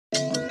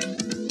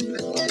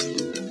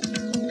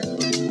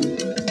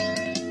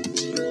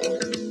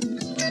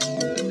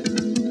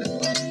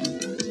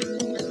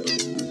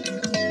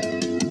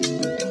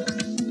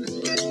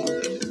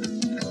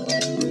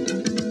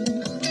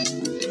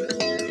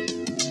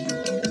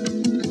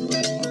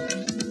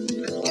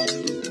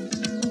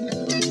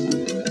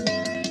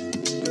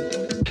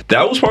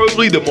That was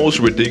probably the most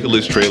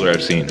ridiculous trailer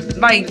I've seen.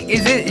 Like,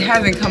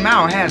 hasn't come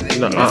out, has it?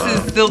 No, This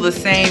is still the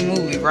same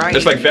movie, right?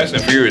 It's like Fast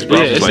and Furious, bro.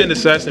 Yeah, it's in the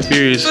Fast and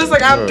Furious. So it's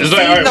like I've seen all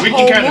right, the we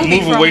whole can kind of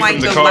movie move away like,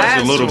 from the the cars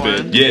last a little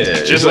one. bit.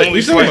 Yeah, Just like, only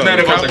it's not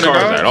slightly. about the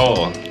cars Calvin at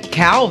all.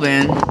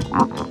 Calvin.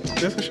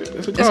 That's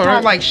a It's car, called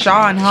right? like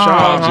Shaw and Shaw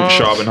Hobbs. and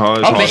Shaw and Haas.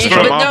 I'm But, just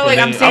but no, like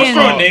I'm I was saying,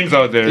 throwing names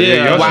out there. Yeah.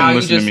 Yeah, y'all wow, shouldn't you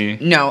listen just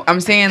to me. no. I'm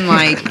saying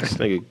like This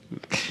nigga.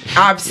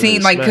 I've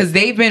seen like because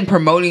they've been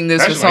promoting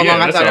this for That's so right, yeah,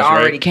 long. I that thought it sounds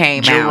already right.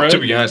 came Joe out. Rudd? To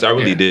be honest, I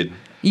really did.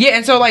 Yeah,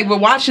 and so like, but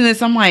watching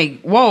this, I'm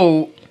like,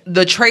 whoa.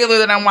 The trailer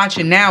that I'm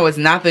watching now is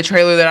not the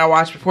trailer that I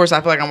watched before, so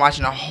I feel like I'm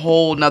watching a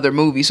whole nother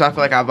movie. So I feel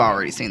like I've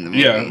already seen the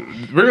movie. Yeah,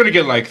 we're gonna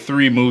get like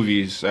 3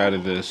 movies out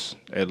of this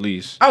at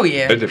least. Oh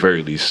yeah. At the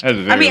very least. At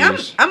the very I mean,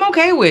 least. I'm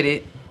okay with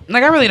it.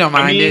 Like I really don't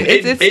mind I mean,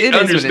 it. it is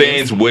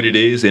understands what what it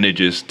is, and it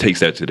just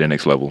takes that to the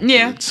next level. it is.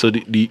 Yeah. So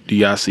do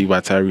y'all see why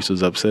Tyrese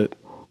was upset?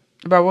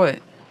 About what?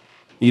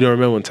 You don't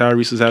remember when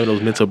Tyrese was having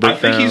those mental I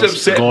breakdowns? think he's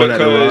upset going at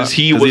The Rock, because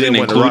he 'cause wasn't didn't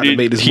want The Rock to make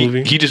included. this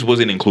movie? He just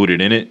wasn't included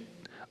in it.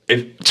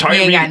 If Tyrese,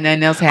 He ain't got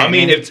nothing else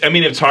happening. if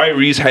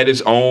Tyrese had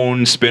his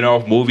own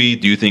spin-off movie,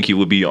 do you think he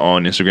would be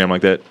on Instagram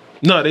like that?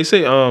 No, they say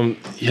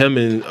him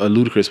and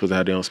Ludacris was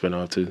have their own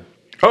spinoff too.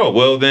 Oh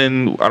well,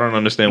 then I don't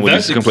understand what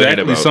That's he's complaining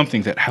exactly about.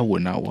 something that I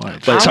would not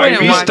watch. But I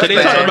wouldn't watch Tyrese,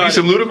 that. Tyrese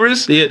and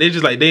Ludacris. Yeah, they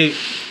just like they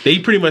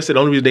pretty much said the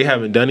only reason they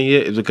haven't done it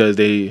yet is because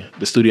the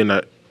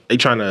studio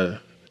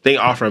they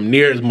offer him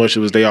near as much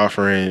as they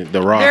offering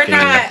The Rock. They're and-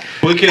 not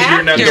Because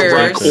you're not The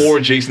Rock actors. or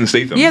Jason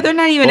Statham. Yeah, they're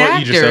not even Or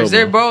Idris Elba. actors.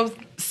 They're both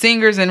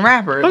singers and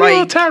rappers. Oh, no,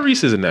 Like,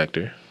 Tyrese is an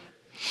actor.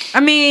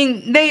 I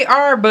mean, they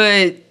are,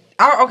 but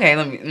okay.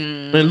 Let me.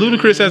 And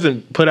Ludacris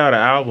hasn't put out an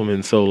album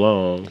in so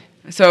long.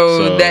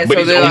 So But,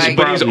 he's they're only, like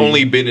but he's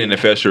only been in the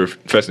Fast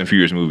and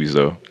Furious movies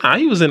though.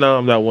 He was in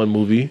that one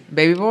movie.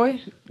 Baby Boy.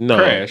 No,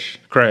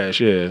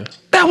 Crash. Yeah.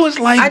 That was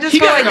like I just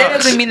feel like that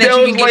doesn't mean that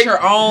you can get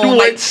your own.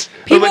 Like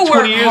people like work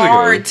 20 years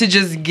hard ago. to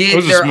just It get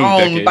was a their smooth own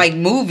decade. like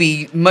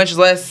movie, much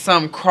less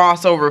some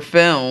crossover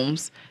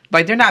films.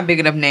 Like they're not big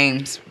enough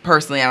names,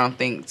 personally. I don't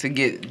think to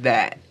get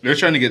that. They're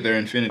trying to get their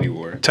Infinity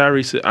War. I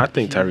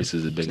think Tyrese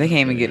is a big. They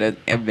can't even get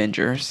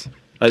Avengers.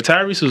 Like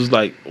Tyrese was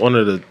like one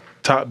of the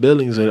top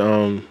billings in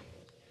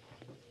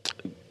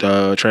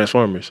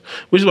Transformers,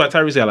 which is why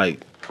Tyrese got like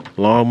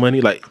long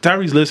money. Like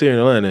Tyrese lives here in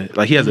Atlanta.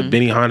 Like he has a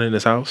Benihana in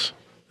his house,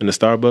 in the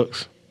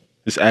Starbucks.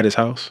 It's at his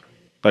house,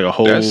 like a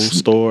whole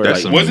store.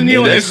 That's Like, Wasn't he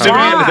on that's,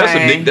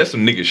 Instagram? that's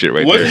some nigga shit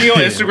right Wasn't there. he on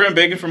Instagram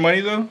begging for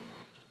money though?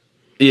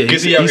 yeah,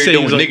 'Cause he out here said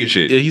doing was on, nigga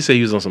shit. Yeah, he said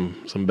he was on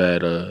some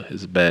bad.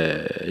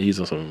 He's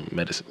on some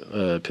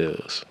medicine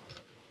pills.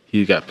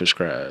 He got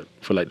prescribed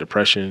for like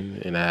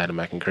depression, and I had him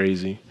acting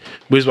crazy.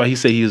 Which is why he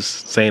said he was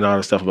saying all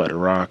the stuff about The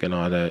Rock and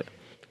all that.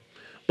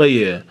 But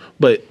yeah,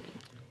 but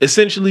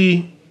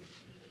essentially,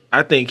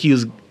 I think he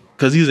was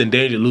because he was in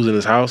danger of losing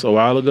his house a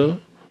while ago.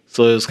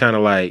 So it was kind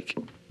of like,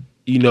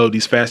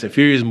 these Fast and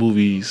Furious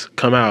movies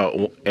come out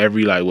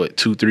every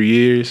 2-3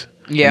 years.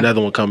 Yeah. Another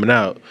one coming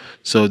out.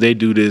 So they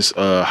do this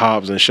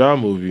Hobbs and Shaw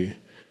movie.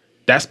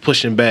 That's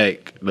pushing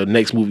back the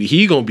next movie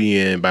he gonna be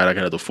in by like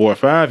another 4 or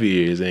 5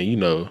 years. And you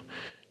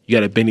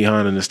got a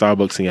Benihana and a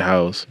Starbucks in your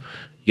house.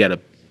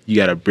 You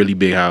got a really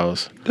big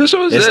house. It's a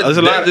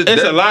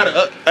lot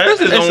of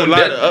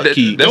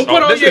upkeep. Don't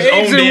put all your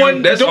eggs in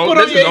one. Don't put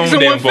all your eggs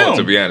in one fault. To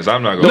film. be honest,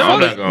 I'm not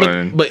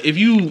going. But if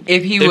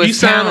If he was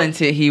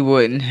talented, he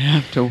wouldn't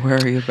have to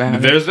worry about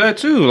it. There's that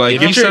too. Like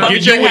If you get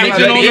your you have eggs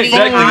a in on the big phone.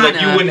 Benihana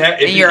Like you wouldn't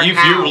have if in your you're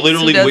house.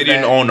 literally Who does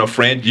waiting that? on a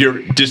friend. You're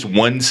just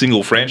one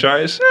single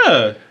franchise.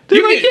 Yeah.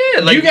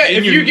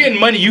 If you're getting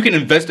money, you can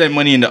invest that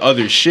money into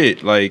other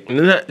shit. Like And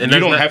that's you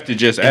don't not- have to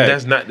just and act.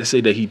 that's not to say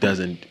that he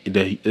doesn't.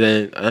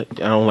 I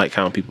don't like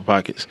counting people's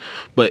pockets,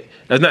 but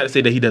that's not to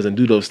say that he doesn't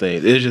do those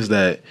things. It's just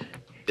that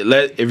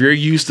if you're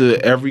used to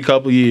every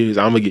couple years,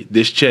 I'm gonna get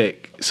this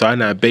check, so I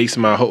not base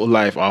my whole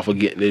life off of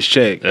getting this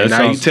check. That And now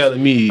you sounds-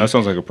 telling me that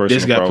sounds like a personal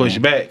this got problem.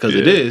 pushed back because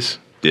it Yeah. is.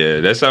 Yeah,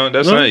 that sound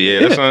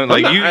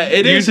like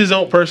It is his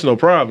own personal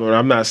problem.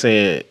 I'm not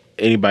saying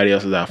anybody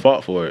else is at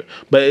fault for it,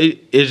 but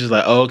it's just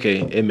like, oh,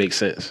 okay, it makes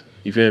sense.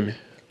 You feel me?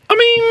 I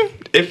mean,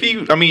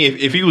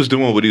 if he was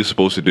doing what he was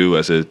supposed to do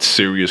as a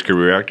serious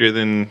career actor,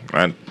 then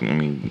I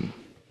mean,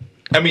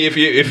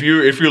 if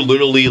you're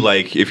literally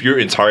like if your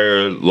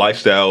entire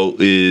lifestyle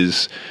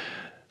is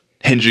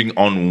hinging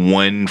on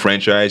one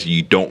franchise,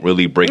 you don't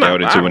really break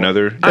out into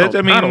another. I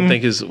don't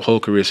think his whole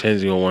career is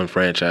hinging on one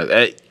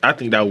franchise. I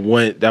think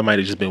that might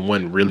have just been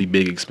one really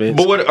big expense.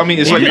 But what I mean,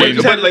 it's Why like, would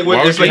you what, like, what,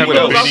 have it's like a what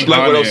else? Benihana Like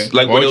what in- else?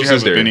 Like why what would else you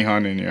is have a there?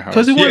 Benihana in your house?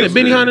 Because he wanted Yes,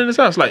 Benihana in his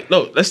house. Like,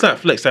 no, let's not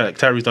flex. Like,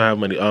 Tyrese don't have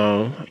money.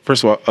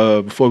 First of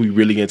all, before we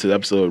really get into the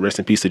episode, rest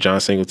in peace to John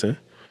Singleton.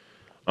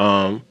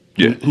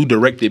 Who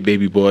directed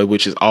Baby Boy,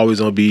 which is always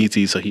on BET,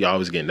 so he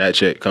always getting that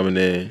check coming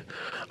in.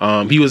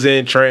 He's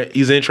in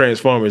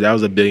Transformers. That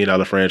was $1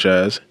 billion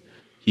franchise.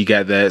 He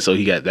got that, so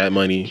he got that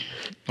money.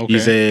 Okay.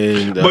 He's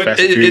in the But Fast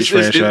and Furious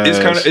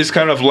franchise. it's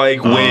kind of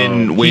like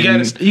when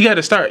he got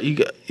to start.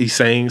 He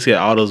sings. He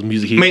got all those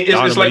music. I mean,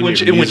 it's like when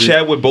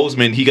Chadwick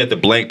Boseman, he got the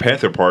Black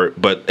Panther part,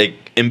 but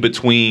in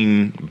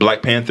between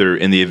Black Panther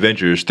and the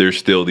Avengers, there's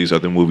still these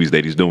other movies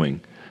that he's doing.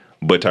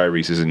 But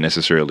Tyrese isn't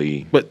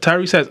necessarily. But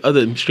Tyrese has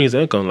other streams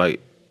of income.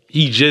 Like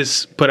he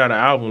just put out an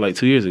album like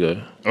 2 years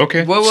ago.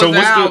 Okay. What was the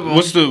album?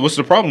 What's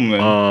the problem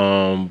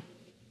then?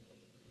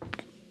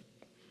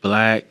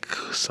 Black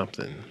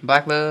something.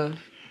 Black Love.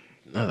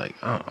 No, like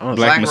I don't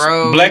Black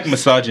Rose. Black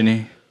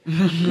misogyny.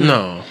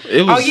 No,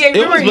 it was. Oh yeah,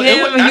 remember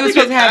him? He was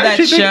supposed to have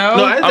that show.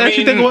 No, I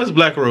actually think it was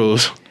Black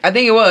Rose. I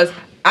think it was.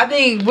 I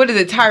think what is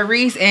it?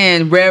 Tyrese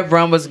and Rev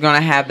Run was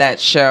gonna have that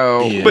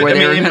show where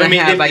they were gonna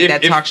have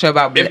that talk show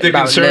about if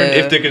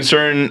the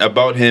concern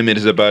about him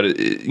is about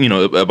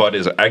about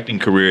his acting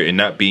career and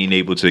not being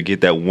able to get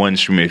that one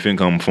stream of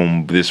income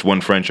from this one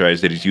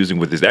franchise that he's using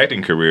with his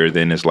acting career,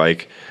 then it's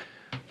like,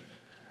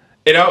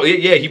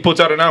 he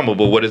puts out an album,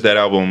 but what is that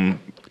album?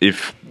 The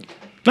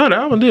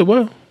album did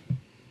well.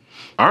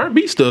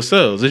 R&B still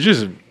sells. It's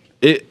just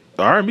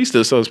R&B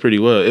still sells pretty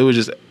well. It was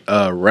just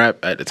rap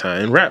at the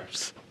time. And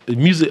rap's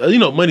music,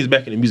 money's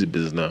back in the music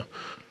business now.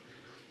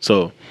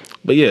 So,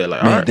 but yeah,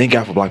 like man, thank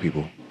God for black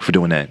people for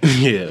doing that.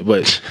 Yeah,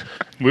 but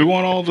we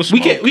want all the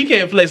smoke. We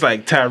can't flex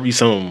like Tyrese,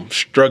 some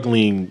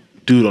struggling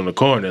dude on the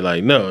corner.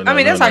 Like no. I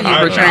mean, that's how he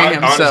portrayed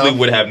himself. I honestly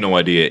would have no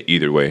idea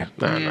either way.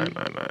 Nah.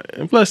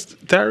 And plus,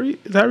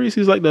 Tyrese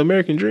is like the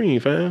American dream,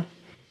 fam.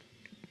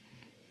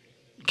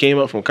 Came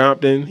up from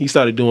Compton. He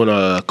started doing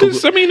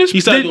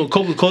doing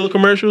Coca-Cola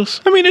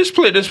commercials. I mean, there's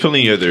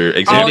plenty of other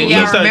examples. Oh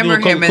yeah, He started I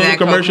remember doing him in that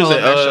commercials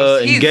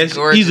Coca-Cola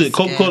commercials. he's in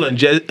Coca-Cola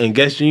and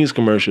Guess Jeans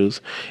commercials.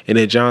 And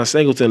then John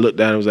Singleton looked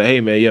down and was like, "Hey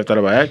man, you ever thought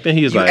about acting?"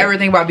 He was like, "Ever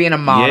think about being a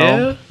model?"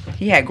 Yeah.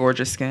 He had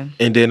gorgeous skin.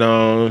 And then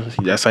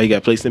that's how he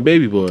got placed in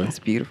Baby Boy. It's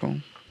beautiful.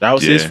 That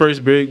was his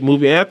first big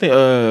movie. And I think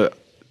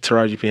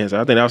Taraji P. Henson,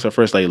 I think that was her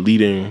first like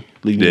leading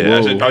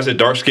role. As a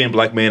dark-skinned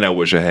black man, I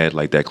wish I had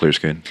like that clear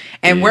skin.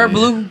 And wear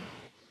blue.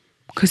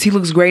 Because he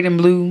looks great in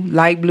blue,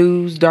 light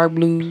blues, dark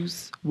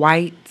blues,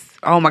 whites.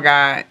 Oh, my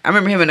God. I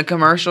remember him in a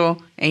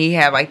commercial, and he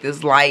had, like,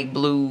 this light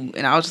blue.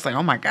 And I was just like,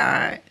 oh, my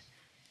God.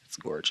 It's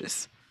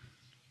gorgeous.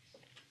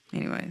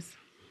 Anyways.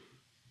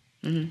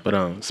 Mm-hmm.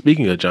 But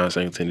speaking of John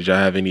Singleton, did y'all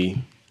have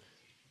any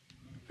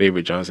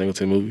favorite John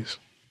Singleton movies?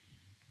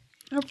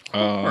 Of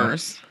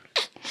course.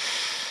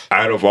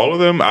 Out of all of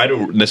them, I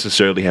don't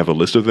necessarily have a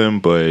list of them,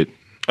 but...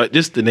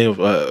 just the name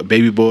of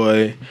Baby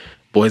Boy,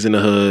 Boys in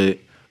the Hood,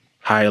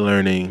 High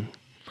Learning...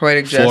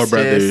 Poetic Justice. Four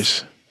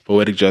Brothers,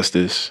 Poetic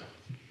Justice.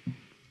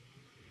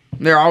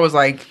 They're always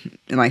like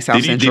in like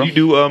South Central. Did he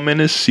do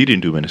Menace? He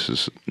didn't do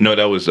Menaces. No,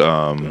 that was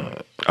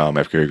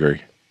F. Gary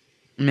Gray.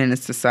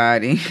 Menace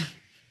Society.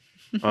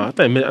 I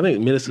think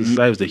Menace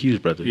Society was the Hughes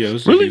Brothers. Yeah, it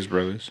was the Hughes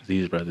Brothers. The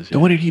Hughes Brothers. Yeah.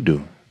 Then what did he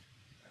do?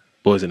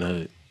 Boys in the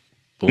Hood.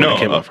 The one that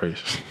came out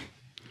first.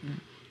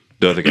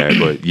 The other guy,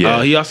 but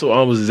yeah. He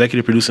also was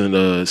executive producing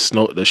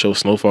the show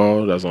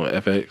Snowfall that was on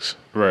FX.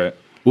 Right.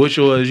 Which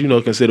was,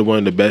 considered one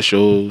of the best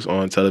shows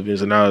on television.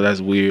 So now that's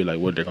weird, like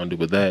what they're going to do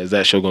with that. Is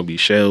that show going to be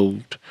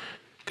shelved?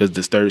 Because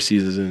this third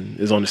season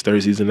is on its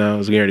third season now.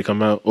 It's getting ready to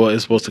come out. Or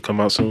it's supposed to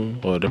come out soon.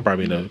 Or they're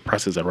probably in the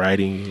process of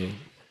writing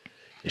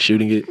and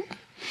shooting it.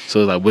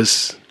 So like,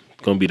 what's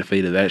going to be the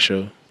fate of that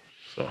show?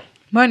 So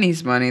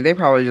Money's money. They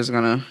probably just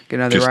going to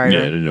get another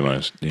writer.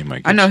 Yeah, they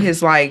might I know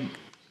his like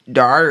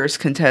daughter's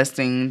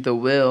contesting the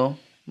will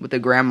with the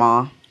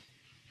grandma.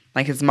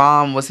 Like his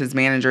mom was his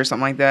manager or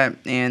something like that,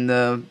 and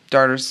the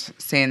daughter's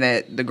saying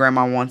that the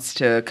grandma wants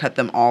to cut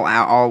them all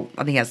out.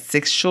 I think he has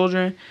 6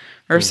 children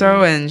or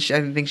so, and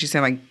I think she's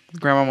saying like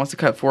grandma wants to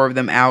cut 4 of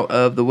them out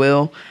of the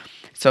will,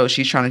 so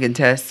she's trying to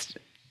contest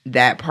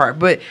that part.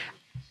 But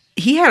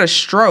he had a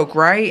stroke,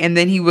 right? And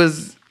then he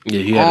was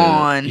he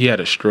had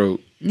a stroke.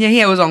 Yeah,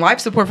 he was on life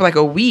support for like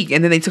a week,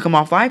 and then they took him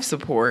off life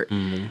support.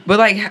 Mm-hmm. But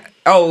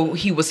like,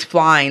 he was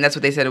flying. That's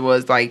what they said it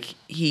was. Like,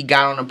 he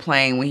got on a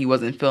plane when he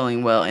wasn't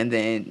feeling well, and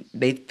then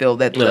they feel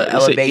that the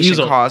elevation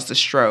caused the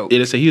stroke. Yeah,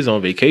 they said he was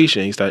on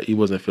vacation. He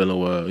wasn't feeling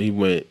well. He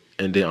went,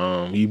 and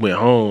then he went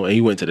home, and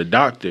he went to the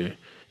doctor.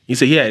 He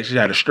said he actually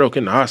had a stroke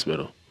in the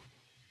hospital.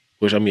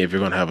 Which, I mean, if you're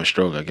going to have a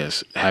stroke, I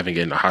guess having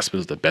it in the hospital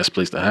is the best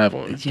place to have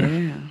one.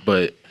 Yeah.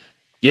 But...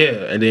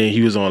 yeah, and then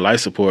he was on life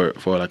support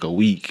for like a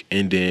week,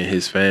 and then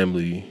his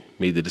family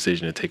made the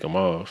decision to take him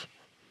off.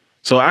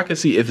 So I can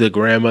see if the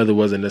grandmother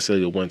wasn't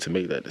necessarily the one to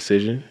make that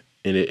decision,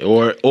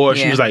 or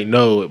she was like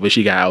no, but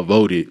she got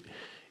outvoted,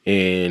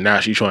 and now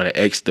she's trying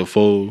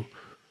to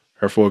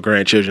her 4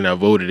 grandchildren that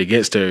voted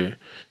against her.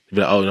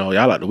 Be like, oh no,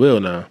 y'all out the will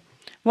now.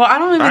 Well, I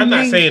don't even. I'm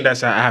not saying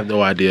that's. I have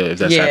no idea if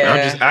that's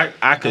happening.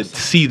 I could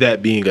see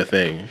that being a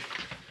thing.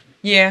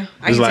 Yeah,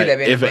 I can see that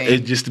being a thing.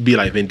 It just to be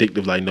like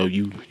vindictive, like no,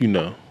 you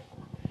know.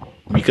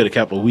 We could have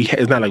kept him.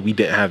 It's not like we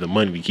didn't have the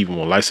money to keep him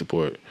on life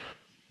support.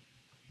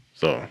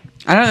 So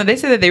I don't know. They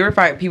said that they were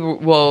fighting people.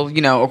 Well,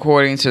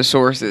 according to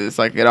sources,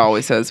 like it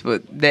always says,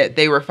 but that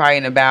they were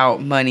fighting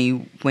about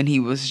money when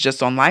he was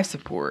just on life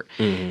support.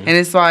 Mm-hmm. And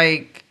it's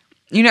like,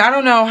 I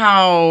don't know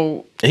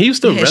how. And he was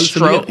still his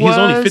relatively young. stroke He was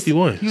only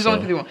 51. He was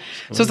only 51.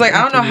 So it's like,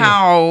 I don't know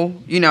how,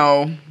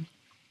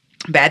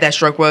 bad that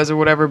stroke was or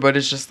whatever, but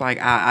it's just like,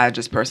 I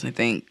just personally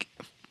think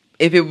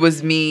if it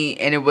was me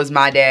and it was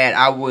my dad,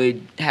 I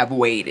would have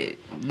waited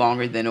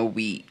longer than a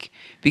week.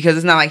 Because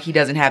it's not like he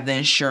doesn't have the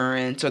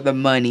insurance or the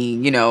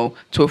money,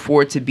 to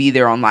afford to be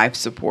there on life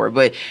support.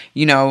 But,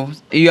 you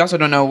also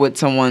don't know what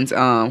someone's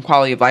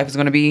quality of life is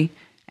going to be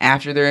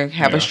after they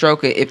have a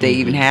stroke, if they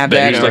even have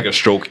that. It's like a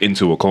stroke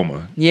into a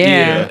coma.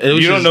 Yeah.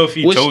 You don't know if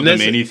he told them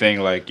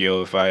anything like,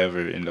 yo, if I ever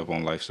end up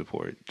on life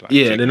support.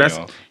 And then that's...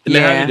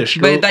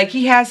 But, like,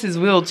 he has his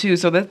will, too,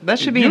 so that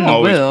should be in the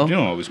will. You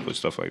don't always put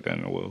stuff like that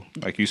in the will.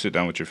 Like, you sit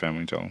down with your family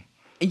and tell them.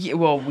 Yeah,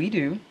 well, we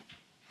do.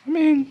 I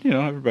mean,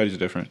 everybody's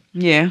different.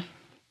 Yeah.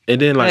 And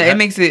then it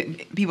makes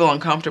people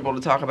uncomfortable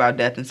to talk about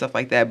death and stuff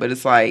like that. But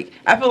it's like,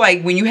 I feel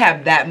like when you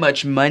have that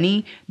much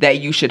money, that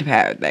you should have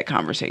had that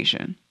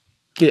conversation.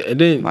 Yeah,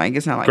 and then like,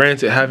 it's not like,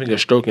 granted, having a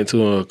stroke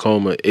into a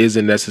coma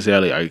isn't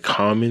necessarily a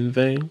common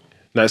thing.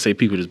 Not to say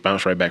people just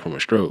bounce right back from a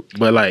stroke,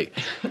 but like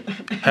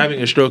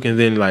having a stroke and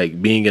then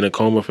like being in a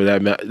coma for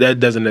that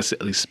doesn't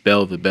necessarily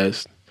spell the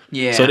best.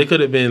 Yeah. So they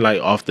could have been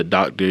like off the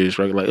doctors,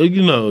 right? Like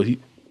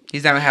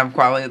he's not gonna have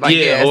quality. Like,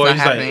 or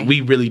it's it's like we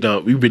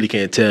really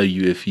can't tell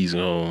you if he's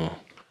gonna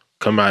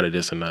come out of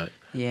this or not.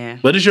 Yeah,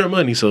 but it's your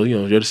money, so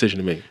your decision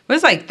to make. But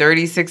it's like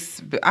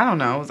 36. I don't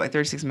know. It was like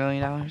 $36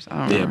 million. I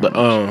don't know. Yeah,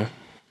 but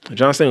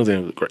John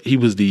Singleton, he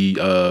was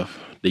the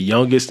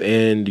youngest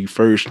and the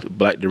first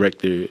black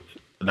director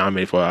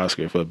nominated for an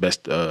Oscar for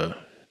best director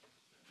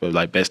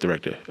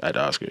at the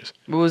Oscars.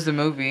 What was the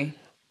movie?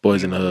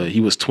 Boys in the Hood.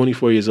 He was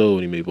 24 years old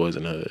when he made Boys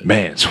in the Hood.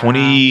 Man,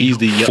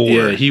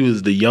 24. He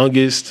was the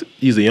youngest.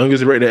 He's the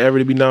youngest director ever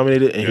to be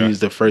nominated, and he's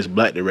the first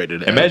black director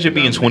to imagine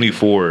being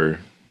 24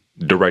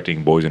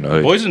 directing Boys in the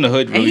Hood. Boys in the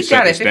Hood really and he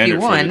got it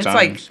 51. It's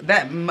like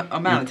that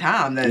amount of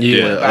time that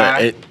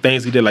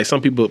things he did. Like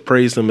some people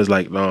praise him as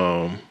like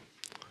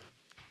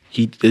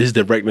his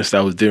directing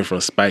style was different from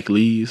Spike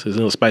Lee's.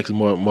 Spike is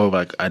more of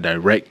like a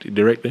direct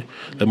director.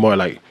 They're more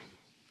like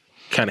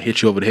kind of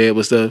hit you over the head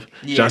with stuff.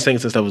 Yeah. John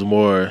Singleton's stuff was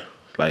more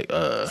like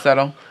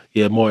subtle.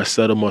 Yeah, more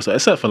subtle,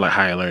 except for like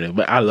Higher Learning.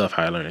 But I love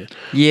Higher Learning.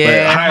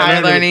 Yeah,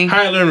 Higher Learning.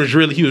 Higher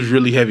Learning he was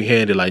really heavy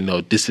handed. Like,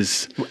 no, this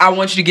is. I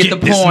want you to get the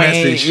point.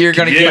 Message. You're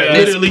gonna get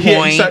this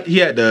point. He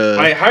had the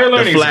like Higher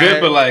Learning is good,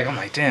 but like I'm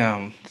like,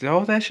 damn, did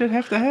all that shit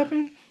have to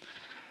happen?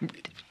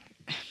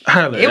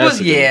 It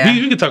was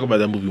we can talk about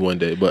that movie one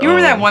day. But you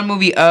remember that one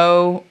movie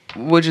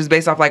which is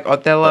based off like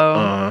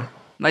Othello?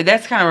 Like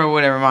that's kind of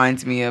what it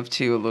reminds me of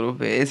too a little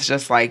bit. It's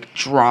just like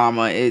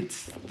drama.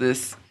 It's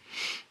this.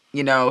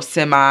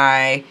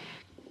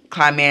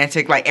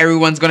 Semi-climactic, like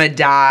everyone's gonna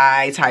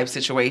die type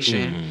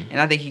situation. Mm-hmm.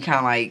 And I think he kind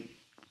of like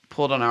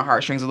pulled on our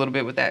heartstrings a little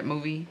bit with that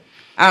movie.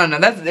 I don't know.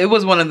 It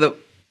was one of the.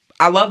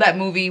 I love that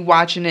movie.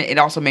 Watching it, it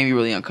also made me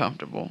really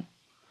uncomfortable,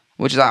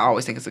 which is I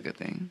always think is a good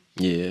thing.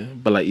 Yeah,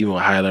 but like even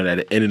with Higher Learning,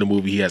 at the end of the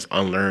movie, he has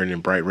Unlearned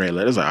and Bright Red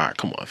Letters. Like, all right,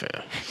 come on,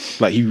 fam.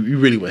 Like you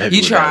really went heavy.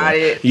 You tried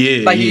it,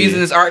 yeah. Like you're using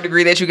this art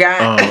degree that you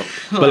got.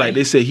 But like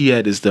they said, he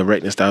had this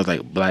directing style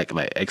like black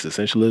like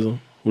existentialism.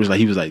 Which like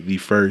he was like the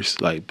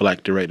first like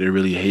black director to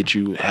really hit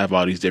you, have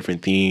all these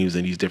different themes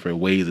and these different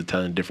ways of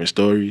telling different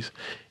stories.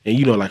 And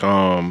like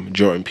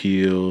Jordan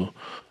Peele,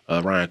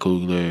 Ryan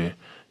Coogler,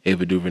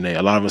 Ava DuVernay,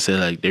 a lot of them said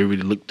like they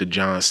really looked to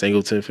John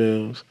Singleton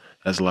films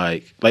as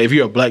like if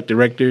you're a black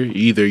director,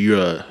 either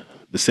you're a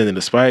descendant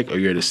of Spike or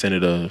you're a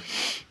descendant of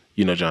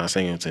John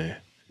Singleton.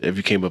 If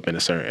you came up in a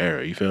certain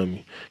era, you feel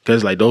me?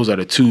 Because like those are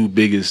the two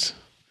biggest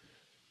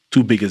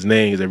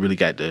names that really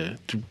got to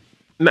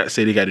not to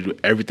say they got to do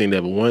everything they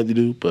ever wanted to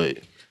do, but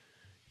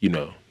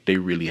they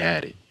really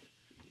had it.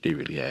 They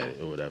really had it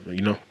or whatever,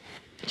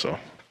 So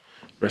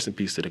rest in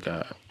peace to the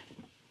guy.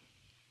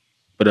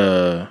 But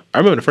I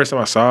remember the first time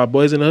I saw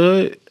Boys in the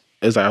Hood,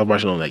 it was like I was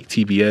watching on like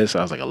TBS.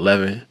 I was like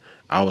 11.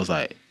 I was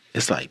like,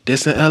 it's like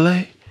this in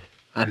LA.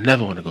 I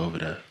never want to go over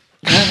there.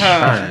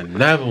 I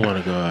never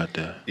want to go out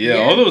there. Yeah,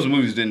 all those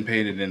movies didn't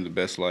paint it in the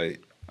best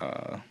light.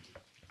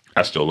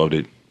 I still loved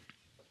it.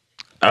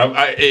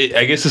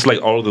 I guess it's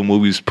like all of the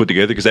movies put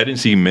together because I didn't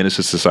see Menace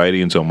to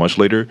Society until much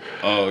later.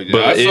 Oh yeah,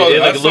 but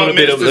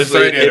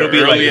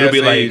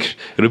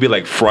it'll be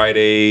like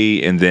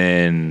Friday and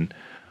then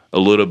a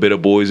little bit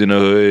of Boys in the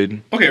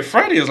Hood. Okay,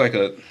 Friday is like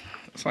a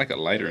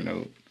lighter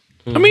note.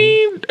 I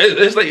mean,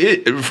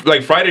 it's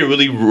like Friday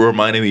really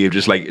reminded me of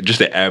just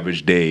an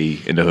average day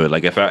in the hood.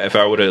 Like if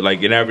I would have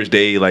like an average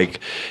day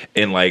like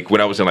in like when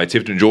I was in like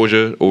Tifton,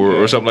 Georgia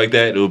or something like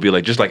that, it would be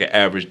like just like an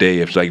average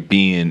day of like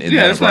being in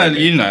that. It's not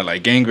you're not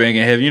like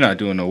gangbanging heavy. You're not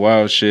doing no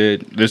wild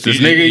shit. There's this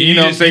nigga, you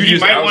know what I'm saying? He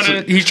might want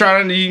to. He's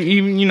trying to.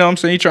 You know what I'm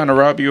saying? He's trying to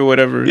rob you or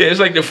whatever. Yeah, it's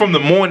like from the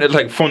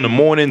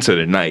morning to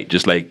the night.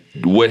 Just like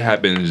what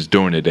happens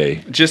during the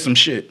day. Just some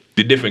shit.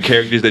 The different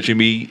characters that you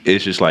meet.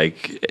 It's just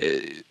like.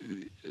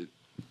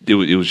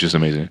 It was just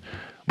amazing,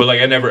 but like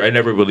I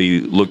never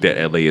really looked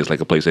at LA as like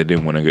a place I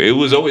didn't want to go. It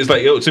was always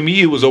like to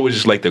me, it was always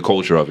just like the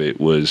culture of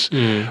it was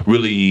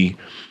really.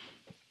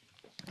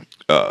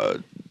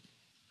 It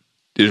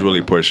is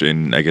really pushed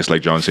in, I guess,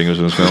 like John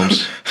Singleton's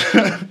films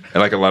and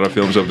like a lot of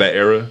films of that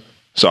era.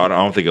 So I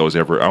don't think I was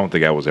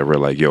ever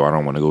like, yo, I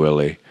don't want to go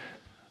LA.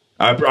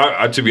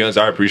 I to be honest,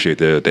 I appreciate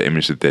the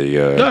image that they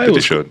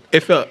showed.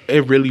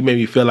 It really made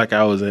me feel like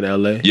I was in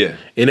LA. Yeah,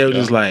 and it was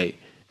just like,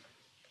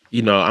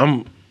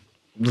 I'm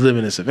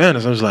living in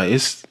Savannah, so I was like,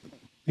 it's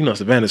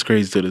Savannah's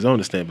crazy to its own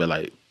extent, but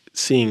like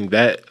seeing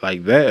that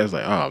like that, I was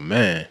like, oh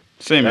man,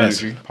 same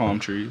energy, palm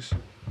trees,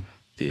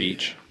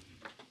 beach,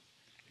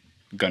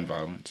 gun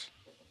violence.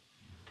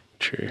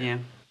 True. Yeah.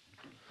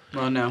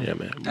 Well, no. Yeah,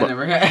 man. I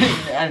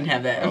didn't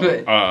have that.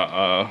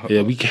 But.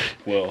 Yeah, we can.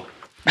 Well.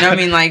 No, I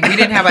mean, like, we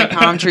didn't have, like,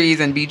 palm trees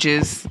and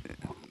beaches.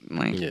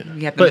 Like,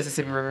 we have the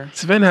Mississippi River.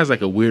 Savannah has, like,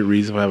 a weird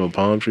reason for having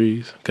palm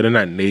trees. Because they're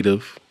not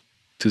native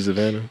to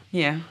Savannah.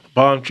 Yeah.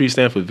 Palm trees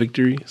stand for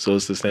victory. So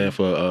it's to stand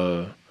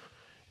for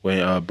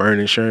when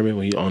Vernon Sherman,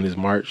 when he on his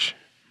march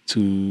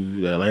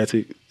to the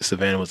Atlantic,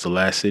 Savannah was the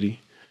last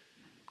city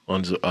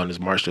on his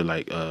march to,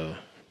 like,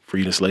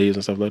 free the slaves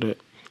and stuff like that.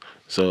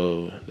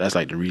 So that's,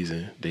 like, the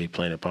reason they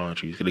planted palm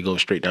trees. Because they go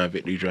straight down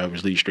Victory Drive,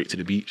 which leads straight to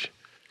the beach.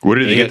 Where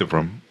did they get them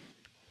from?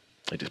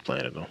 They just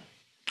planted them.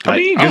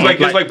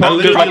 It's like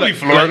palm, probably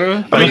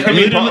Florida.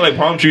 Like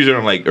palm trees are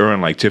in like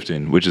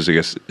Tifton, which is I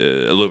guess a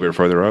little bit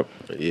further up.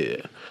 Yeah,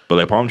 but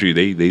like palm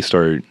tree, they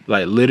start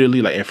like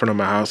literally like in front of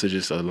my house is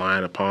just a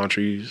line of palm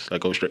trees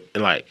like go straight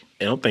and like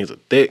those things are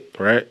thick,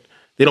 right?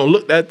 They don't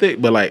look that thick,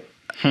 but like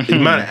the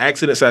amount of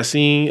accidents I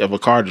seen of a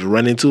car just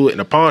run into it and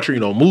the palm tree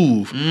don't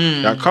move.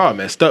 That car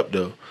messed up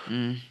though.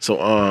 So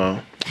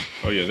oh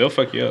yeah, they'll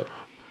fuck you up.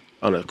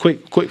 On a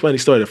quick funny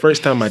story, the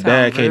first time my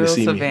dad came to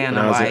see me when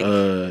I was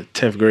in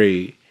 10th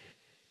grade,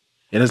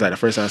 and it's like the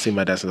first time I seen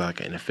my dad since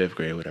like in the 5th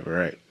grade or whatever,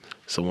 right?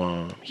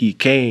 So he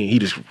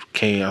just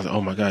came. I was like,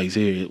 oh my God, he's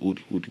here.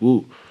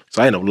 Woo.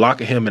 So I ended up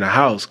locking him in the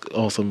house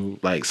on some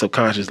like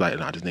subconscious, like,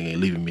 nah, this nigga ain't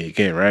leaving me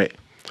again, right?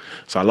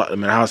 So I locked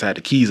him in the house. I had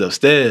the keys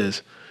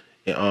upstairs,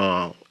 and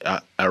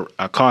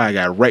a car I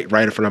got right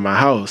in front of my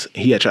house.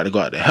 He had tried to go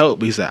out to help,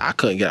 but he said I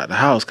couldn't get out of the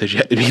house because you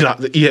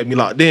had me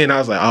locked in. I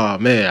was like, oh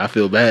man, I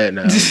feel bad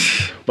now.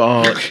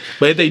 but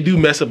if they do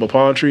mess up a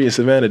palm tree in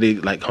Savannah, they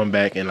like come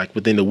back and like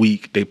within the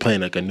week they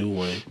plant like a new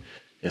one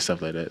and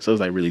stuff like that. So it's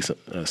like really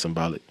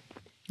symbolic.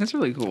 That's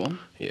really cool.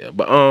 Yeah,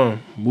 but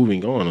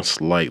moving on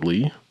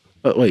slightly.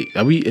 Wait,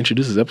 have we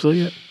introduced this episode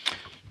yet?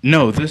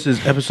 No, this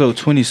is episode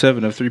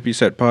 27 of 3P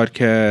Set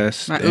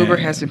Podcast. My Uber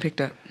has been picked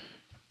up.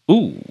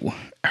 Ooh,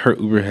 her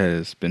Uber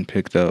has been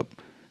picked up.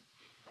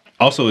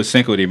 Also, it's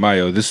Cinco de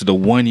Mayo. This is the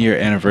 1-year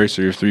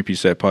anniversary of 3P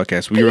Set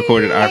Podcast. We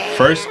recorded our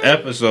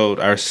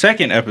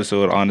second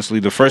episode, honestly,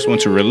 the first one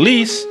to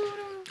release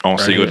on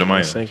Cinco de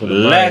Mayo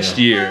last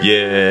year.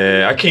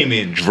 Yeah, I came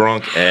in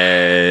drunk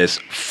as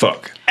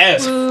fuck. I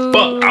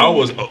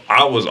was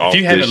off.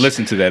 If you haven't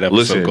listened to that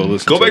episode, go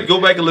listen. Go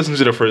back and listen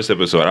to the first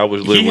episode. I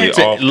was literally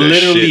off the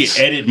literally shits.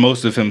 Edit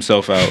most of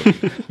himself out.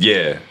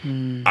 Yeah.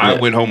 I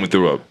went home and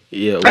threw up.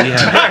 Yeah,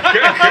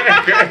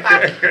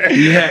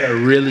 we had a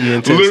really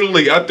intense.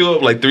 Literally, I threw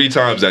up like 3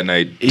 times that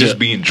night, just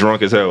being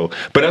drunk as hell.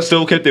 But I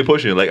still kept it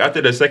pushing. Like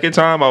after the second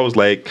time, I was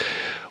like,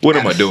 "What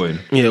am I doing?"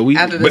 Yeah,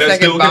 but I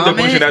still kept it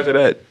pushing after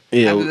that.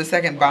 Yeah, after the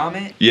second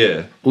vomit.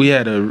 Yeah, we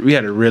had a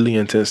really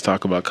intense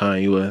talk about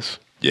Kanye West.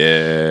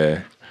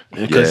 Yeah.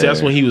 Because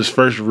that's when he was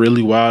first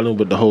really wilding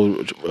with the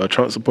whole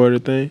Trump supporter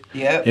thing.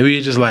 Yeah. And we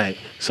were just like,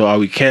 so are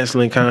we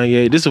canceling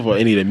Kanye? This is before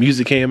any of the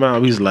music came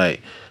out. We was like,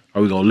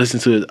 are we gonna listen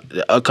to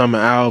the upcoming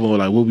album or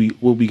like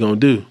what we gonna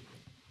do?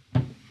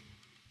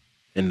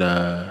 And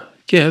yeah,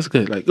 it's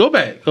good. Like go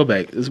back.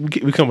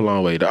 We come a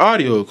long way. The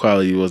audio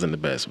quality wasn't the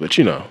best, but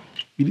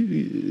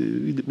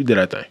we did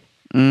our thing.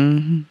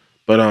 Mm-hmm.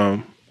 But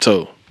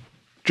so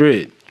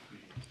Dred,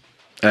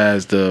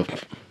 as the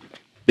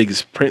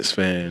biggest Prince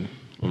fan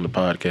on the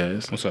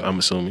podcast, what's up? I'm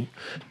assuming.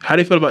 How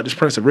do you feel about this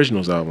Prince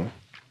Originals album?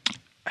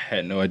 I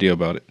had no idea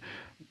about it.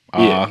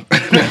 Yeah.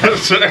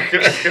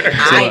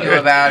 I knew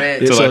about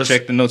it. So I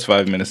checked the notes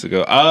 5 minutes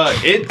ago.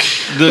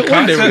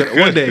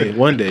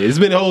 One day. It's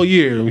been a whole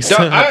year.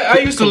 I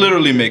used to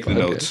literally make the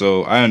notes,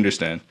 so I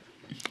understand.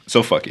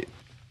 So fuck it.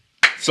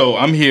 So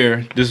I'm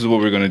here. This is what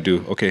we're gonna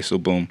do. Okay, so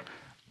boom.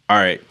 All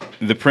right,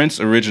 the Prince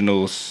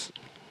Originals.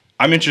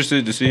 I'm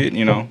interested to see it.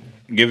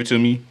 Give it to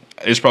me.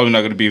 It's probably not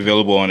going to be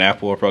available on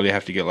Apple. I'll probably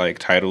have to get like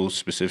titles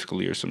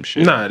specifically or some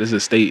shit. Nah, this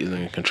estate is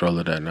in control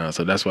of that now,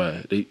 so that's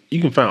why you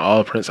can find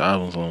all Prince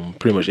albums on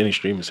pretty much any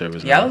streaming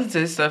service. Yeah, now. I listen to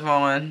this stuff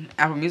on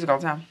Apple Music all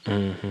the time.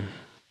 Mm-hmm.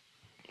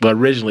 But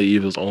originally,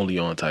 it was only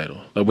on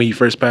Tidal. Like when he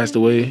first passed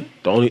away,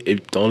 the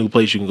only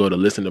place you can go to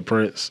listen to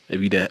Prince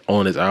if you didn't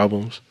own his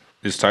albums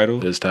is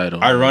Tidal. Is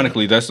Tidal.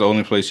 Ironically, that's the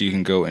only place you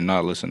can go and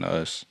not listen to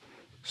us.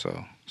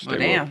 So,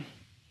 damn,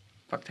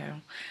 fuck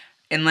Tidal.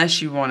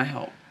 Unless you want to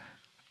help.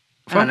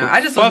 I don't know.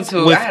 I just listened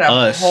to. I had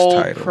a whole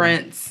Tidal.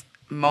 Prince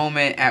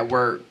moment at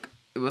work.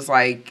 It was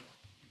like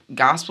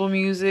gospel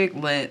music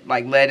led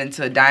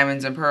into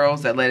Diamonds and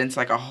Pearls that led into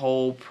like a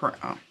whole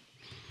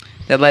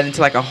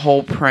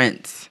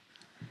Prince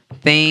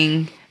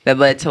thing that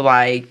led to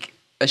like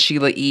a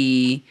Sheila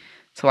E.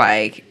 to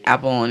like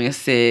Apollonia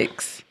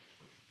 6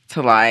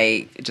 to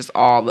like just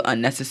all the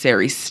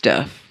unnecessary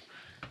stuff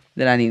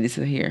that I needed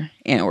to hear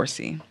and or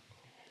see.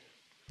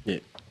 Yeah.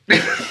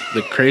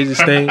 The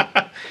craziest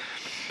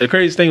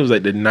thing was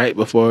like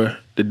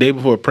the day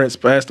before Prince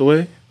passed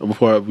away, or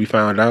before we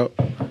found out,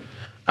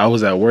 I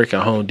was at work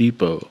at Home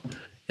Depot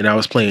and I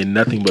was playing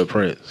nothing but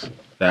Prince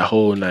that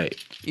whole night.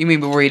 You mean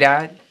before he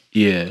died?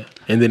 Yeah.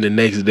 And then the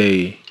next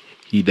day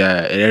he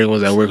died, and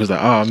everyone's at work was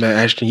like, "Oh man,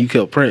 Ashton, you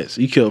killed Prince.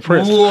 You killed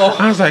Prince." Whoa.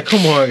 I was like,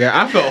 "Come on,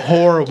 guy." I felt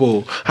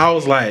horrible. I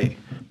was like,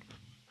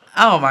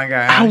 Oh my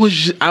god.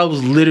 I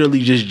was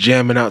literally just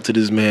jamming out to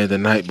this man the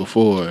night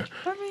before.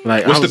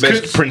 Like, What's the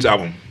best Prince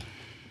album?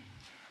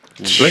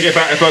 Like if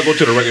I go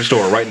to the record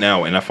store right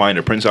now and I find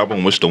a Prince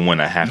album, what's the one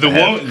I have? The to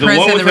have? one Prince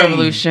and with the him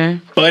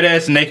Revolution. butt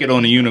ass naked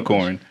on a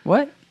unicorn.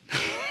 What?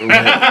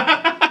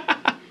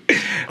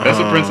 That's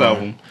a Prince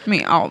album. I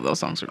mean, all of those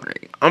songs are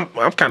great. I'm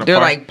kind of They're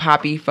like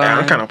poppy fun.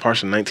 I'm kind of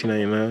partial to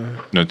 1999.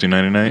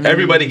 1999.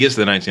 Everybody gets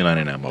the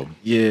 1999 album.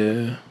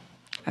 Yeah.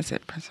 I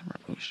said Prince and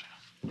Revolution.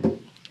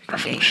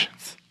 Revolution.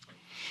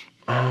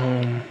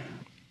 Dance.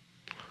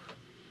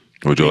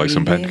 Would you like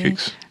some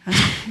pancakes?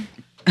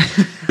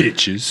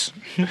 Bitches.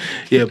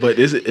 Yeah, but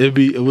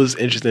it was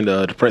interesting.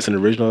 The Prince and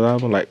original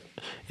album, like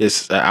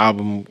it's an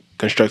album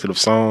constructed of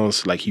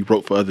songs like he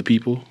wrote for other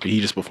people, but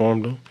he just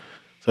performed them.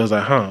 So I was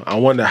like, I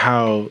wonder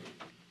how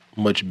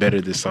much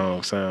better this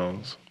song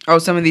sounds. Oh,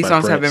 some of these By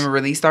songs have Prince. been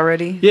released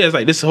already? Yeah, it's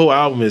like this whole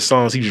album is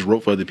songs he just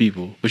wrote for other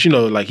people. But you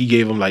know, like he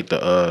gave them like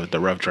the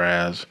rough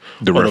drafts,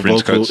 The or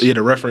reference cuts. Yeah,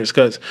 the reference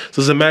cuts.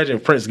 So just imagine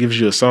Prince gives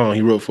you a song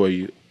he wrote for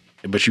you,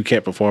 but you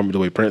can't perform it the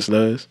way Prince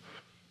does.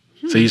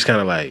 So he's kind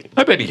of like,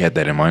 I bet he had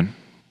that in mind.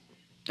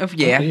 Oh,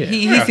 yeah. yeah.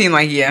 He seemed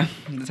like, the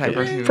type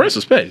person. who- Prince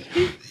was petty.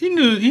 He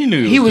knew.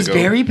 He was to go.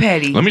 very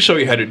petty. Let me show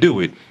you how to do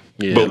it.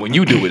 Yeah. But when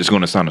you do it, it's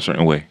going to sound a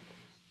certain way.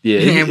 Yeah,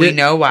 And we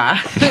know why.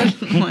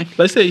 Like,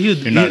 Let's say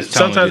not as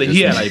sometimes talented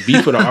he as had me. like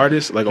beef with an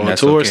artist, like on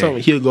That's tour or okay.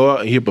 something. He'll go out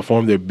and he'll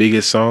perform their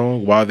biggest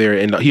song while they're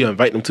in. He'll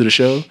invite them to the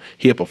show.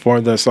 He'll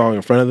perform that song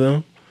in front of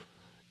them,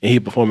 and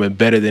he'll perform it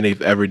better than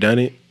they've ever done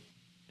it.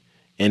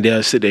 And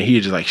they'll sit there.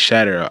 He'll just like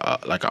shatter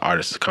like an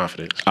artist's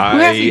confidence.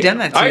 has he done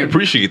that to? I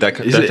appreciate that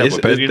type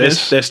of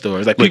pettiness. That's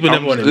stories. Like Like, people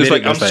never want to it's admit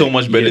like it, I'm but so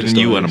much you better hear the than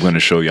you, and I'm stories. going to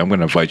show you. I'm going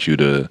to invite you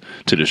to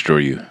destroy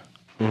you.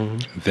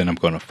 Then I'm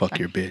gonna fuck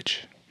your bitch.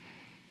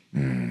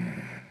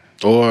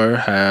 Or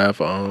have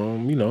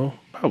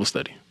Bible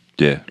study.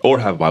 Yeah, or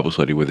have Bible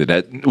study with it.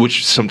 That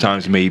which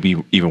sometimes may be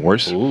even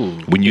worse. Ooh.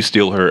 When you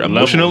steal her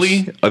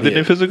emotionally, other Yeah.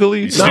 than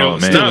physically. Still- Oh,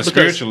 man. still because-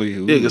 spiritually.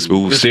 Yeah, because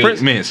Ooh, still,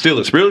 Prince, man, still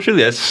it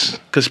spiritually. That's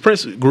Because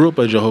Prince grew up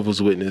a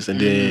Jehovah's Witness, and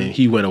then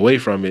he went away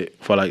from it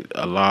for like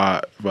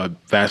a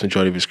vast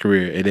majority of his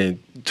career, and then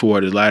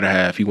toward the latter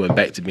half, he went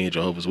back to being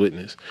Jehovah's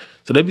Witness.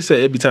 So they be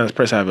saying every time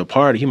Prince have a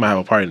party, he might have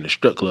a party in the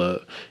strip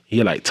club.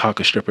 He'll like talk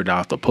a stripper down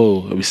off the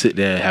pole, and we sit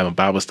there and have a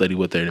Bible study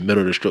with her in the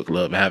middle of the strip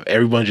club, and have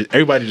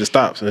everybody just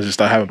stops and just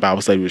start having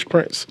Bible study with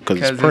Prince because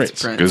it's Prince.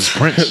 because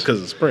Prince.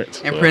 Because it's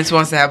Prince. and So, Prince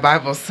wants to have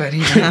Bible study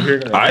now.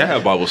 I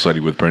have Bible study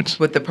with Prince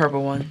With the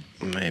purple one.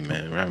 hey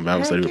man, we're having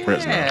Bible study with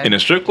Prince now. Yeah. in a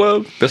strip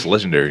club. That's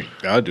legendary.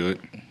 I'll do it.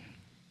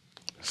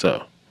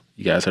 So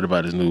you guys heard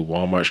about his new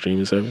Walmart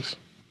streaming service?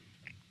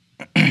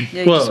 Yeah,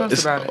 you just told us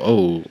it's about it.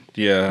 oh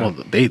Yeah. well,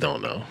 they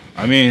don't know.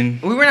 I mean,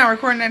 We were not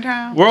recording that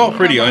time. we're all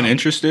pretty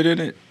uninterested in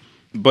it,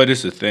 but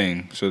it's a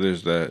thing. So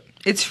there's that,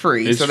 It's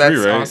free, It's so that's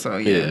free, right? also,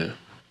 Yeah.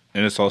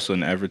 and it's also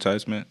an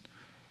advertisement.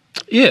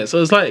 Yeah,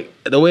 so it's like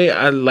the way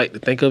I like to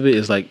think of it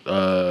is like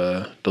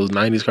those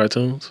 '90s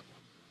cartoons.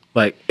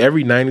 Like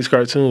every '90s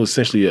cartoon was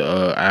essentially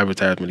a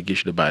advertisement to get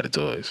you to buy the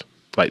toys.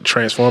 Like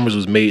Transformers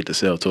was made to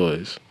sell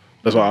toys.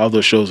 That's why all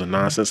those shows are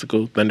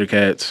nonsensical.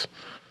 Thundercats.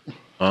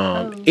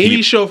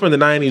 Any show from the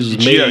 '90s was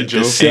G.I. made Joe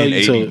to sell And you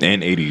 80, toys.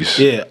 and 80s.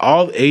 Yeah,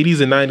 all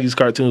 '80s and '90s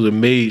cartoons were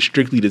made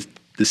strictly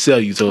to sell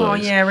you toys. Oh,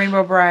 yeah,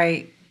 Rainbow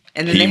Bright.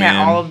 And then they He-Man.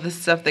 had all of the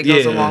stuff that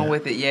goes Yeah. along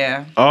with it,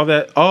 yeah. All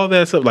that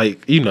stuff, like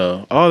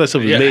all that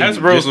stuff was Yeah, made.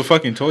 Hasbro's a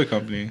fucking toy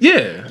company.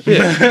 Yeah.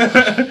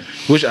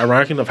 Which,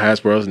 ironically enough,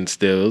 Hasbro's and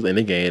still in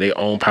the game. They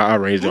own Power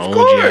Rangers, they Of own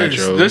G.I. course,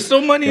 Joe. there's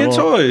still money in They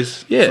own-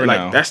 toys. Yeah, for like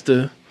now. that's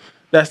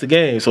the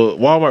game. So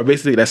Walmart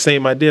basically that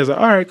same idea is like,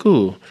 all right,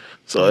 cool.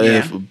 So Yeah.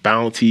 if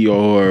Bounty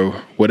or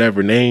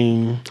whatever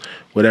name,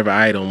 whatever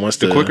item wants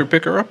the to quicker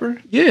picker upper.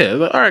 yeah,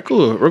 like, all right,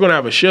 cool. We're gonna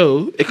have a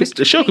show.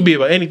 The show could be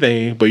about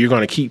anything, but you're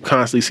gonna keep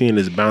constantly seeing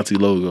this Bounty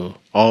logo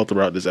all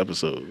throughout this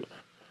episode.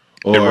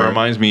 Or It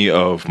reminds me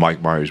of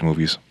Mike Myers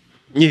movies.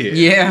 yeah,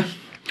 Yeah.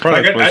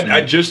 Like Product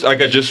I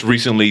just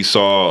recently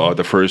saw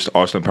the first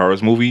Austin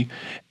Powers movie,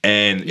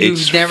 and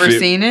You've never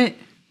seen it?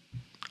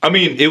 I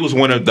mean, it was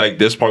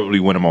that's probably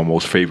one of my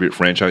most favorite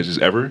franchises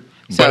ever.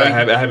 So- But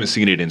I haven't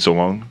seen it in so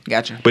long.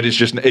 Gotcha. But it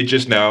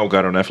just now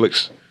got on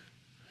Netflix.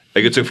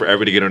 Like it took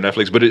forever to get on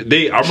Netflix. But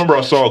I remember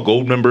I saw a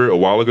gold member a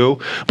while ago.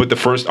 But the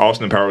first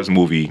Austin Powers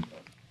movie,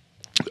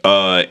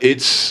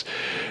 it's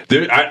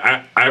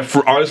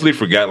honestly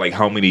forgot like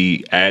how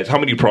many ads, how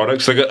many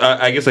products. Like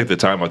I guess like the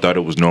time I thought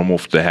it was normal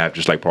to have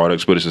just like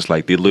products, but it's just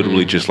like they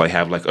literally just like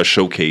have like a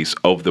showcase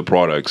of the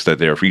products that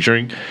they're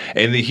featuring.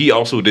 And then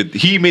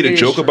he made a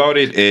joke about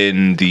it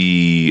in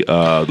the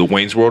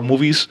Wayne's World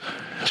movies.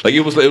 Like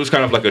it was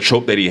kind of like a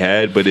trope that he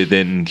had, but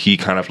then he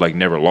kind of like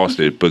never lost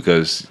it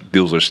because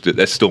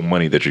that's still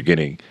money that you're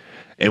getting.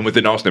 And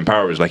within Austin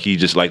Powers, like he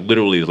just like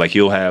literally like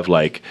he'll have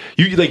like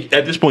you like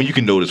at this point you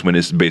can notice when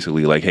it's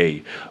basically like,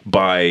 hey,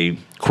 buy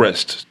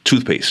Crest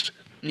toothpaste.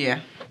 Yeah.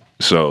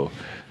 So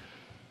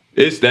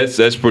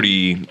that's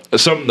pretty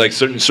some like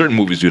certain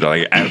movies do that.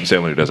 Like Adam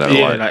Sandler does that a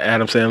lot. Like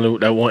Adam Sandler,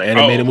 that one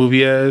animated movie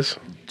he has.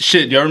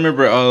 Shit, y'all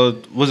remember?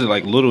 Was it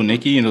like Little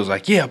Nicky? And it was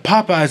like, yeah,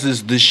 Popeyes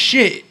is the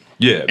shit.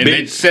 Yeah, and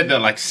they said that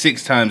like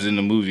 6 times in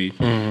the movie.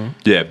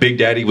 Yeah, Big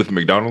Daddy with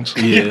McDonald's.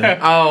 Yeah.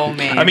 Oh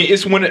man. I mean,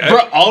 it's when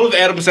Bro, all of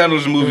Adam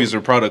Sandler's movies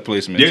are product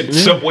placements. yeah,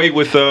 Subway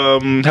with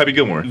Happy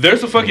Gilmore.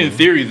 There's a fucking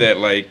theory that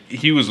like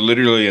he was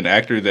literally an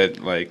actor that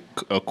like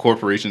a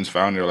corporation's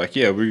found. They're like,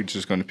 yeah, we're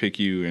just gonna pick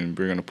you and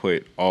we're gonna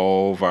put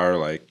all of our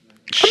like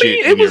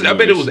shit. I mean, in your I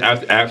bet it movies.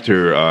 was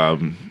after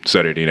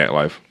Saturday Night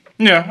Live.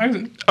 Yeah,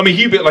 I mean,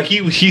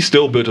 he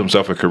still built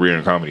himself a career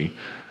in comedy,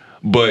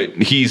 but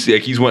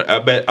he's one.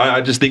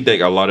 I just think that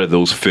a lot of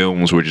those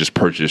films were just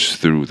purchased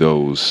through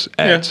those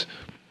ads.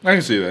 I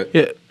can see that.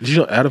 Yeah. Did you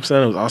know Adam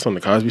Sandler was also on the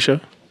Cosby Show?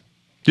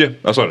 Yeah,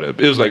 I saw that.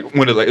 It was like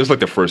it was like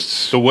the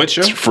first The what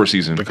show? first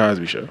season. The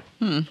Cosby Show.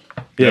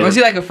 Yeah. Was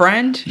he like a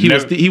friend? He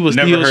was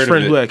Never heard of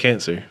friend it. who had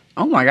cancer.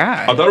 Oh my I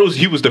god. thought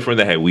he was the friend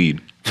that had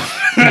weed.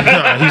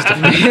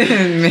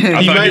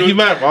 He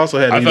might have also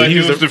had. I thought he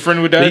was the the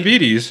friend with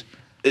diabetes.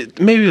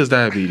 maybe it was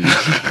diabetes,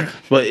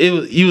 but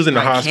he was in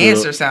the hospital.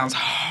 Cancer sounds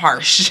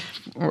harsh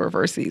for a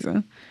first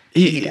season.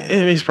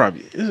 It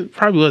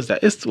probably was that.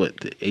 It's what,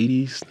 the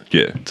 80s.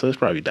 Yeah. So it's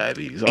probably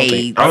diabetes.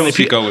 AIDS. I don't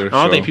see color. I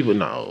don't so. think people.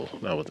 No,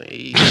 that wasn't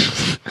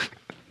AIDS.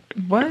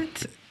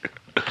 What?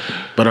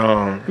 But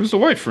It was the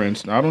white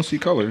friends. I don't see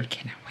color.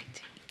 Cannot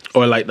wait.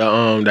 or like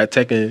the that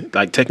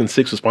Tekken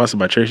 6 was sponsored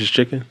by Church's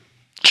Chicken.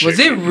 Was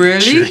it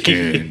really?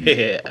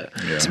 Yeah.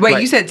 Wait,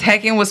 Like- you said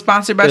Tekken was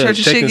sponsored by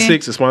Church's Tekken Chicken?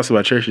 6 is sponsored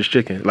by Church's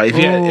Chicken. Like if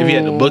you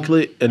had the Ooh.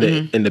 booklet and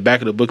in the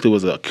back of the booklet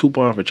was a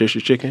coupon for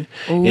Church's Chicken.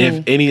 And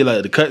if any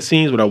like the cut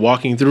scenes without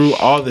walking through,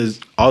 all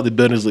the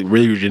buildings look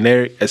really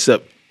generic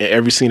except in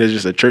every scene there's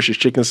just a Church's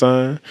Chicken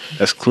sign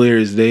that's clear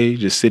as day,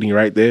 just sitting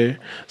right there.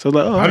 So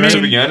like, oh, I mean, man.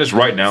 to be honest,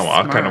 right now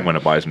I kind of want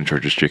to buy some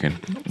Church's Chicken.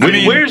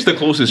 Where's the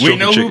closest? We Church's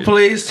know Chicken? who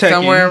plays Tekken.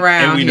 Somewhere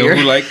around and we know here.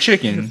 who like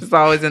chicken. It's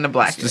always in the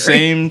black. The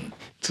same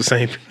It's the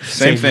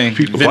same thing.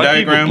 people. Venn Black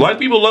people, diagram. black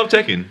people love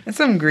Tekken. It's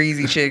some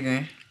greasy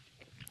chicken.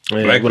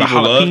 Yeah, Black with a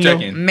people love jalapeno.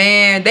 Tekken.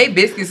 Man, they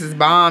biscuits is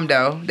bomb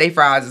though. They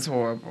fries is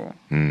horrible.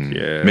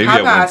 Yeah. Maybe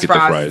I won't Popeye's get the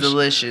fries fries. is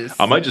delicious.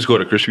 I might just go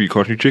to Crispy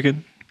Crunchy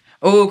Chicken.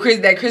 Oh,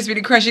 that crispy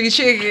crunchy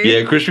chicken.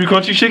 Yeah, Crispy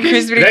Crunchy Chicken.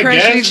 Crispy That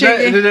crunchy gas,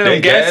 chicken.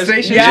 that gas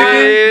station Yeah.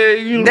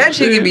 chicken? you know That what I'm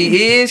chicken saying?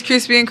 is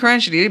crispy and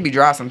crunchy. It be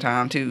dry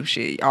sometime too.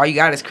 Shit, all you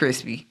got is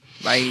crispy.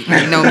 Like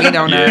ain't no meat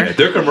on Yeah, there.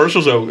 their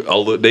commercials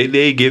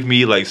they give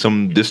me like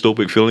some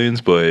dystopic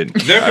feelings, but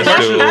Their I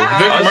commercials, still- their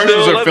I commercials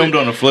still are love filmed it.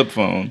 on a flip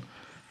phone.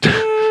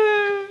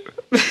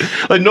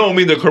 Like no, I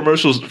mean the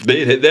commercials.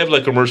 They have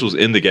like commercials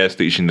in the gas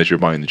station that you're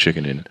buying the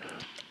chicken in.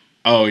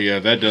 Oh yeah,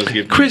 that does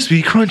give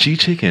Crispy Crunchy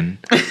Chicken.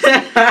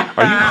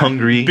 Are you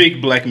hungry?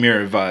 big Black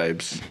Mirror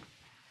vibes.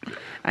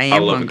 I am I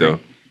love hungry. it though.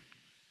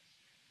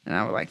 And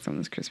I would like some of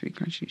this crispy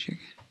crunchy chicken.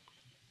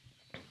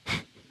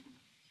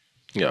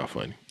 Yeah,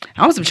 funny.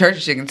 I want some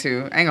church chicken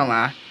too. I ain't gonna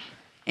lie.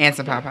 And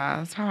some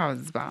Popeyes.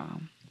 Popeyes is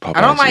bomb. Popeyes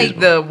I don't is like bomb.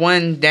 the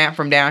one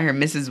from down here,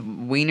 Mrs.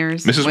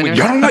 Wieners. Mrs. Wieners. Winners.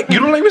 You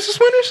don't like Mrs.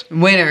 Winners?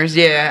 Winners,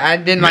 yeah. I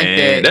didn't like Man,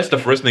 that. that's the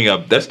first thing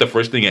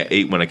I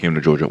ate when I came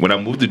to Georgia. When I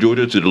moved to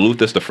Georgia to Duluth,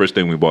 that's the first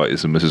thing we bought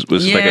is a Mrs.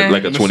 Was Yeah.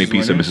 like a Mrs. 20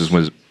 piece of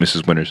Winners.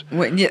 Mrs. Winners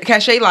Yeah,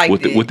 Cachet liked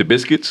with it. with the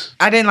biscuits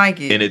I didn't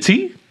like it. and a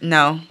tea.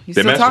 No. You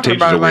Their still mashed talking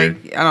potatoes about are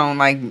it like I don't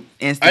like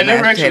instant I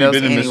never mashed actually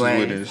potatoes been to anyway. Mrs.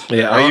 Winners.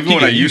 Yeah, Like, I even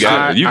when I used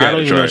got to. it. You I gotta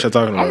don't even try know it. what you're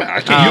talking about. I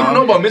You can't. don't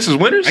know about Mrs.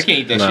 Winners? I can't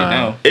eat that Nah. shit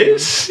now.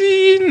 It's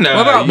nah.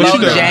 What about you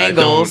should-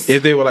 Bojangles?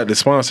 If they were like the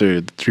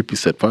sponsor, the 3 Piece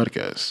Set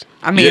podcast.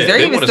 I mean, Yeah, is there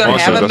they even wanna still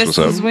sponsor have a us, that's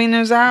what's Mrs. up.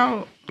 Wieners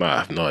out? Nah, I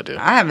have no idea.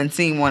 I haven't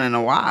seen one in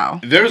a while.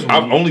 There's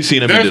I've only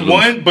seen them in There's Duluth.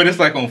 one, but it's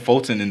like on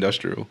Fulton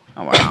Industrial.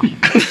 Oh wow.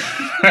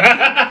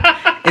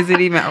 Is it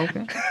even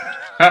open?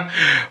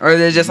 Or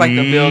is it just like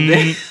the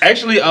building?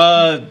 Actually,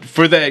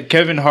 for that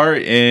Kevin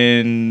Hart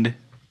and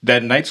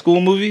that Night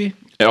School movie,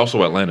 And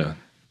also Atlanta.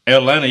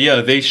 Atlanta,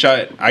 yeah, they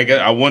shot.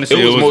 I want to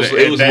say It was most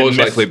at that most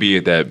Miss- likely be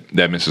at that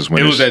Mrs. It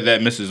Winners. was at that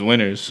Mrs.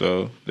 Winners.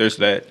 So there's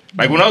that.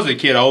 Like when I was a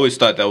kid, I always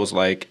thought that was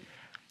like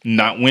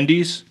not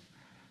Wendy's.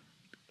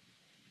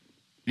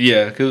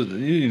 Yeah, because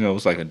you know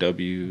it's like a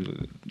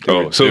W.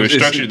 Oh, so they were it's-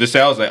 structured. The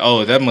sales like,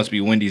 oh, that must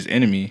be Wendy's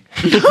enemy.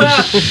 And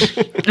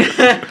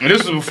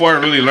this was before I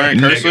really learned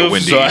Nigga cursive.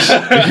 Wendy's. So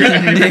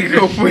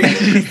Nigga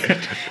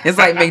Wendy's. It's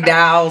like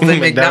McDowell's and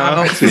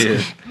McDonald's.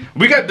 Yeah.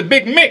 we got the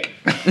Big Mick.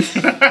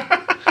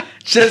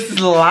 Just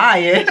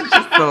lying.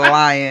 Just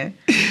lying.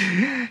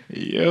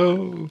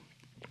 Yo.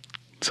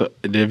 So,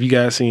 have you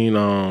guys seen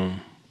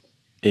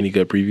any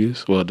good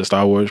previews? Well, the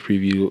Star Wars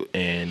preview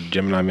and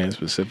Gemini Man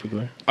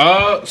specifically.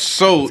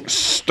 So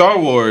Star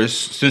Wars,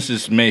 since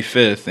it's May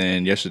 5th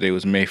and yesterday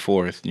was May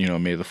 4th, you know,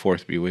 may the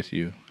 4th be with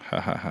you. Ha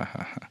ha ha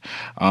ha ha.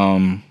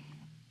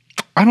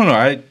 I don't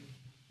know.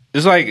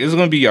 It's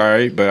gonna be all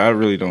right, but I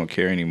really don't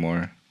care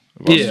anymore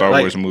about Star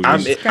Wars movies.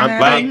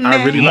 I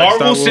really like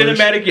Marvel Star Wars.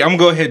 Cinematic. I'm gonna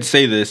go ahead and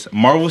say this: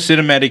 Marvel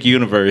Cinematic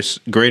Universe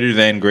greater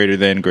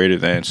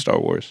than Star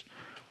Wars.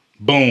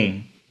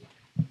 Boom.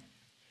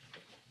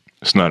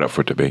 It's not up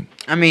for debate.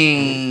 I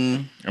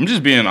mean, I'm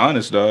just being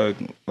honest, dog.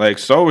 Like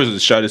Star Wars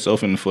has shot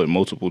itself in the foot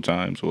multiple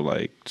times with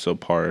like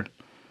subpar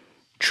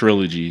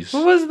trilogies.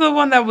 what was the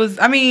one that was?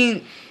 I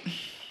mean,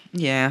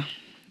 yeah.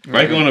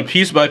 Like on a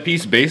piece by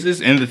piece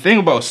basis. And the thing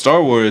about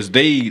Star Wars,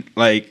 they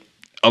like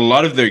a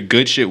lot of their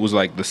good shit was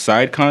like the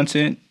side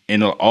content,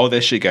 and all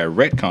that shit got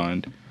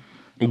retconned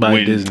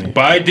by Disney.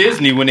 By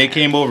Disney when they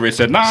came over and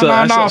said, nah,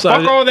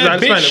 fuck all that I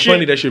just bitch find it shit.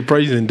 funny that you're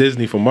praising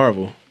Disney for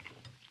Marvel.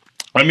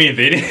 I mean,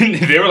 they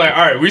didn't. They were like,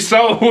 all right, we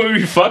saw what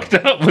we fucked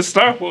up with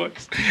Star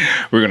Wars.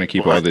 We're gonna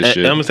keep all this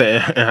shit. I'm gonna say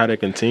and how they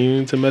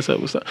continue to mess up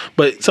with stuff.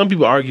 But some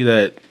people argue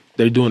that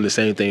they're doing the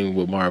same thing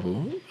with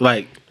Marvel.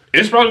 Like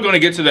It's probably gonna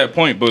get to that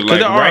point, but like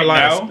there are right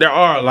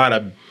a lot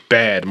of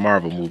bad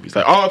Marvel movies.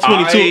 Like all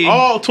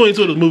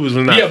 22 of those movies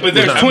were not. yeah, but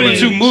there's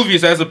 22 great.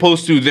 movies as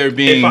opposed to there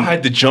being. If I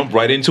had to jump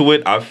right into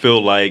it, I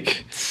feel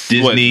like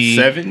Disney,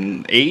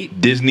 7,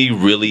 8. Disney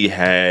really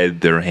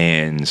had their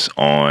hands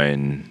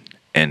on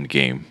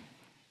Endgame.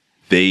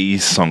 They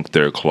sunk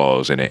their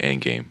claws in an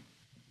Endgame.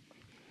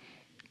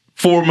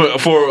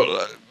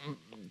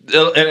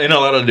 In a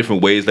lot of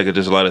different ways, like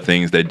there's a lot of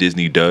things that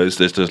Disney does.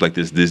 There's just like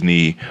this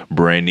Disney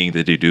branding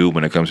that they do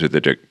when it comes to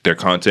their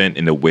content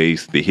and the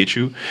ways they hit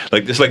you.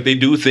 Like it's like they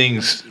do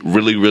things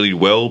really, really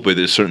well, but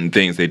there's certain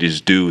things they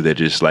just do that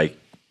just like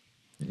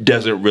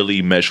doesn't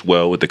really mesh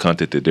well with the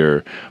content that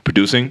they're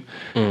producing.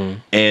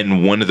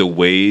 And one of the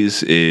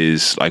ways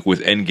is like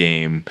with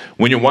Endgame,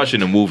 when you're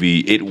watching a movie,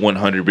 it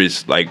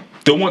 100% like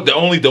the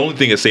only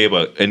thing I say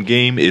about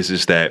Endgame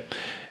is that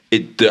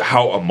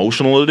how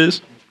emotional it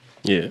is.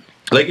 Yeah.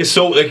 It's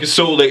so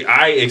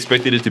I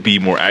expected it to be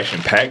more action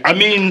packed. I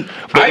mean,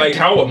 but like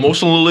how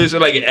emotional it is,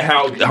 like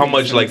how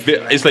much like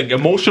it's like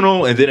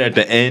emotional, and then at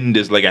the end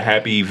is like a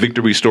happy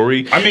victory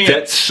story. I mean,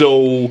 that's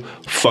so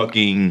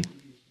fucking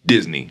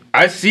Disney.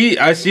 I see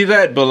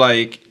that, but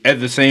like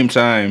at the same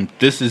time,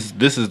 this is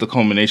the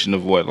culmination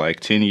of what, like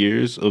 10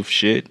 years of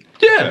shit.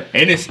 Yeah,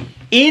 and it's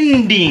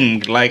ending.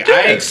 Like Yeah.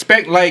 I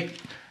expect, like,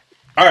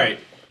 all right.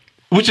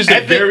 Which is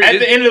at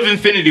the end of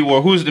Infinity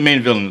War, who's the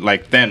main villain?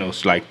 Like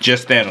Thanos, like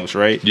just Thanos,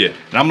 right? Yeah.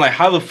 And I'm like,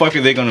 how the fuck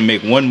are they gonna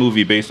make one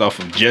movie based off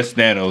of just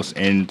Thanos?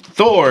 And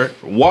Thor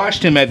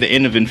washed him at the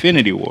end of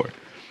Infinity War.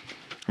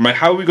 I'm like,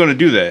 how are we gonna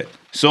do that?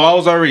 So I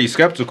was already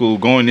skeptical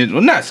going in.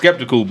 Well, not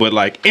skeptical, but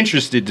like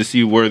interested to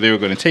see where they were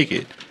gonna take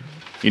it.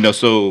 You know,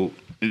 so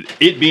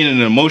it being an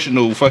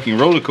emotional fucking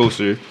roller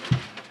coaster,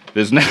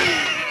 there's not.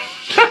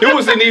 It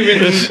wasn't even.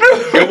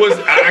 It was.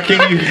 I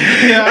can't even.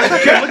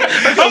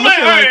 I'm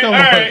like, all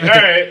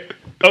right.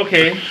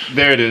 Okay,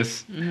 there it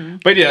is.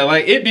 But yeah,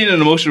 like it being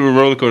an emotional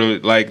roller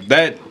coaster, like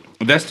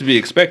that's to be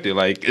expected.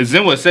 Like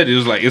Zenwa said, it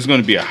was like it's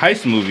going to be a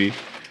heist movie.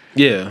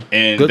 Yeah,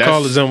 and good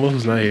call to Zenwa,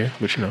 who's not here,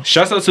 but you know.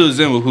 Shouts out to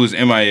Zenwa, who's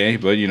MIA,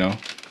 but you know,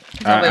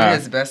 he's living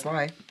his best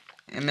life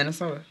in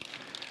Minnesota.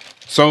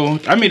 So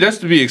I mean, that's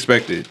to be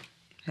expected.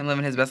 Him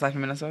living his best life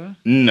in Minnesota?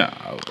 No,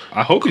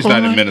 I hope he's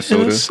not in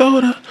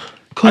Minnesota.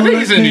 I think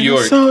he's in New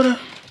York. Is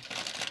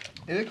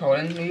it cold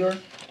in New York?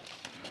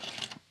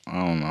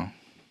 I don't know.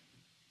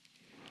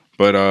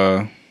 But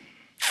I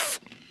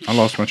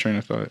lost my train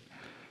of thought.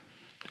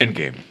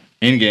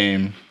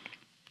 Endgame.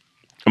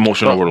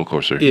 Emotional roller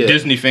coaster. Yeah.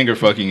 Disney finger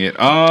fucking it.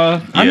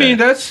 I mean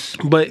that's.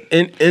 But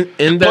in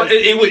that, but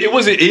it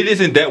wasn't. It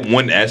isn't that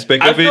one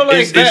aspect of it.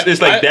 Like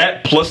it's like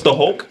that plus the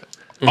Hulk.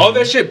 All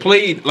that shit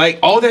played, like,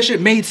 all that shit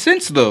made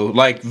sense, though.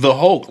 Like, the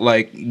Hulk,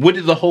 like, what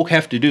did the Hulk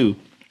have to do?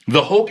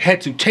 The Hulk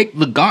had to take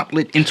the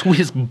gauntlet into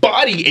his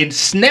body and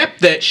snap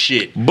that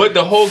shit. But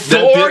the Hulk,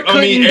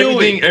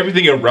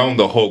 everything around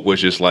the Hulk was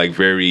just like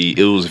very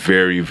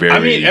I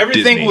mean,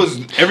 everything Disney. was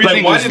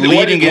Why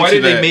leading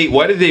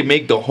why did they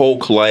make the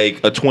Hulk like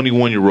a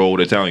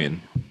 21-year-old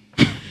Italian?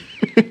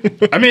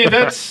 I mean,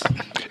 that's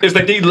it's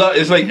like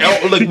it's like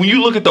when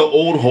you look at the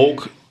old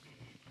Hulk.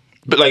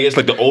 But like it's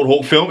like the old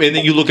Hulk film, and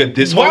then you look at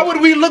this. Why Hulk.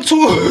 would we look to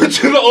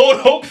the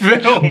old Hulk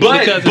film?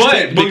 Because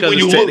when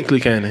you it's technically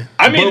canon.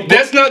 I mean,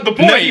 that's not the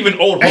point. Not even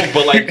old Hulk,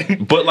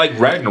 but like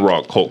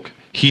Ragnarok Hulk,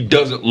 he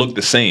doesn't look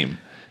the same.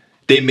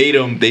 They made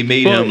him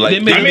like.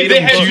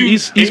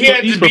 He's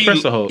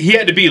Professor Hulk. He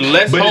had to be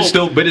less. But Hulk. it's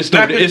still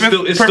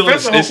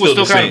Professor Hulk was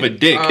still kind of a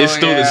dick. It's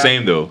still the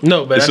same though.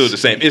 No, but it's still the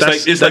same. It's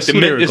like Professor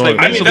Banner,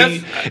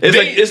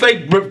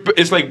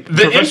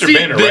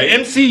 right? The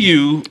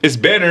MCU, it's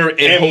Banner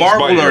and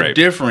Marvel are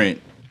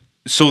different,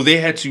 so they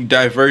had to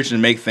diverge and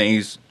make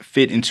things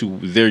fit into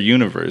their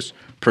universe.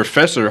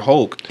 Professor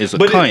Hulk is a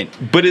But cunt.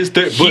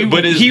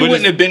 He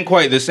wouldn't have been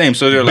quite the same.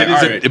 So they're like, all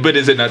right. But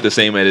is it not the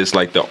same as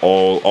like the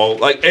all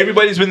like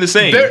everybody's been the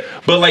same?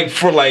 But like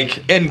for like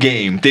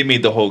Endgame, they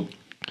made the Hulk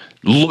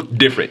look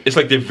different. It's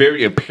like the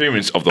very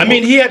appearance of the Hulk. I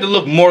mean, he had to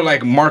look more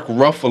like Mark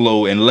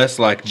Ruffalo and less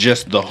like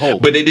just the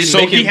Hulk. But they didn't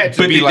make it.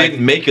 But they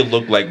didn't make it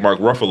look like Mark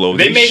Ruffalo.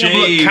 They made him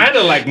look kind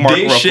of like Mark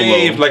Ruffalo. They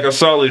shaved like a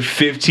solid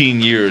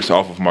 15 years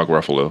off of Mark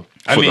Ruffalo.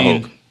 I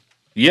mean,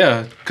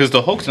 yeah, because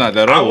the Hulk's not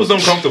that old. I was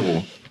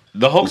uncomfortable.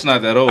 The Hulk's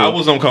not that old. I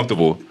was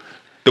uncomfortable.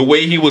 The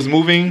way he was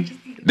moving,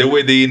 the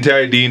way the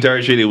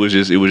entire shit, it was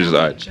just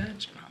odd.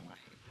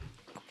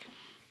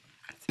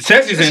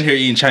 Sassy's in here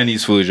eating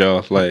Chinese food,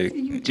 y'all. Like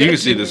you can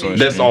see this one.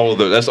 That's all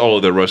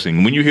of the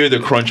wrestling. When you hear the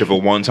crunch of a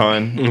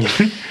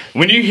wonton,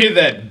 when you hear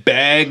that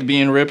bag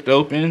being ripped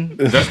open,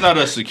 that's not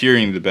us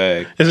securing the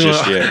bag.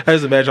 Just yet. I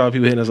just imagine all the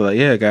people hitting us like,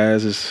 yeah,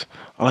 guys, it's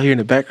all here in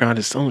the background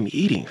is someone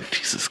eating.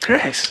 Jesus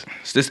Christ.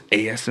 Is this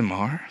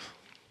ASMR?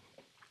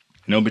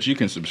 No, but you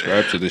can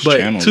subscribe to this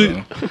channel,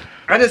 though.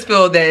 I just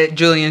feel that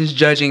Julian's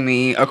judging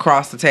me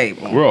across the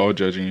table. We're all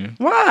judging you.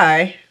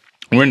 Why?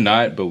 We're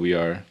not, but we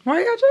are. Why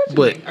are y'all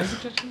judging me? Are you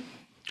judging me?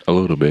 a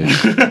little bit,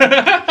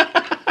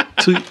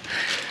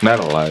 not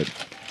a lot.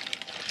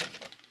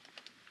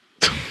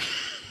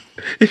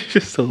 It's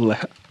just so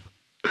loud.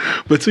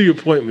 But to your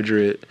point,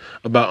 Madrid,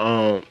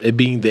 about it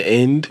being the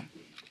end,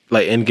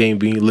 like Endgame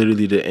being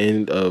literally the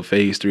end of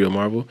Phase 3 of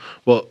Marvel.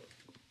 Well,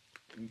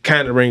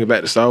 kind of bring it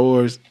back to Star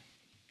Wars.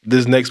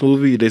 This next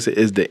movie, they say,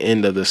 is the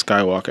end of the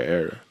Skywalker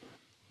era.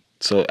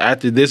 So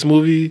after this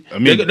movie, I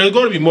mean, there's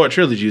going to be more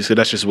trilogies, so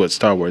that's just what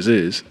Star Wars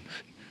is.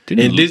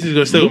 And Disney's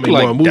going to still make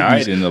more movies.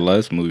 Died in the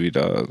last movie,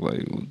 dog.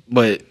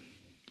 Like,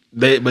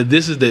 but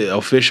this is the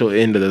official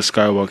end of the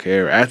Skywalker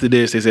era. After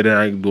this, they said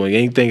they're not doing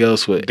anything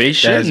else with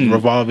that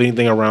revolve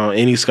anything around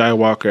any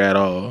Skywalker at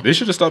all. They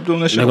should have stopped doing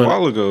that shit a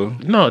while ago.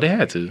 No, they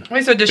had to.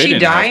 Wait, so did she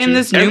die in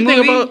this new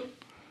movie?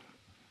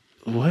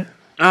 What?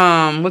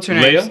 What's her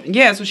name? Leia?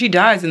 Yeah, so she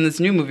dies in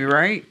this new movie,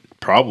 right?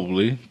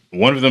 Probably.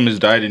 One of them has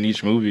died in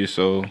each movie,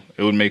 so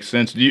it would make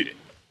sense.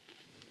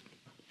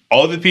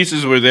 All the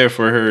pieces were there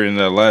for her in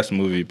that last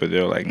movie, but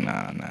they're like,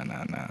 nah.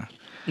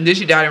 Did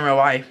she die in real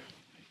life?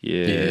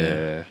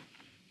 Yeah.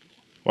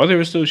 While they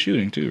were still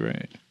shooting too,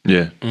 right?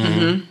 Yeah.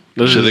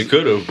 Mm-hmm. So they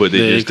could have, but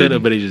they just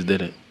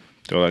didn't.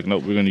 They're like,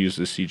 nope, we're gonna use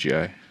the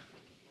CGI.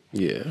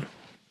 Yeah.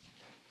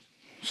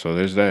 So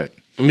there's that.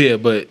 Yeah,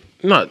 but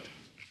not.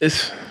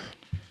 It's.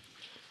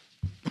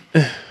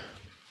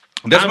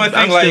 That's my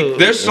thing. Like,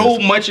 there's so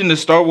much in the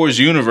Star Wars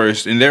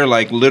universe, and they're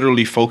like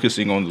literally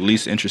focusing on the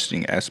least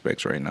interesting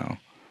aspects right now.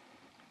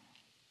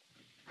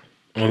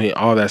 I mean,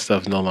 all that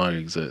stuff no longer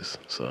exists.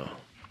 So.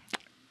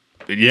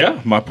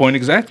 Yeah, my point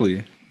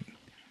exactly.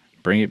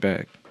 Bring it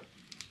back.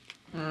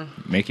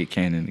 Make it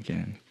canon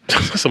again.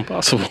 That's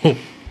impossible.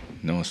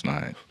 No, it's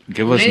not.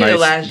 Give us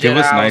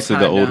Knights of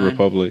the Old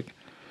Republic.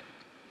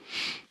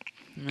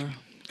 Yeah.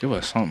 Give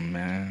us something,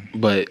 man.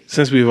 But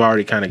since we've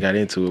already kind of got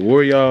into it, what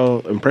were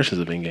y'all impressions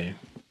of Endgame?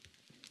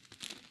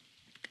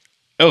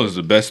 That was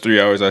the best 3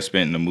 hours I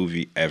spent in a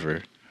movie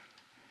ever.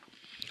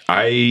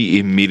 I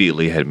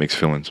immediately had mixed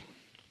feelings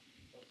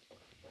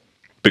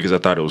because I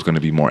thought it was going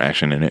to be more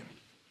action in it.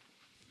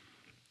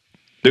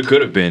 There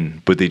could have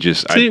been, but they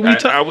just. I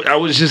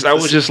was just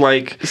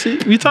like. See,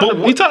 we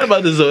talked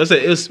about this though. I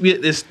said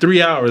it's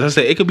 3 hours. I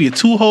said it could be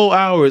 2 whole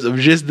hours of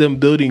just them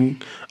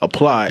building a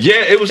plot.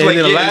 Yeah, it was and like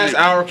then the last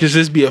hour could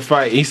just be a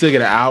fight. And you still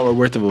get an hour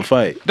worth of a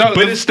fight.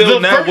 But it's still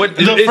now.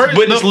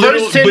 It's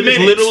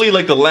literally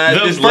like the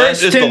last. The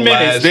first 10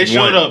 minutes they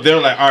showed up. They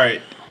were like, all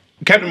right.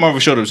 Captain Marvel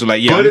showed up, so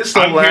like, yeah, I'm here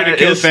to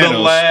kill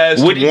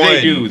Thanos. What did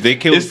they do? They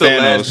killed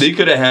Thanos. They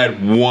could have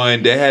had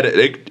one.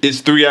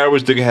 It's 3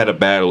 hours. They could have had a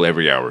battle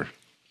every hour.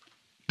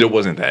 There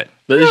wasn't that.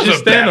 But it's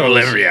just battle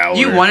every hour.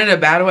 You wanted a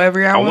battle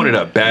every hour? I wanted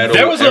a battle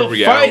there was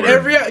every a fight hour.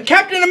 Every hour.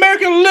 Captain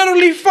America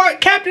literally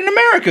fought Captain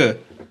America.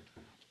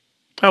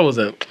 That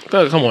wasn't.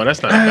 Come on,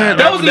 that's not a battle.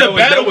 That wasn't a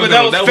battle, but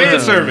that was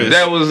fan service.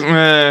 That was.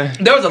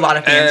 There was a lot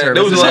of fan service.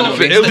 There was a lot of.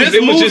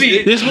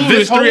 This movie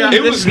was 3 hours.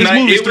 It was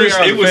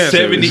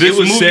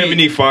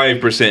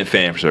 75%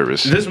 fan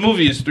service. This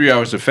movie is 3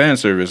 hours of fan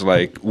service.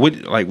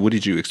 What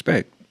did you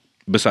expect?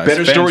 Besides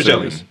better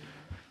storytelling.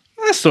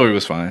 That story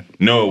was fine.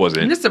 No, it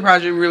wasn't. I'm just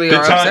surprised you really are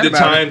upset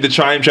about it. The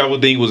time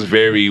travel thing was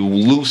very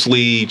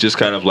loosely, just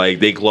kind of like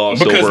they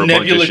glossed over a bunch of shit.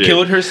 Because Nebula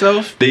killed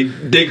herself?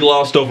 They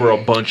glossed over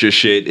a bunch of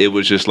shit. It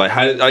was just like,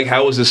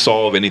 how does this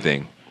solve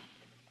anything?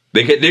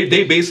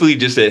 They basically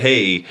just said,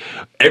 hey,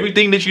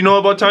 everything that you know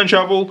about time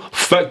travel,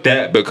 fuck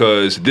that,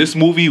 because this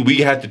movie, we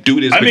have to do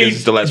this because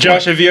it's the last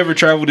Josh, one. have you ever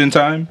traveled in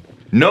time?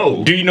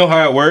 No. Do you know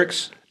how it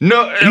works?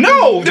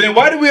 No. Then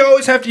why do we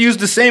always have to use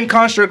the same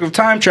construct of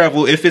time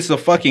travel if it's a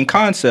fucking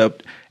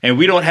concept and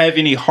we don't have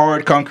any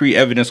hard, concrete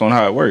evidence on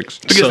how it works?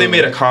 Because they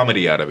made a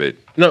comedy out of it.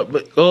 No,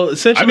 but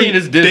essentially,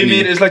 it's Disney.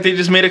 It's like they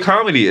just made a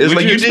comedy. It's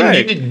like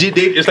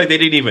it's like they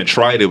didn't even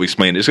try to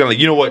explain it. It's kind of like,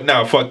 you know what?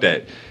 Nah, fuck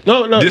that.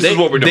 No. This is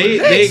what we're doing.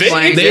 They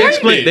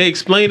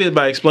explained it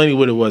by explaining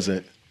what it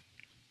wasn't.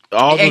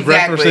 All the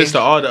references to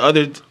all the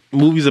other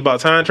movies about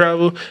time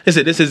travel. They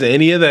said this isn't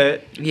any of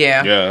that.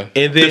 Yeah. Yeah.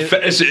 And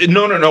then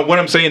No. What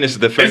I'm saying is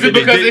the fact Is it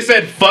because they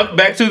said fuck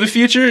Back to the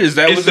Future? Is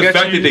that it's what's the got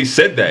fact you? that they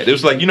said that. It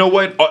was like, you know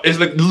what? It's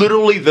like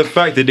literally the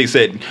fact that they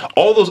said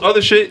all those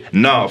other shit.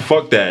 Nah,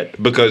 fuck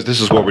that, because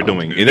this is what we're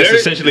doing, and that's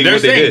essentially they're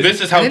what they saying did.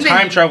 this is how And then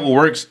time travel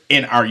works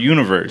in our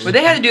universe. But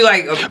they had to do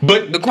like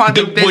But the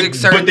quantum physics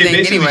certain but they thing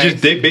basically anyway.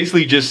 they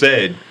basically just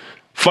said,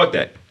 fuck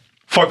that.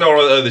 Fuck all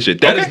the other shit.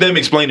 That is Okay. them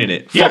explaining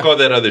it. Yeah. Fuck all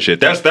that other shit.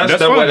 That's fine.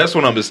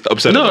 what I'm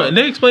upset no, about. and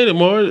they explained it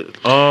more.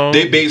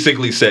 They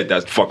basically said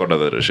that fuck all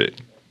that other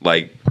shit.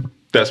 Like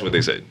that's what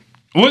they said.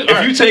 What-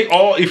 If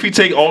you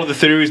take all of the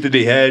theories that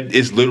they had,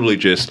 it's literally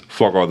just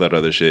fuck all that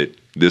other shit.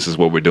 This is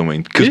what we're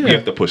doing because we Yeah.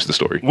 have to push the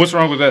story. what's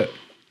wrong with that?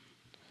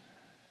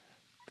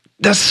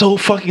 That's so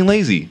fucking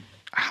lazy.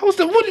 How's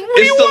the what do you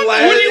It's the want?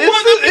 last. What do you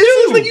want them to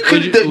It's do? like you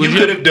Would you- could would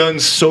you- have done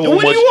so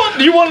What much. do you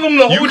want? You want them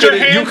to hold your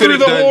hand through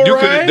the whole You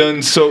could ride? have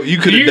done so. You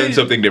could have You- done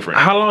something different.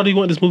 How long do you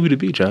want this movie to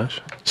be, Josh?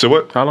 So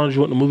what? How long do you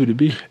want the movie to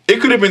be?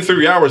 It could have been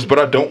 3 hours, but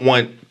I don't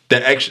want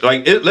the extra.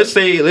 Like, let's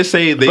say they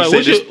Like,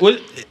 said what's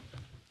this.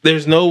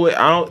 there's no way.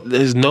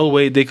 There's no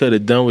way they could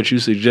have done what you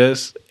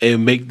suggest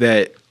and make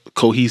that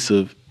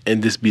cohesive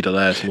and this be the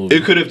last movie.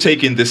 It could have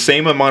taken the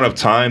same amount of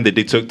time that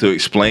they took to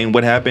explain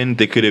what happened.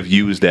 They could have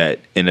used that,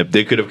 and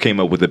they could have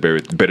came up with a better.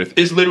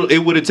 It's literally.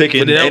 It would have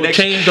taken. But then that an would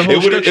extra, change the whole it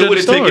would have structure of the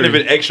taken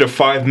story. an extra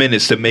 5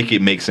 minutes to make it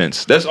make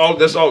sense. That's all.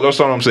 That's all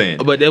I'm saying.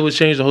 But that would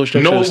change the whole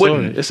structure No, of it the story.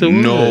 wouldn't. Yes, it would.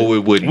 No,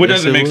 it wouldn't. What Yes,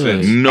 doesn't it make would.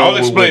 sense? No, I'll it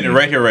explain it wouldn't.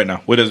 right here, right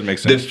now. What doesn't make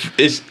sense? This Put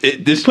is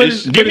it-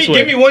 Give this me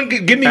way. one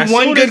As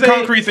one soon good as they-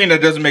 concrete thing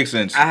that doesn't make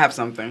sense. I have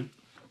something.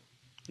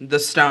 The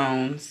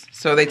stones.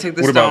 So they took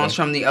the What about stones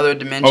them? from the other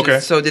dimensions. Okay.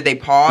 So did they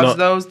pause No.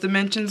 those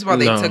dimensions while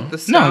they No. took the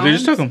stones? No, they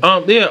just took them.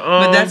 But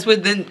that's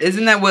what then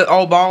isn't that what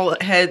old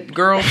bald head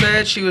girl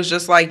said? She was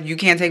just like, you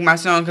can't take my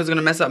stone because it's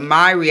gonna mess up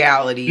my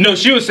reality. No,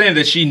 she was saying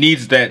that she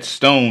needs that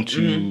stone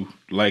to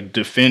like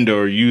defend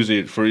or use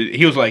it for.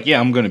 He was like,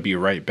 "Yeah, I'm gonna be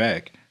right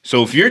back."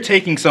 So if you're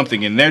taking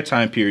something in their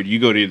time period, you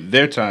go to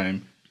their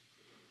time.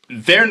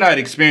 They're not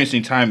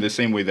experiencing time the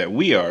same way that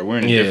we are. We're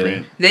in a Yeah.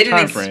 different. They didn't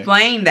time frame.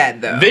 explain that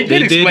though. They They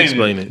did did explain,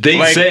 explain it. it. They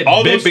Like, said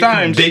all those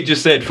times. They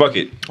just said fuck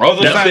it. All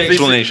those That's times the they said-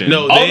 explanation.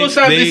 No, all they- those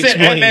times they they sent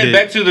explained Ant-Man it.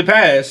 back to the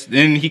past,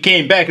 and he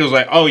came back. It was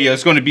like, oh yeah,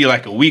 it's going to be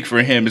like a week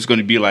for him. It's going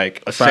to be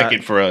like a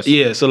second for us.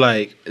 Yeah, so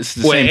like It's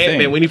the same Ant-Man,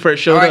 thing. when he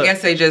first showed Or I up,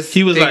 guess they just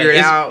he was like, figured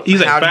it's- out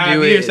he's like how to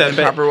 5 do years it that in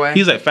the proper way.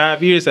 He's like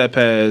 5 years that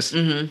passed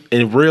in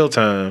real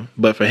time,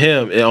 but for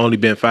him, it only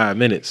been 5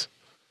 minutes.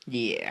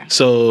 Yeah.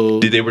 So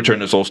Did they return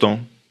the Soul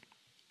Stone?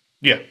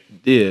 Yeah.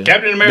 yeah,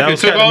 Captain That America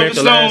was took Captain all America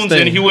the last stones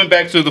thing. and he went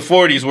back to the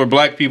 40s where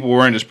black people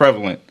weren't as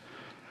prevalent.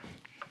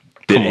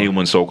 Did Come on.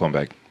 anyone's soul come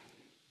back?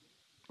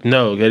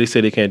 No, they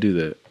said they can't do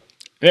that.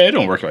 Yeah, it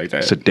don't work like that.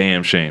 It's a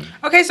damn shame.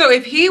 Okay, so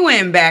if he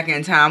went back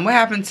in time, what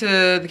happened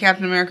to the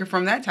Captain America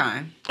from that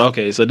time?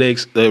 Okay, so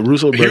the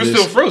Russo He brothers. was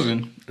still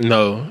frozen.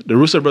 No, the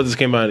Russo brothers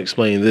came out and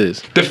explained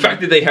this. The fact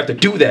that they have to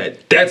do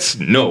that, that breaks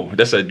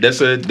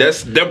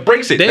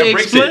it. They That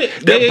breaks explain- it.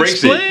 they That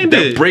breaks it. explained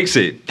That it. breaks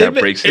it. They That ma-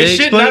 breaks they Is it.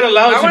 shit explain- not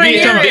allowed I to wanna be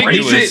hear it.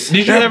 ambiguous. Did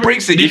you That ever?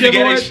 breaks it. Did You you ever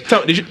forget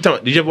watch? it.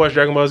 Did you ever watch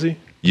Dragon Ball Z?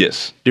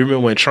 Yes. Do you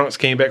remember when Trunks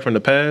came back from the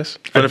past?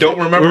 I don't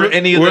remember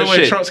any of that when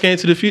shit. Trunks came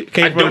to the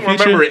came I from don't the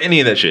future? remember any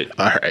of that shit.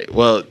 All right.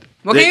 Well,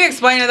 Well, they- can you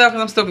explain it though?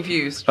 Because I'm still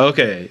confused.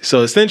 okay.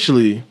 So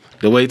essentially,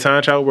 the way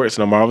time travel works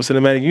in the Marvel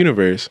Cinematic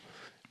Universe,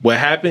 what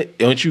happened?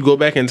 Once you go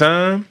back in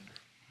time,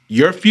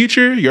 your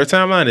future, your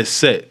timeline is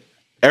set.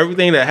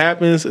 Everything that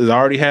happens is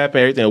already happened.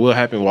 Everything that will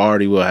happen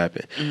already will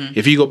happen.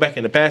 If you go back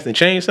in the past and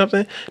change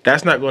something,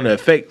 that's not going to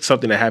affect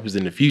something that happens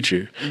in the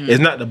future.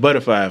 It's not the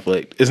butterfly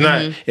effect. It's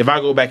not if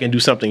I go back and do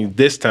something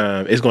this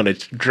time, it's going to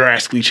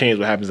drastically change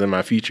what happens in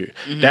my future.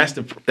 That's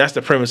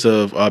the premise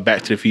of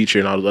Back to the Future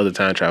and all those other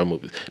time travel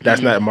movies.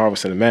 That's not Marvel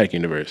Cinematic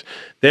Universe.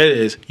 That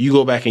is, you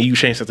go back and you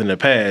change something in the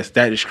past,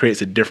 that just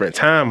creates a different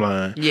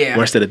timeline. Yeah.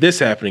 Where instead of this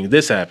happening,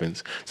 this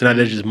happens. So now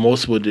there's just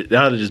multiple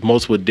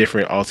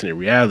different alternate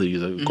realities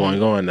that are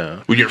going on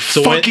now. Well, you're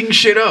So when- fucking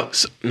shit up.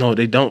 No,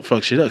 they don't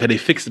fuck shit up because they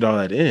fixed it all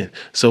at the end.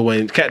 So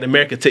when Captain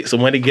America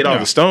when they get all No.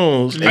 the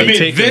stones, and I they mean,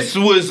 take this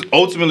was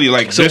ultimately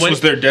like So this when- was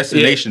their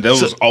destination. yeah, That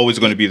so- was always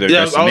going to be their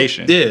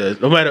destination.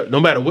 No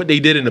matter what they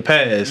did in the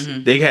past,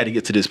 they had to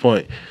get to this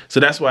point. So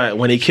that's why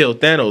when they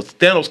killed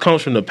Thanos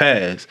comes from the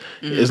past.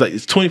 It's like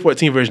it's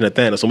 2014 version of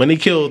Thanos. So when they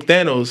killed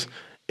Thanos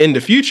in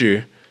the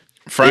future,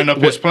 Frying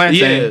up his plan.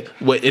 yeah.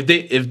 If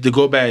they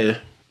go by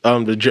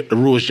the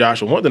rules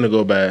Joshua want them to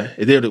go by,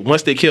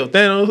 once they kill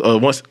Thanos or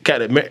once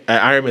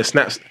Iron Man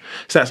snaps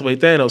away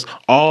Thanos,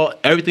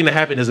 everything that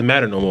happened doesn't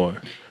matter no more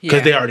because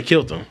Yeah. they already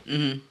killed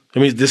him. I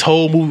mean, this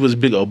whole movie was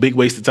a big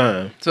waste of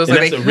time. So it's And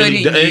like that's they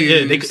a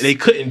couldn't yeah, they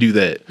couldn't do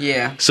that.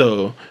 Yeah.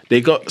 So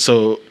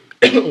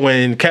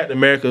when Captain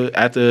America,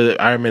 after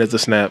Iron Man has a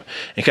snap,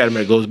 and Captain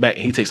America goes back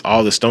and he takes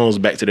all the stones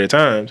back to their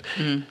times,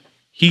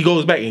 he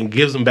goes back and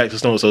gives them back the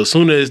stones. So as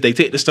soon as they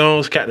take the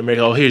stones, Captain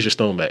America, oh, here's your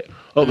stone back.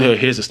 Oh,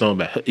 here's the stone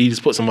back. He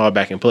just puts them all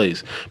back in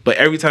place. But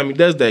every time he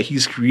does that,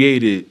 he's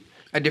created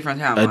A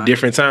different timeline. a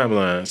different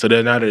timeline. So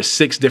there's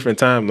 6 different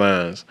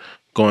timelines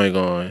going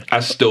on. I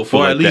still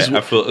feel Or like at least,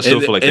 that. I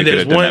still feel like they and could there's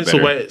have done one. that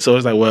better. So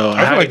it's like, well,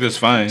 I feel like that's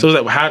fine. So it's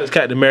like, well, how does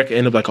Captain America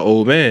end up like an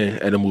old man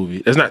at a movie?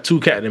 There's not two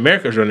Captain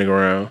Americas running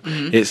around.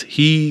 It's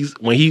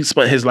when he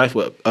spent his life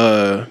with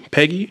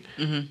Peggy,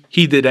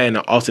 he did that in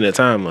an alternate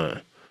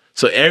timeline.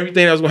 So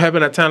everything that was gonna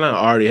happen in that timeline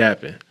already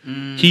happened.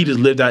 He just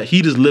lived out.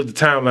 He just lived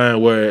the timeline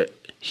where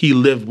he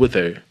lived with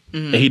her,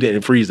 and he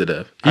didn't freeze to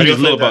death. How He do you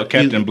just feel lived about out-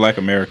 Captain Black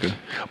America?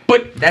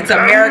 But That's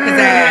America's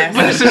ass.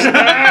 But it's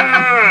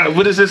just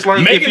what is this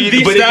like? Megan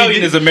Thee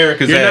Stallion is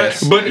America's You're not-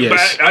 ass. But,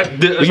 Yes.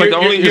 it's like the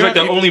only. It's like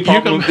the only you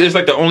problem. can- It's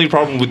like the only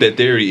problem with that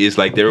theory is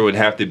like there would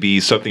have to be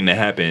something to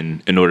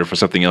happen in order for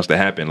something else to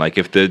happen. Like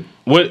if the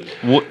What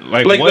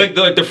like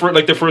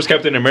the first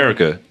Captain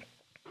America.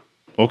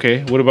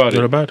 Okay, what about What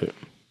it? about it?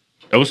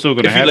 That was still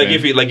gonna If he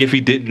happen. if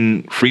he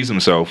didn't freeze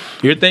himself,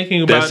 You're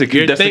thinking about that's a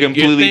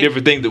completely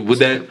different thing. Would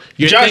that?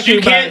 Josh,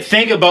 you can't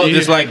think think about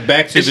this like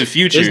Back to the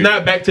Future. It's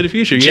not Back to the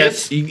Future.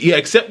 Just- You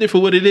accept it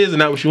for what it is and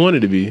not what you want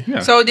it to be. Yeah.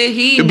 So did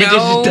he But it just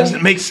know?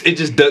 doesn't make. It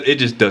just does. It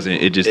just doesn't.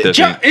 It just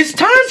doesn't. It's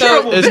time So-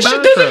 travel. It's This shit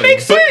time doesn't travel. make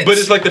sense. But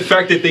it's like the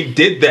fact that they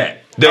did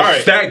that. The All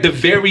right. fact, the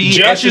very Josh's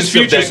essence of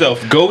future that,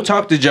 self. Go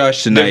talk to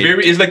Josh the tonight.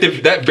 very it's like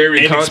that very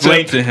And concept.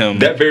 explain to him.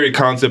 That very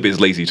concept is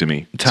lazy to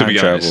me. Time to be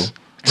travel. honest.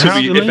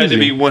 How's it If I had to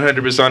lazy? be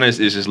 100% honest,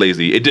 it's just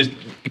lazy. It just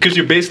because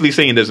you're basically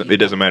saying it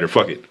doesn't matter.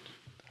 Fuck it.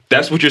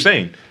 That's what you're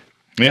saying.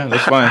 Yeah,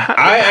 that's fine.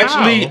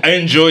 I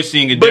enjoy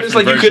seeing a But it's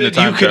different like version of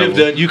time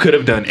travel. you could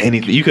have done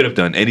anything. You could have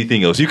done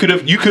anything else. You could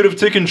have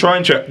taken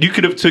time travel. You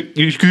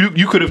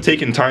could have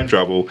taken time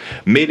travel,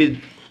 made it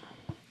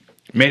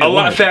a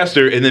lot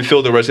faster, and then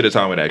filled the rest of the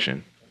time with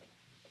action.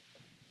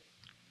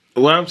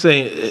 What I'm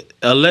saying,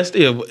 unless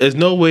there's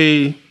no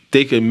way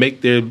they could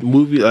make their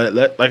movie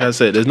like I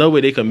said, there's no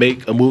way they can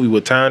make a movie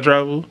with time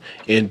travel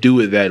and do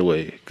it that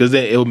way because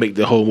then it will make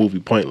the whole movie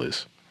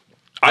pointless.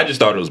 I just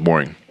thought it was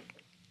boring.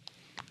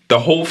 The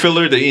whole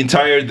filler,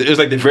 it was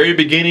like the very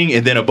beginning,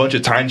 and then a bunch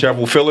of time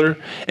travel filler,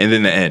 and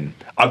then the end.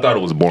 I thought it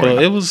was boring. So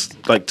it was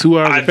like 2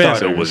 hours. I of fan thought it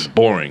service. was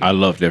boring. I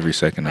loved every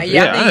second of it.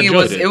 Yeah, Yeah, I I think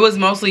enjoyed it. it was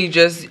mostly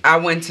just I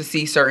went to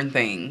see certain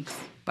things.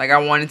 Like I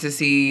wanted to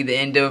see the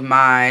end of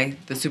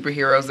the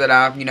superheroes that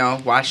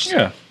I've watched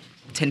Yeah.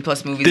 10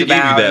 plus movies They gave you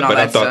about that, and all but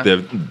I that thought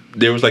stuff.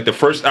 there was like the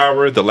first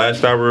hour, the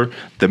last hour,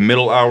 the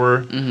middle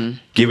hour,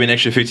 give an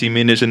extra 15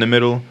 minutes in the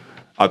middle.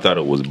 I thought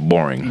it was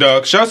boring.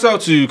 Dog, shouts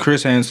out to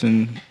Chris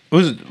Hansen.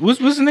 What's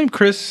his name?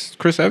 Chris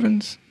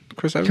Evans?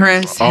 Chris Evans?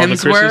 Chris All the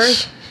Hemsworth.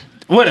 Chris's?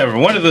 Whatever.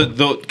 One of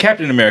the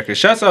Captain America.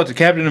 Shouts out to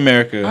Captain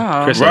America.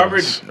 Oh. Chris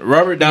Evans.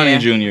 Robert Downey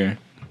Yeah. Jr.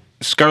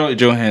 Scarlett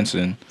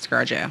Johansson.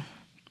 ScarJo.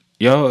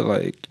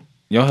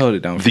 Y'all held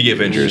it down. for The me.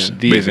 Avengers,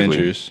 The basically.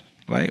 Avengers.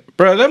 Like,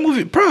 bro, that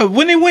movie, bro.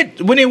 When they went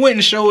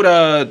and showed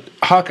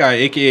Hawkeye,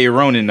 aka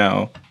Ronin,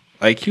 now,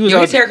 like he was Yo,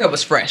 out his haircut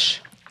was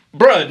fresh.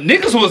 Bro,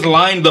 niggas was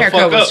lined the Haircut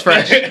fuck was up.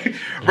 fresh.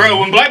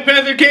 Bro, when Black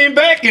Panther came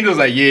back, and it was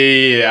like,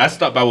 yeah. I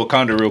stopped by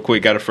Wakanda real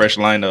quick, got a fresh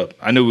lineup.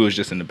 I knew we was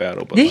just in the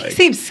battle, but Did he like,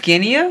 seem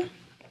skinnier?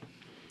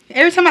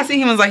 Every time I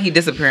see him, it's like he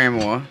disappearing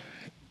more.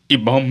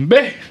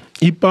 Ibombe.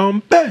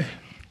 Ibombe.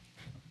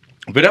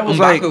 But that was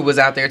M'Baku like, was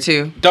out there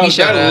too. dog, He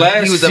showed that up.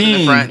 last He was up in the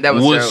scene front. That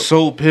was dope.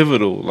 so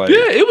pivotal. Like, Yeah,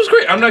 it was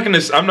great. I'm not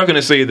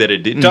gonna say that it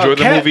didn't dog, enjoy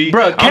the Cat- movie.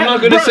 bro, I'm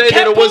not gonna say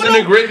that it wasn't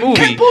a great movie.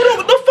 Cat pulled up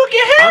with the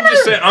fucking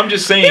hammer. I'm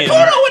just saying. Pulled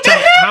up with the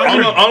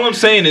hammer. All I'm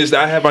saying is that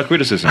I have my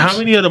criticisms. How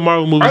many of the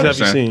Marvel movies have you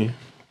understand. seen?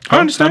 I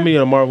understand. How many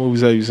of the Marvel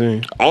movies have you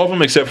seen? All of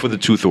them except for the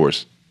two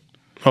Thors.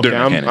 Okay, They're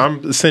not canon.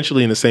 I'm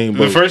essentially in the same The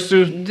boat. first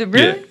two, Really?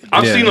 Yeah,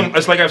 I've Yeah. seen them.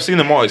 It's like I've seen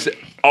them all,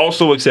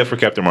 also except for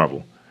Captain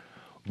Marvel.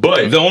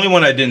 But the only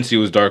one I didn't see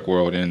was Dark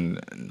World, and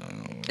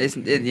Yeah. I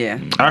You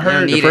don't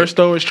heard the need first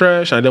Thor was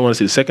trash. I didn't want to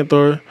see the second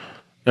Thor.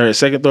 I heard the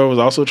second Thor was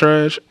also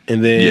trash,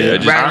 and then Yeah,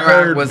 just- I Ragnarok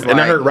heard, was and I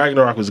like- heard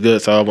Ragnarok was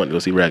good, so I wanted to go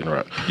see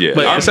Ragnarok. yeah,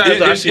 but besides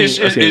that, I've it's seen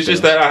just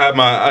things. that I have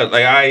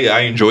I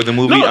enjoy the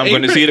movie. No, I'm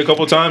going to it's see it a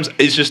couple times.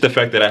 It's just the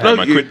fact that I have No,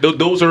 my you-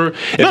 those are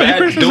if No, I your had,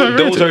 criticisms are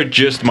those granted. are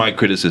just my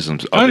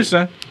criticisms. I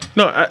understand.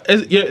 No,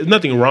 there's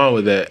nothing wrong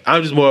with that.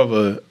 I'm just more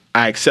of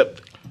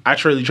I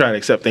truly try to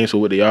accept things for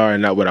what they are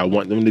and not what I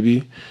want them to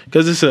be,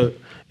 because it's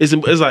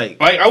like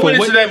Like I for went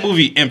what- into that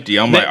movie empty.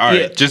 I'm like, all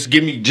right, Yeah. just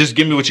give me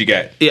what you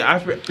got. Yeah, I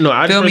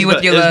Fill me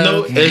with your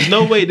love. There's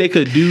no way they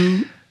could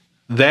do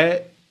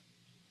that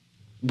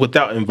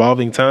without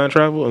involving time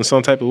travel in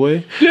some type of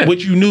way. Yeah.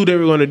 What you knew they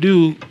were going to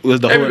do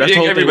was the whole. That's the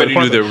whole thing Everybody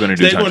with knew they were gonna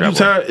do They time gonna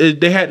travel.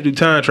 They had to do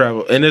time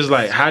travel, and it's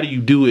like, how do you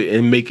do it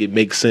and make it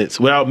make sense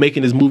without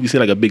making this movie seem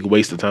like a big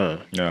waste of time?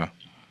 Yeah.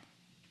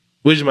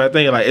 Which is my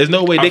thing. Like, there's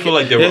no way I they feel can.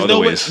 like there were there's other no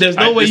way. ways. There's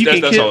no way you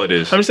can that's kill. all it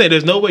is. I'm just saying,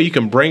 there's no way you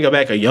can bring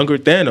back a younger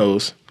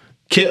Thanos,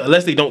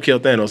 unless they don't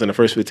kill Thanos in the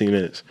first 15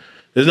 minutes.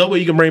 There's no way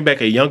you can bring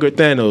back a younger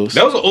Thanos.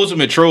 That was an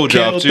ultimate troll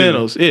kill job too.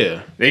 Thanos.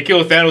 Yeah. They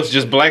killed Thanos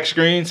just black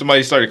screen.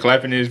 Somebody started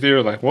clapping in his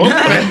ear like, "What?"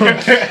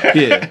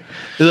 Yeah,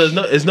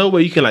 there's no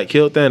way you can like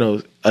kill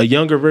Thanos, a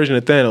younger version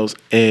of Thanos,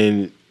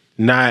 and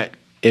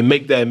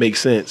make that make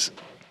sense.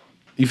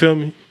 You feel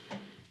me?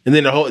 And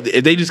then the whole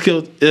if they just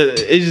killed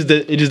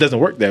it just doesn't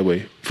work that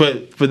way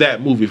for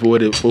that movie for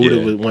what it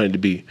wanted to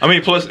be. I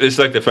mean, plus it's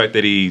like the fact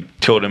that he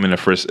killed him in the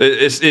first.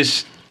 It's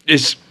just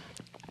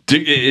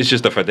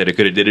the fact that it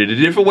could have did it a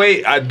different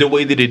way. The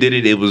way that it did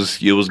it, it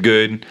was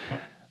good.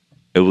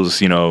 It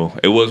was,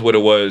 it was what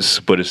it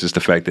was, but it's just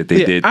the fact that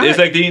they did. It's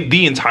like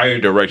the entire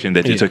direction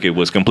that they took it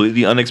was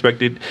completely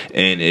unexpected,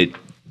 and I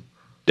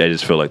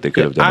just feel like they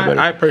could have done it better.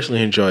 I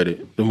personally enjoyed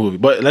it, the movie.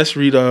 But let's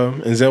read,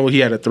 and Zenwo, he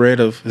had a thread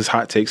of his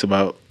hot takes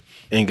about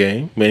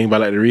Endgame. Would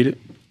anybody like to read it?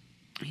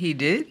 He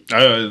did?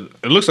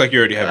 It looks like you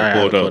already have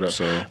it pulled up.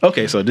 So.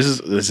 Okay, so this is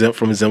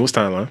from Zenwo's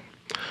timeline.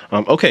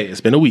 Okay, it's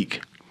been a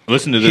week.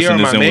 Listen to this. Here are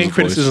in my main voice.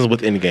 criticisms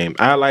with Endgame.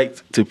 I like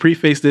to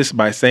preface this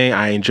by saying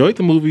I enjoyed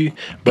the movie,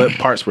 but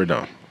parts were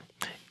dumb.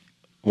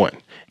 1.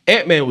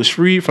 Ant-Man was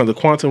freed from the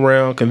quantum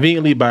realm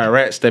conveniently by a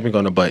rat stepping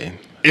on a button.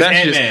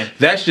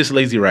 That's just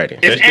lazy writing.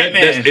 It's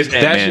Ant-Man. It's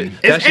Ant-Man.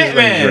 It's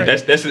Ant-Man.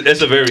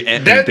 That's a very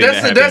Ant-Man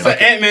thing. That's an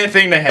Ant-Man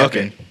thing that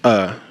happened.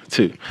 Okay.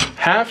 2.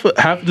 Half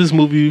of this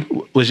movie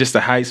was just a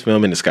heist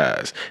film in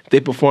disguise. They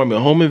performed a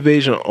home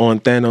invasion on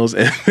Thanos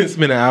and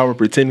spent an hour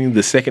pretending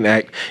the second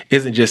act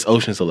isn't just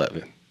Ocean's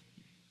 11.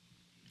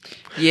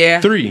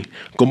 Yeah. 3.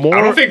 Gamora.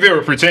 I don't think they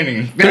were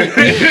pretending.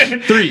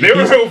 3. They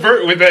were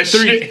overt with that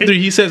shit. 3.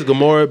 He says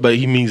Gamora, but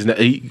he means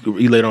he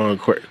later on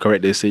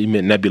correct this. He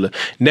meant Nebula.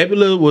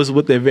 Nebula was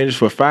with the Avengers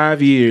for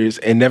 5 years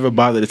and never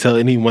bothered to tell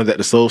anyone that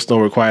the Soul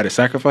Stone required a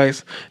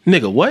sacrifice.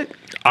 Nigga, what?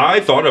 I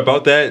thought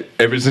about that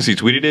ever since he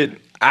tweeted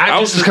it. I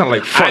was just kind of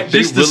like, fuck,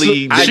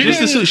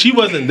 she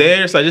wasn't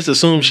there, so I just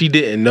assumed she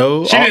didn't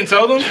know. She didn't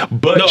tell them?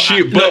 But on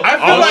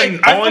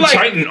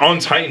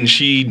Titan,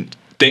 she...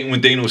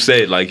 when Thanos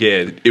said, like,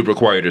 yeah, it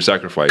required a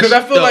sacrifice. Because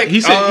I feel like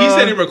he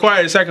said it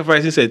required a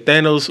sacrifice. He said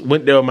Thanos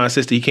went there with my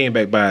sister. He came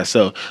back by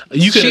himself.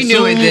 You could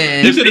knew it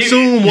then. You could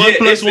assume 1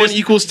 + 1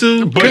 =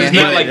 2. But it's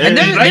not like and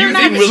they're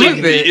not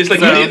stupid. It's like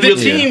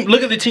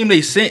look at the team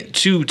they sent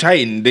to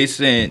Titan. They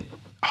sent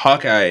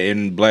Hawkeye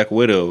and Black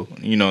Widow.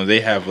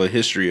 They have a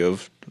history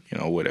of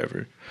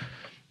whatever.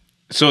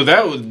 So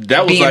that was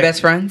being like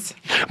best friends.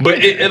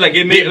 But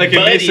it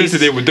made sense that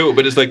they would do it.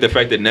 But it's like the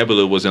fact that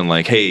Nebula wasn't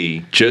like, hey,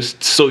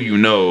 just so you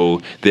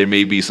know, there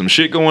may be some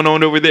shit going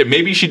on over there.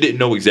 Maybe she didn't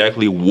know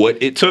exactly what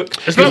it took.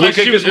 It's not like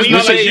she was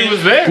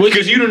there.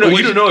 Because you don't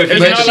know if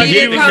But she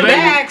didn't come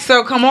back,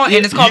 so come on.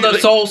 And it's called the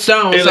Soul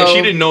Stone. So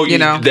she didn't know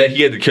that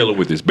he had to kill her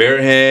with his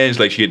bare hands.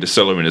 Like she had to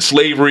sell her into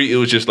slavery. It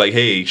was just like,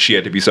 hey, she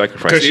had to be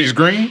sacrificed because she's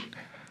green.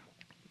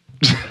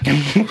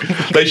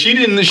 Like she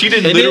didn't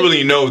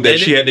literally know that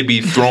she had to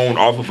be thrown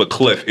off of a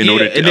cliff in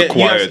order to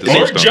acquire the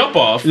Soul Stone. Or jump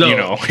off,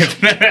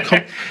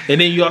 And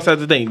then you also have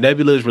to think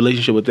Nebula's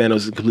relationship with Thanos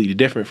is completely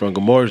different from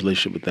Gamora's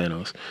relationship with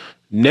Thanos.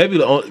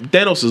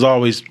 Thanos has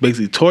always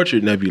basically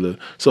tortured Nebula.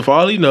 So for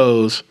all he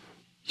knows,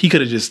 he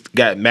could have just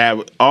got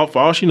mad. For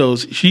all she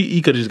knows,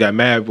 he could have just got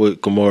mad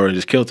with Gamora and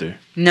just killed her.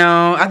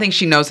 No, I think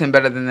she knows him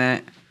better than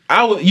that.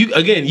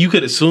 You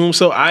could assume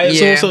so. I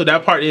assume so.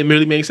 That part didn't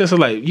really make sense.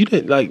 Like you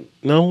didn't like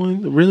no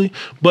one really,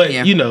 but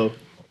there's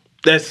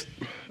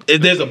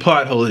a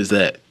plot hole. Is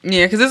that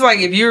because it's like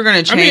if you're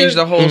gonna change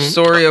the whole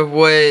story of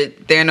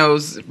what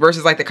Thanos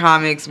versus like the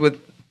comics with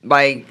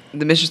like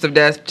the Mistress of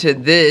Death to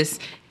this,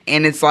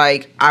 and it's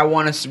like I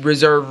want to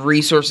reserve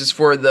resources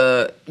for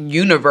the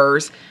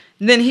universe,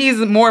 then he's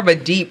more of a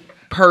deep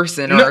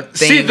person or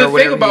thing. See, the or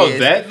whatever thing about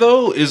that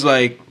though is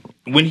like.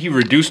 When he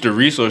reduced the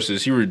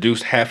resources, he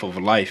reduced half of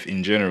life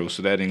in general.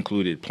 So that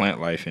included plant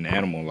life and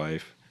animal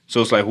life.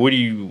 So it's like, what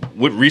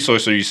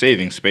resource are you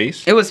saving?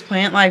 Space? It was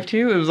plant life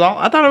too. It was all.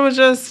 I thought it was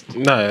just.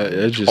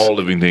 It's just all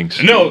living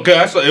things. No, because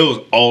I thought it was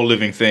all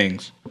living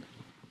things.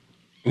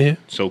 Yeah.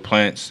 So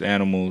plants,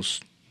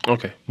 animals.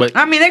 Okay, but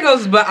I mean, that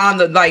goes but on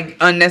the like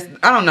unnecessary.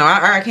 I don't know.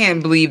 I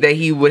can't believe that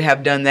he would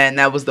have done that, and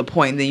that was the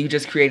point. Then you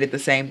just created the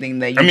same thing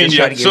that you just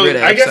tried to get rid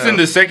of. I guess in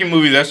the second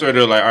movie, that's where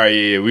they're like, all right,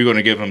 yeah, we're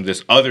gonna give him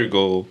this other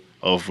goal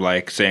of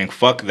like saying,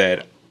 fuck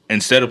that.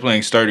 Instead of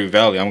playing Stardew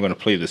Valley, I'm gonna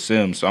play The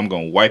Sims. So I'm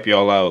gonna wipe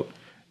y'all out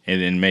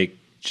and then make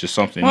just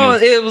something. Well,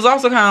 new. it was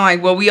also kind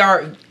of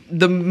like,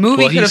 the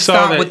movie could have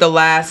stopped with the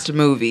last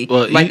movie.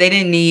 They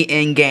didn't need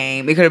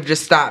Endgame. It could have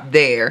just stopped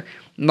there.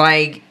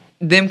 Like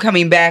them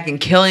coming back and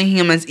killing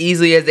him as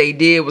easily as they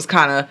did was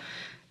kind of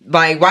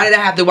like, why did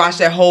I have to watch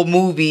that whole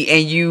movie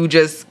and you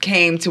just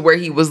came to where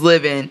he was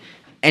living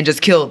and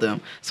just killed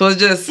him? So it's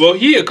just... Well,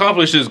 he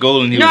accomplished his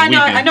goal and he was weakened.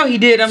 I know he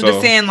did. I'm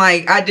just saying,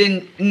 like,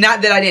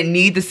 not that I didn't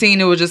need the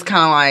scene. It was just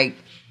kind of like...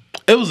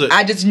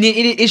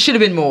 It should have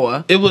been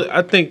more.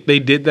 I think they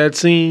did that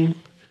scene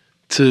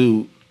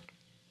to...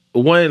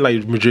 One,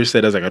 like Madrid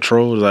said, as like a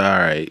troll. It was like, all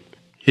right.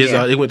 He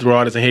went through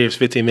all this, and here's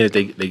 15 minutes.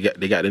 They got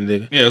the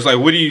nigga. Yeah, it's like,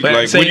 what do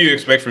you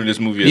expect from this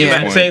movie?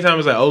 At the same time,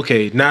 it's like,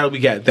 okay, now that we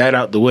got that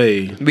out the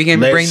way, we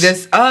can bring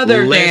this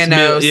other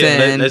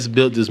Thanos let's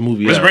build this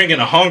movie. Let's bring in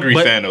a hungry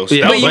Thanos.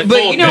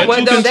 But you know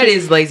what though? That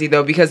is lazy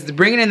though, because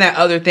bringing in that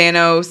other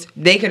Thanos,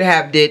 they could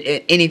have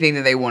did anything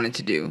that they wanted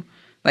to do.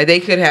 Like they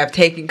could have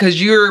taken,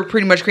 because you're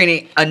pretty much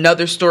creating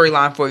another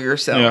storyline for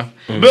yourself.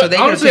 Yeah, so they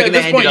honestly, at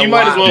this point, you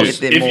might as well.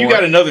 If you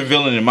got another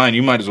villain in mind,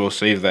 you might as well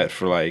save that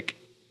for like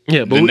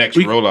Yeah, but the next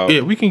rollout.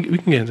 Yeah, we can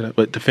get into that.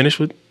 But to finish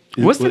with,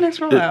 What's the next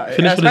rollout? Finish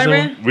with his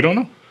Spider-Man? We don't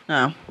know.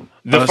 No.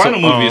 The so, final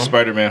movie is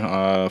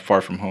Spider-Man: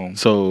 Far From Home.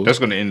 So that's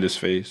going to end this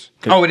phase.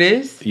 Oh, it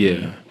is?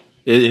 yeah,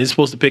 it's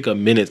supposed to pick up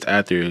minutes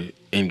after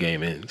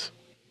Endgame ends.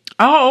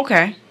 Oh,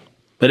 okay.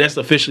 But that's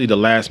officially the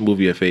last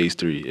movie of Phase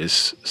 3.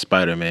 It's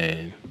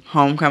Spider-Man.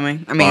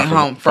 Homecoming. I mean,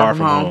 Far From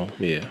Home.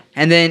 Yeah.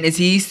 And then is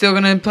he still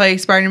gonna play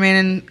Spider-Man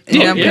in the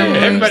Yeah, upcoming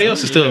movies? everybody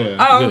else is still.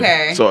 Oh, good.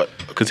 okay. So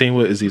continue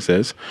what Izzy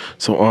says.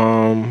 So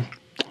we're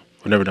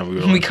never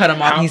done. We cut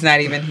him off. He's not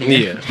even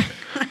here. Yeah.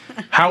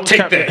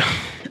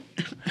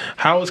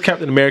 How was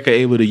Captain America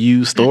able to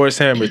use Thor's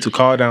hammer to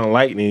call down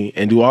lightning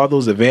and do all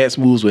those advanced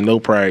moves with no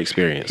prior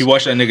experience? He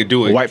watched that nigga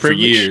do it White for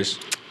privilege? years.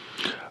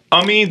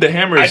 I mean, the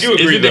hammer I is, do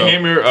agree, isn't the though.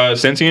 hammer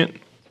sentient?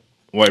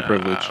 White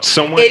privilege.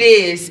 Somewhat. It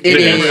is. It The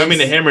is. hammer, I mean,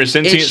 the hammer is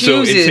sentient, It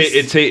so chooses-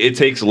 it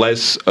takes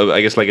less.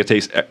 I guess like it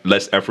takes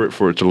less effort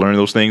for it to learn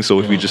those things.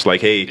 So if you just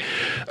like, hey,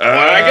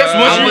 I guess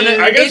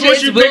it's once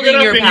just you pick it building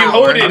up your and you power.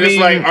 hold it, I it's mean,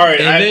 like, all right,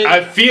 and then-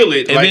 I feel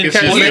it. and Like then it's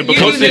Captain just You're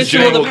because using it's the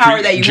tool of the general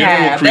power that you general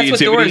have. That's what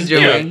Thor is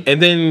creativity. doing.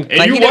 And then And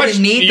Like, you he doesn't watched,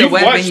 need the you've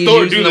weapon, watched he's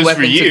Thor using do the this for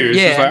weapon to- years.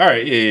 It's yeah. like, all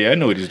right, yeah, I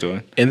know what he's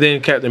doing.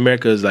 Captain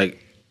America is like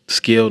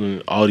skilled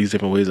in all these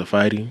different ways of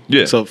fighting.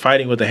 Yeah. So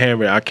fighting with a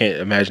hammer, I can't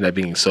imagine that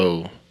being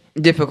so.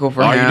 Difficult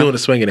for All him. you're doing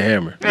is swinging a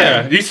hammer.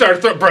 Yeah, he started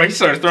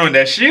throwing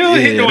that shield,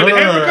 hitting it with the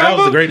hammer that was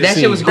combo. the greatest That shit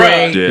scene. was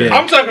great. Yeah. Yeah.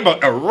 I'm talking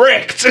about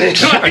erect. This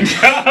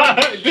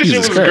shit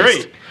Jesus was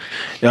Christ.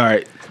 great. All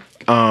right.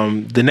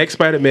 The next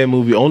Spider-Man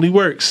movie only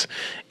works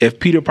if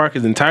Peter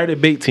Parker's entire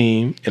debate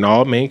team and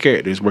all main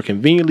characters were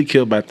conveniently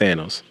killed by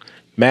Thanos.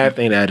 Math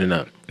ain't adding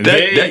up.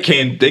 they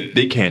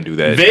can do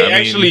that. They I mean,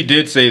 actually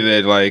did say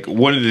that. Like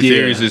one of the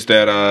theories is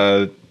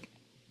that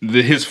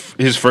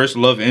his first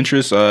love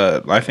interest,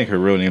 I think her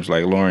real name's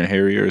like Lauren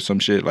Harrier or some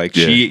shit. Like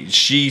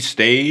she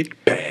stayed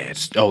bad.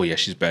 Oh yeah,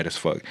 she's bad as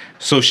fuck.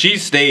 So she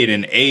stayed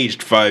and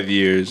aged 5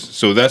 years.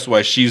 So that's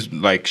why he's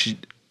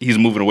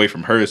moving away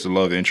from her as the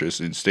love interest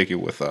and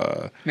sticking with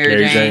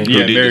Mary Jane. Who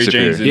Yeah, did Mary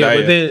disappear. Jane Yeah,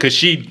 but Zendaya then- because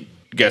she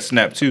got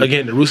snapped too.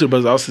 Again, the Russo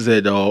brothers also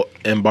said the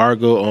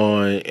embargo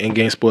on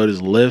Endgame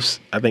spoilers lifts,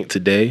 I think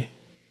today,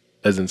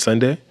 as in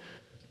Sunday.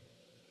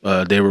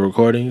 They were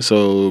recording.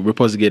 So we're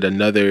supposed to get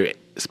another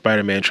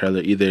Spider-Man trailer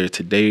either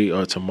today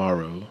or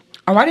tomorrow.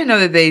 Oh, I didn't know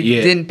that they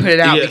Yeah. didn't put it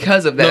out Yeah.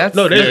 because of that.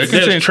 No, Yeah, there's it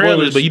contains trailers,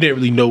 spoilers. but you didn't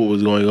really know what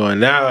was going on.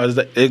 Now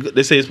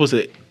they say it's supposed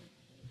to.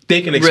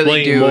 They can Really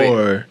explain do it.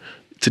 more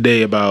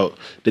today about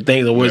the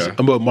things that was Yeah.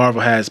 about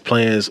Marvel has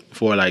plans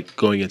for like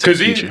going into the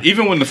Because future.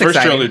 even when the first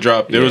exciting. trailer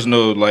dropped, there Yeah. was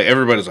no like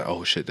everybody's like,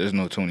 oh shit, there's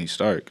no Tony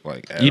Stark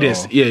like at You all.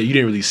 didn't, yeah, you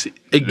didn't really see.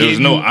 It There was gave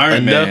no you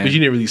Iron enough, Man. but you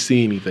didn't really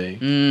see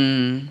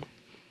anything.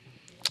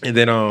 And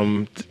then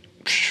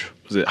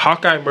was it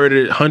Hawkeye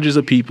murdered hundreds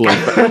of people in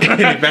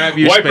 5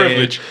 years White span.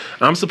 privilege.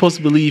 I'm supposed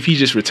to believe he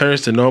just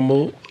returns to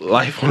normal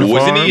life on the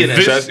Wasn't farm. he an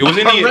assassin?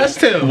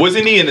 Arrest him.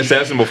 Wasn't he an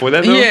assassin before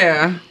that? Though?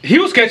 Yeah. He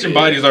was catching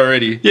bodies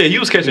already. Yeah, he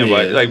was catching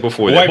like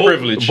before that. White Both-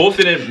 privilege. Both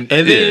of them.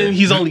 And then yeah.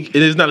 he's only.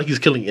 It's not like he's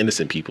killing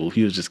innocent people.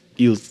 He was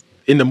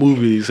in the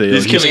movie. He said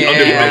He's killing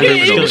Yeah.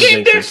 He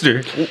became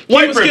Dexter.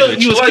 White was killing-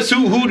 privilege. he was Plus,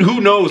 who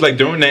knows? Like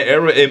during that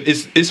era,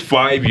 it's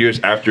 5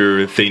 years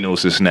after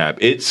Thanos' snap.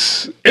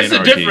 It's It's a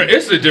anarchy.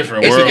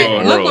 different It's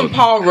world. look when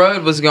Paul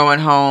Rudd was going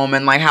home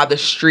and like how the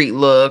street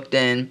looked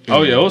and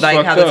Oh yeah, it was like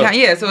fucked how the up. town.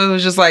 Yeah, so it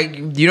was just like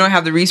you don't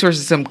have the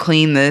resources to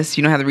clean this.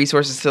 You don't have the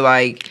resources to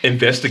like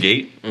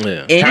Investigate.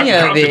 Yeah. any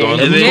of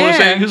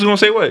it. Who's gonna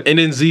say what? And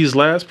then Z's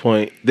last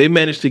point, they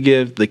managed to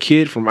give the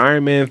kid from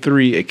Iron Man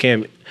 3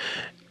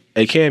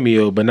 a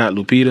cameo, but not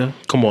Lupita.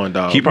 Come on,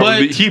 dog. He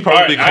probably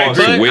Alright, I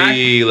costs agree.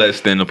 way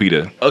less than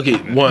Lupita Okay,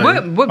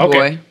 one. What Okay.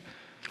 boy?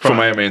 from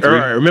Iron Man All 3.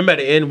 right, remember at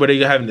the end where they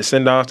having to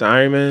send off to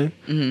Iron Man,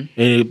 and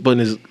he putting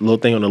his little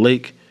thing on the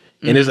lake,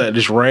 and there's like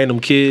this random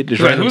kid, this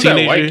Like, random who's that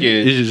teenager. white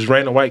kid? It's just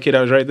random white kid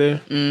that was right there.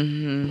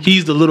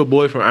 He's the little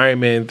boy from Iron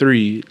Man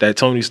 3 that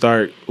Tony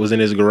Stark was in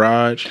his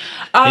garage.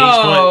 and he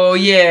Oh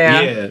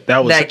yeah. yeah,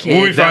 that was that kid.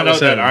 When we found was out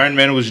that him. Iron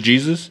Man was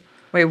Jesus.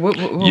 Wait, what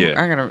Yeah.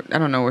 I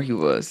don't know where he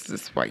was.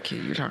 This white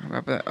kid you're talking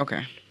about, but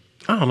okay.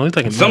 I don't know. He's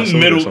like in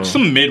Minnesota or something.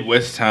 some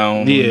Midwest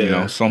town. Yeah, you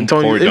know, some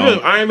Tony, poor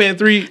dumb. Iron Man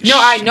 3. No,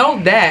 I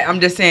know that. I'm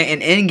just saying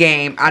in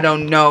Endgame, I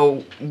don't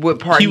know what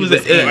part He he was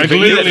was, a- in. Like, It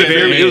was,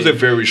 literally, it was a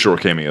very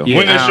short cameo. Yeah.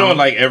 when they're Oh. showing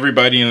like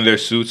everybody in their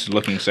suits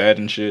looking sad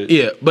and shit.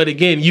 Yeah, but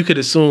again, you could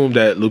assume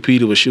that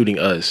Lupita was shooting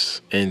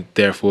us and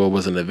therefore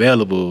wasn't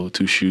available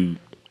to shoot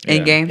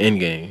Endgame.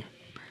 Endgame.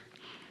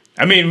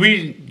 I mean,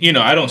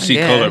 I don't see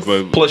Yes. color,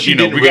 but Plus, we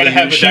gotta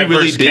have a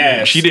diverse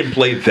cast. She didn't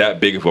play that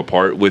big of a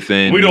part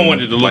within. We don't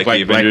want it to look like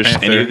the Black Avengers,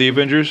 Panther. any of the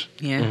Avengers.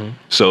 Yeah.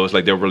 So it's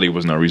like there really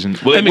was no reason.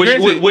 Well, I mean,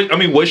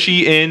 granted- was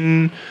she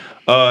in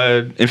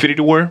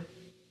Infinity War?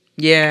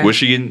 Yeah. Was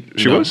she in?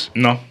 She No. was.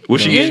 No.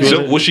 Was she No, in? she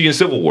wasn't. Was she in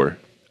Civil War?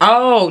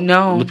 Oh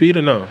no.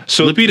 Lupita, no.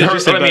 So Lupita her,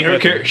 just said I mean,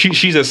 Black her Panther.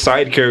 she's a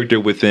side character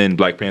within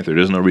Black Panther.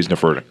 There's no reason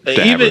for her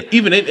to have her.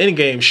 Even in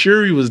Endgame,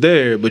 Shuri was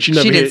there, but you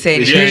never She didn't heard- say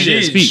anything. Yeah, She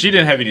didn't speak. she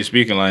didn't have any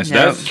speaking lines. No.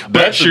 That's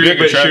But the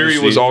bigger Shuri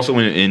was travesty. also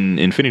in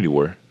Infinity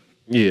War,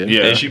 Yeah.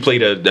 Yeah. and she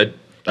played a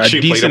a She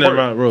played decent a part.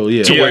 amount role.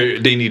 Yeah. to where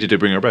they needed to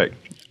bring her back.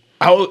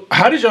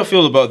 How did y'all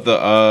feel about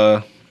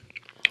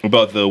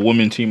the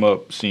woman team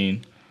up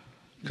scene?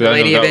 'Cause I know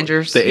Lady that-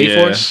 Avengers. The Yeah.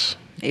 A-Force.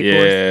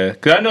 Yeah,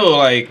 because I know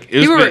like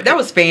it was That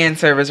was fan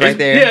service right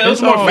there. Yeah, it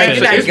was more all fan.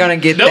 fan service. You're not gonna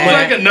get that. was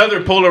that. like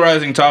another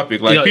polarizing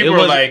topic. Like Yeah, people it were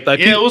was, like, like,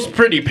 yeah, it was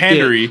pretty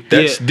pandery.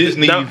 That's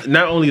Disney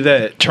Not only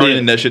that,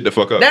 turning that shit the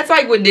fuck up. That's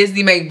like when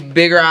Disney make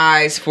bigger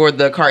eyes for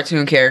the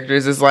cartoon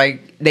characters. It's like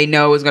they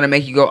know it's gonna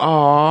make you go,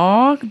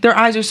 "Aw, their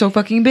eyes are so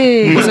fucking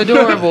big. It's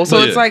adorable." So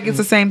Yeah. it's like it's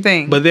the same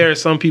thing. But there are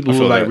some people who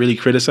feel like that. really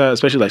criticize,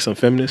 especially like some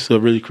feminists who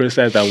really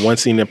criticize that one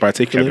scene in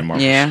particular. Captain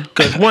Marvel. yeah.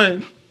 Because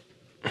one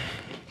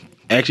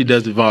actually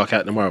does involve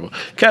Captain Marvel.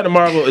 Captain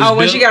Marvel is Oh,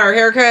 when built- she got her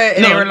haircut,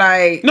 and No, they were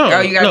like, no, "Oh,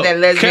 you got no. that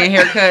lesbian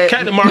haircut."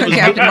 Captain Marvel's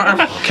Captain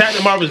Marvel.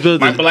 Captain Marvel's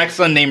built. My black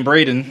son named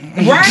Braden.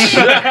 Right?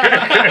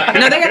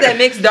 No, they got that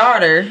mixed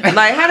daughter.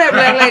 Like, how that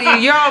black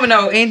lady? You don't even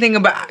know anything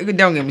about.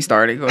 Don't get me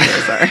started. Go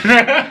ahead.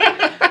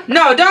 Sorry.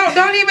 No,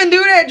 don't even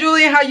do that,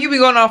 Julian. How you be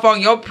going off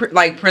on your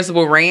like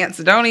principal rants?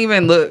 Don't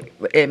even look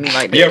at me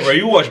like that. Yeah, bro,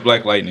 you watch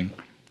Black Lightning.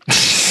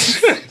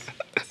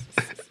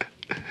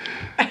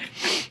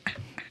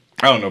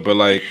 I don't know, but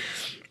like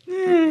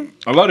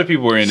a lot of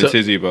people were in a So-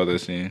 tizzy about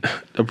this scene.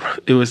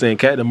 It was saying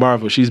Captain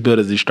Marvel. She's built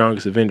as the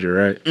strongest Avenger,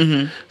 right?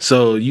 Mm-hmm.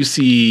 So you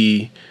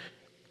see,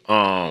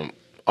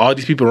 all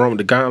these people run with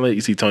the gauntlet.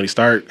 You see Tony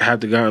Stark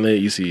have the gauntlet.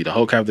 You see the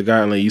Hulk have the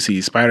gauntlet. You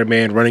see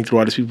Spider-Man running through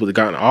all these people with the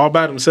gauntlet all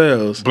by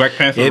themselves. Black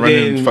Panther And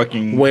running then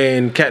fucking.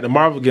 when Captain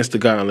Marvel gets the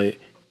gauntlet,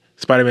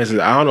 Spider-Man says,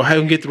 "I don't know how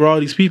you can get through all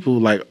these people."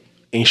 Like,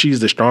 and she's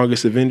the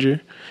strongest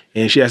Avenger,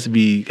 and she has to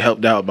be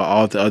helped out by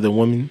all the other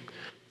women.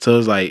 So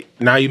it's like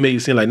now you make it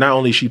seem like not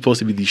only is she supposed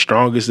to be the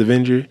strongest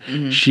Avenger,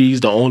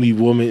 she's the only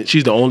woman.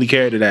 She's the only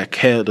character that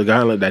held the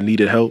gauntlet that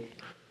needed help.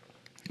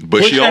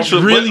 But Which she that's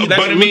also, really- but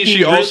that's I mean, she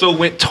looking also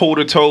went toe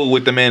to toe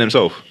with the man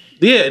himself.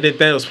 Yeah, and then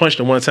Thanos punched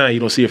her one time. You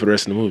don't see it for the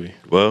rest of the movie.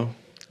 Well,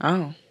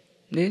 Oh,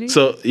 did he?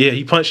 So yeah,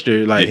 he punched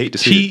her. Like You hate to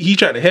see he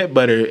tried to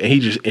headbutt her,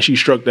 and she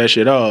struck that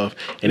shit off.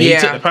 And then Yeah.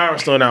 he took the Power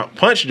Stone out,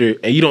 punched her,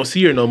 and you don't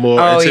see her no more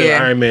Oh, until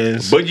yeah. Iron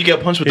Man's. but you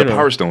got punched with You the know.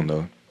 Power Stone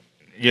though.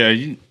 Yeah,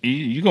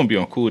 you gonna be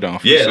on cooldown.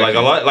 For Yeah, a like a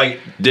second. lot. Like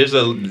there's a.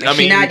 I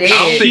mean, not I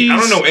dead.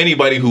 don't know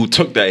anybody who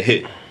took that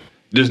hit.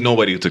 There's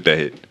nobody who took that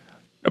hit.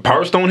 A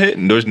Power Stone hit,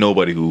 and there's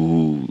nobody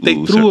who. they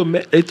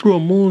threw a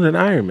moon at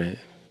Iron Man.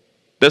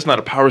 That's not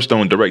a Power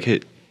Stone direct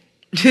hit.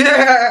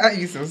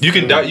 You so You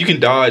can you can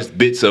dodge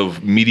bits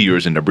of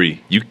meteors and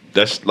debris.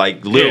 That's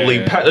like literally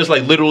Yeah. that's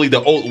like literally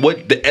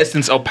the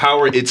essence of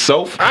power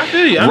itself. I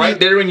feel you. Right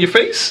there in your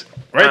face.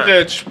 right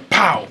there,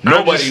 pow.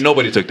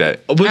 Nobody took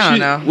that. What I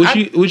don't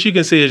you, know. What you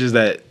can say is just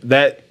that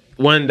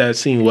that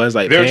scene was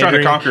like They were trying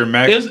to pandering.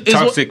 conquer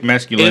toxic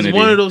masculinity. It's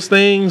one of those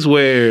things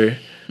where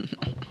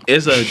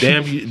it's a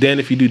damn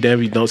if you do, damn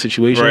if you don't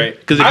situation. Right.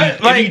 Because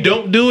if you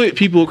don't do it,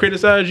 people will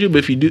criticize you. But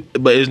if you do,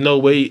 but there's no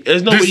way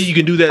you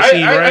can do that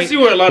scene I right. see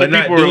what a lot of but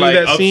not people were, doing like,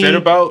 that upset scene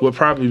about. Would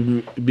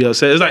probably be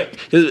upset. It's like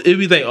if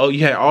you think, oh, you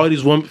had all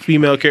these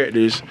female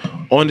characters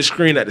on the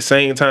screen at the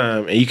same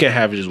time, and you can't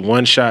have just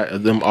one shot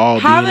of them all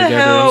How being the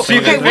together. hell? See,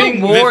 Okay, the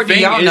thing- what war the do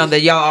y'all thing know is-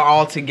 that y'all are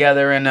all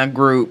together in a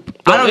group?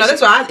 I don't know.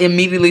 That's what I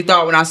immediately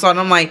thought when I saw it.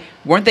 I'm like,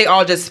 weren't they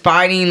all just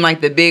fighting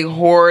like the big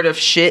horde of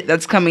shit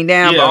that's coming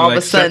down? Yeah, but all like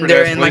of a sudden separate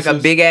they're ass in like a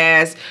places. big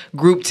ass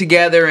group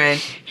together, and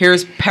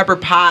here's Pepper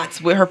Potts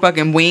with her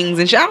fucking wings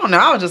and shit. I don't know.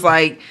 I was just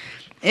like,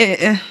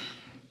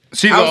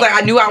 See, I was like,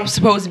 I knew I was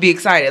supposed to be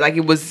excited. Like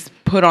it was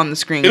put on the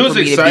screen It was for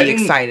me to exciting.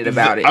 be excited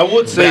about it. I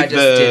would say but I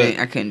just didn't.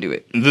 I couldn't do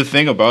it. the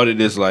thing about it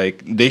is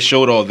like they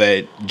showed all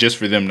that just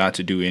for them not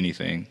to do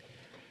anything.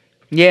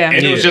 Yeah.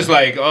 And it was Yeah. just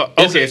like,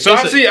 okay, It's so a-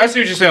 I see what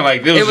you're saying.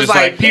 Like, it was It was just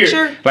like, like, here,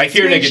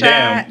 picture, nigga, screenshot,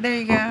 damn. There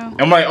you go.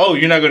 I'm like, oh,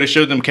 you're not going to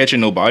show them catching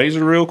no bodies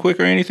real quick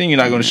or anything? You're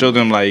not going to show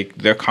them, like,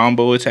 their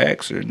combo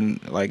attacks or,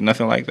 like,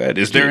 nothing like that?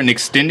 Is there an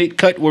extended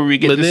cut where we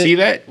get But to then- see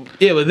that?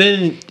 Yeah, but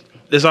then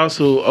there's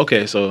also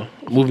so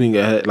moving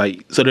ahead,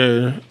 like so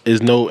there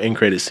is no end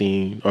credit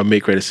scene or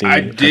mid credit scene. I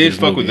of did this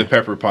fuck with movie. the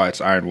Pepper Potts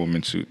Iron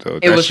Woman suit, though.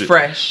 It was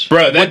fresh.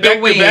 Bro, that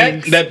With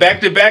the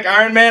back to back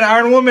Iron Man,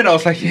 Iron Woman, I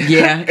was like,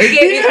 Yeah,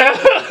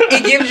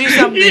 it gives you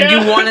something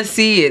you want to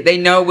see. It. They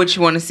know what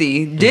you want to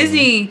see.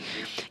 Disney,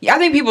 I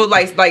think people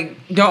like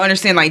don't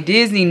understand. Like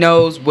Disney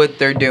knows what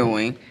they're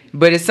doing,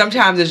 but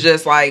sometimes it's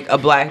just like a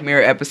Black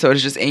Mirror episode.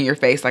 It's just in your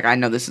face. Like I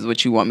know this is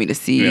what you want me to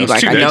see. Yeah,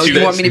 like I know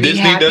you want me to be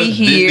happy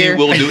here. Disney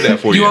will do that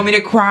for you. You want me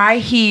to cry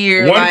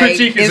here. One like,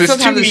 critique is and it's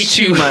sometimes too it's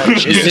me too too.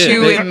 much. It's Yeah.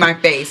 too in my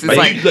face. It's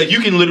like you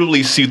can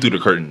literally see through the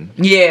curtain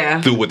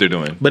yeah. through what they're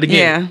doing. But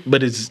again, Yeah.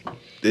 but it's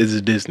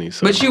Disney.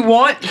 So. But you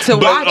want to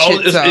watch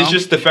it. It's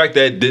just the fact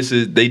that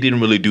they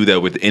didn't really do that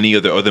with any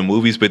of the other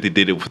movies, but they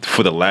did it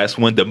for the last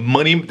one. They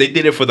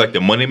did it for like the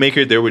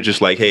moneymaker. They were just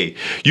like, hey,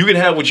 you can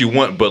have what you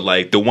want, but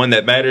like the one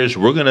that matters,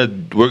 we're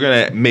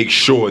gonna make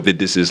sure that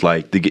this is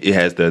like it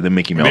has the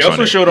Mickey Mouse They on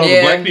also it. showed all Yeah.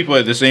 the black people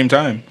at the same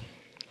time.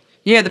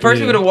 yeah. The first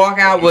Yeah. people to walk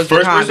out was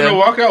First person to Wakanda.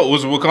 walk out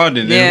was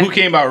Wakandan. Then Yeah. who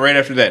came out right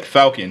after that?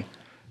 Falcon.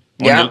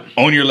 Yeah.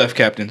 On your left,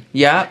 Captain.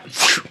 Yep.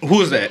 Who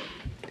was that?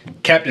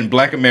 Captain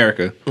Black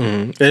America.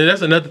 And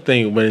that's another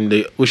thing when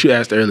what you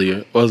asked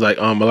earlier was like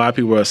a lot of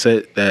people were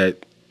upset that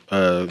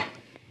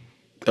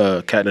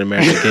Captain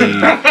America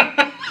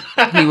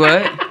gave. He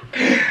what?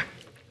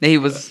 He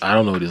was. I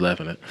don't know what he's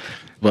laughing at,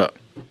 but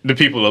The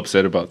people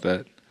upset about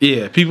that.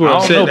 yeah, people were I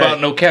don't upset know that,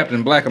 about no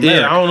Captain Black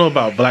America. Yeah, I don't know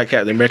about Black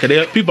Captain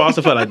America. People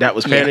also felt like that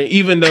was pandering,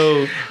 even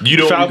though You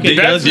don't. Falcon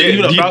does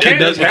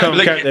become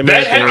Captain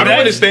America. I don't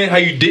understand how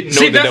you didn't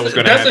know that was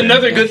going to happen. That's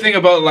another good thing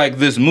about like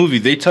this movie.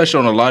 They touched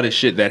on a lot of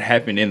shit that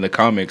happened in the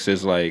comics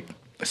as like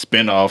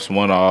spin-offs,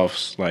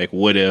 one-offs, like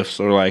what ifs,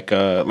 or like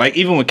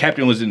even when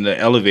Captain was in the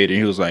elevator,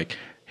 he was like,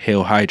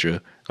 "Hail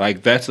Hydra!"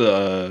 Like that's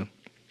a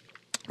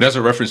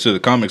reference to the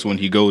comics when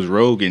he goes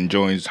rogue and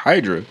joins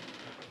Hydra.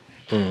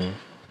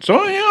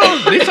 So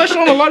they touched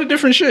on a lot of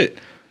different shit.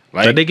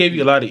 Like they gave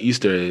you a lot of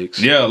Easter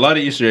eggs. Yeah, a lot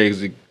of Easter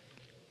eggs. That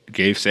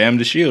gave Sam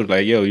the shield.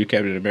 Like, yo, you're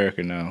Captain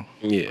America now.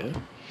 Yeah.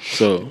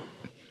 So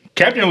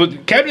Captain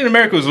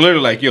America was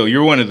literally like, yo,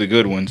 you're one of the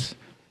good ones.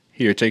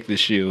 Here, take this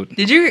shield.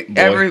 Did you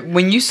ever,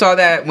 when you saw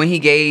that, when he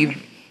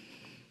gave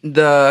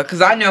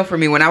because I know for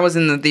me, when I was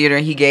in the theater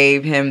and he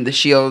gave him the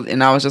shield,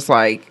 and I was just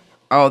like,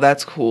 oh,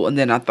 that's cool. And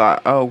then I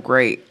thought, oh,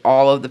 great.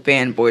 All of the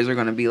fanboys are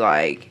going to be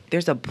like,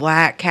 there's a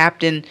Black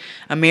Captain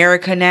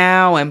America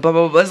now, and blah,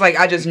 blah, blah. It's like,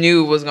 I just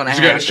knew it was going to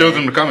happen. You got to show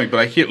them the comic, but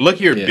like, here, look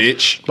here,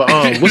 bitch. But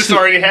this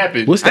already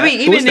happened. I mean,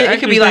 even it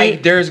could be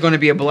like, there's going to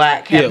be a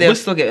Black Captain. They'll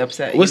still get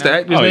upset. What's the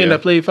actor's name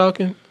that played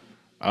Falcon?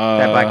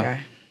 That Black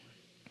guy.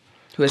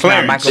 Who is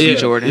Clarence. not Michael B.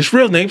 Jordan. His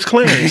real name's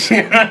Clarence.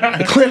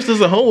 And Clarence is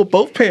a home with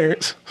both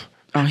parents.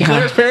 Oh, yeah.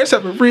 Clarence's parents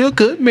have a real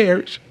good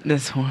marriage.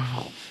 That's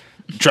horrible.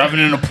 Driving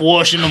in a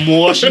Porsche in the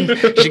motion.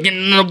 She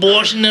getting an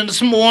abortion in the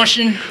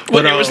smotion.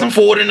 But there was some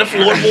Ford in the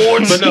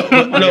floorboards.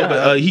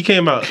 But he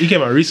came out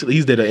recently.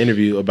 He did an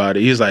interview about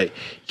it. He was like,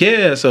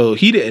 yeah, so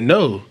he didn't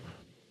know.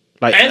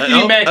 Like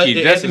Anthony Mackie,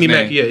 that's Anthony his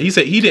Mackie. name. Yeah, he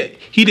said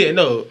he didn't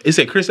know. It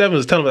said Chris Evans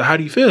was telling him, how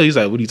do you feel? He's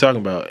like, what are you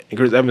talking about? And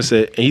Chris Evans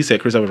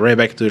ran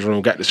back into his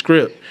room, got the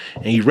script,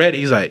 and he read it.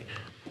 He's like,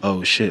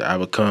 oh shit, I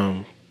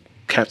become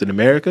Captain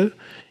America.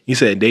 He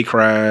said they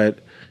cried.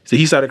 So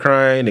he started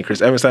crying, and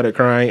Chris Evans started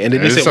crying, and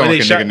then they said when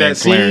they shot that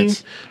scene,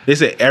 they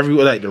said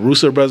everyone, like the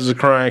Russo brothers were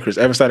crying. Chris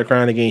Evans started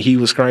crying again. He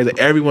was crying. Like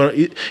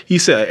everyone, he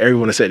said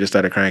everyone on the set just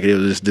started crying because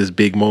it was just this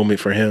big moment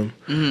for him.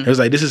 It was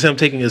like this is him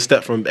taking a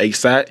step from a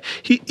side.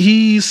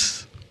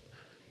 He's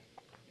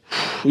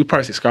we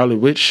probably say Scarlet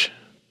Witch,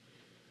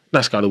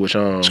 not Scarlet Witch.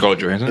 Scarlett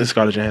Johansson.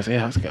 Scarlett Johansson.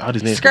 Yeah, all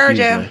these names.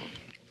 Scarjo.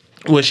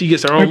 When she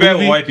gets her own Bad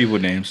movie, with white people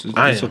names.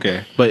 It's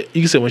okay. But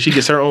you can say when she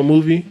gets her own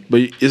movie, but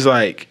it's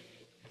like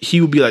he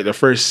would be like the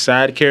first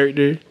side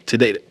character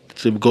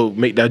to go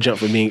make that jump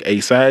from being a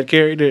side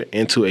character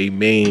into a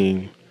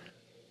main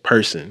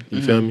person.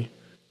 You feel me?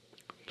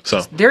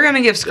 So They're going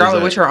to give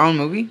Scarlet Witch her own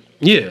movie?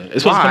 yeah,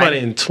 it's supposed to come out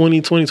in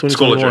 2020, 2021.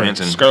 Scarlett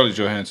Johansson. Scarlett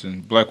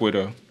Johansson, Black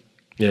Widow.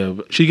 Yeah,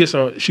 but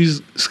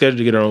she's scheduled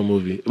to get her own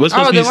movie.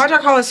 Oh, then why'd y'all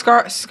call it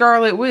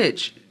Scarlet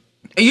Witch?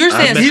 You're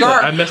saying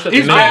I messed up the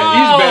name. He's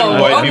bad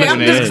with white okay, people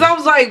names. because I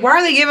was like, why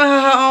are they giving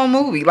her own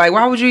movie? Like,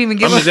 why would you even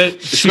give her?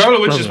 Scarlet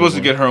Witch is supposed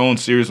to get her own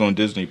series on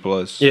Disney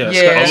Plus. Yeah,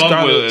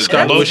 along with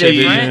Scarlet Witch Loki,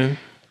 Vision,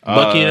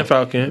 Bucky and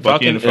Falcon,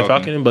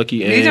 Falcon and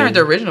Bucky. These aren't the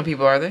original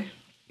people, are they?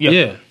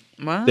 Yeah.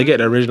 What? They get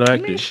the original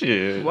actors.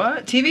 Shit.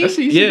 What? TV? That's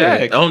easy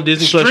back. On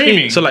Disney Plus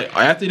streaming. So like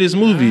after this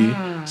movie,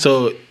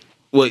 so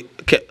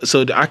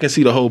I can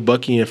see the whole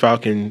Bucky and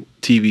Falcon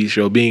TV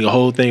show being a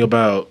whole thing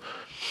about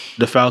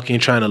the Falcon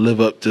trying to live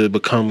up to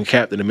become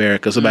Captain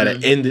America. So by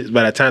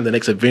the time the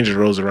next Avengers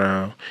rolls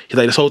around, he's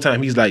like this whole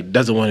time he's like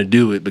doesn't want to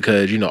do it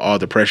because all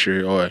the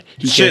pressure or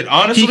he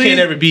can't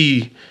ever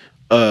be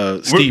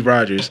Steve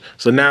Rogers.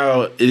 So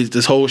now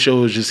this whole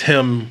show is just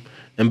him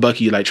and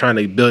Bucky like trying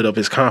to build up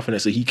his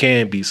confidence that he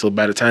can be. So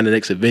by the time the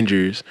next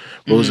Avengers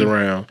rolls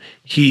around,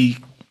 he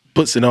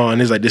puts it on.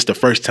 It's like this the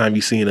first time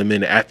you see him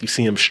in it after you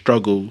see him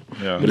struggle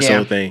with this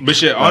whole thing. But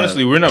shit,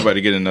 honestly, we're not about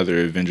to get another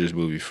Avengers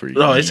movie for you.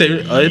 No, they said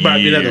it's about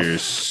to be another.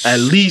 At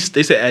least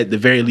they said at the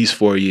very least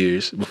 4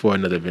 years before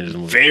another Avengers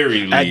movie.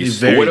 Very At the least.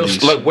 very What else?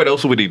 least. Like, what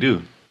else would he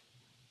do?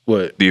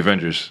 What? The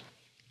Avengers.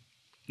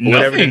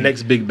 Whatever the Nothing.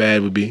 next big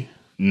bad would be.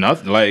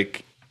 Nothing.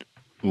 Like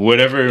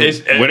whatever they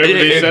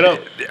set up.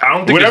 I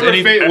don't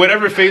think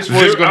whatever Phase 4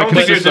 is I going to don't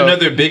think there's consist of.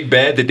 another big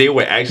bad that they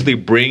would actually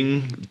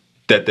bring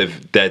that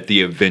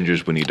the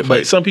Avengers would need to But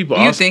fight. some people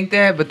You also think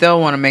that, but they'll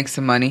want to make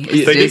some money. It's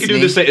It's like they can do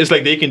Disney. the same. It's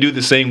like they can do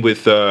the same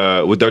with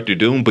Doctor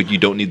Doom, but you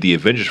don't need the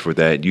Avengers for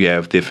that. You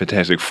have the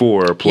Fantastic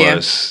Four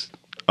plus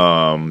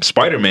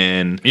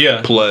Spider-Man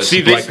plus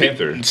Black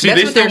Panther. See,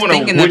 That's they what still they're want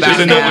thinking to, about they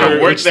still now. want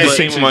to work It's that the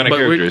same into, amount of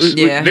characters.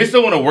 Yeah. They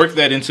still want to work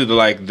that into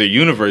the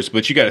universe,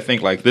 but you got to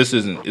think like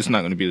it's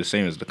not going to be the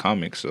same as the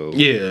comics. So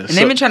yeah. And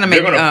they've been trying to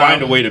make. they're going to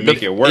find a way to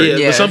make it work.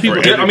 Yeah, but some for people. I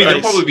mean, there'll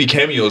everybody. probably be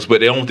cameos,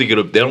 but I don't think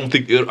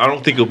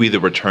it'll be the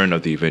return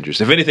of the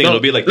Avengers. If anything, it'll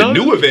be like the No.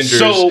 new Avengers.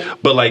 So,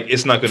 but like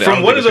it's not gonna.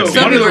 from one of the-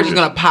 Some one people of are just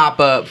gonna pop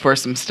up for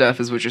some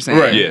stuff, is what you're saying.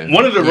 Right. Yeah.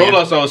 One of the Yeah.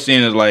 rollouts I was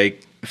seeing is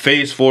like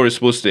Phase 4 is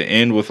supposed to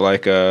end with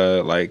like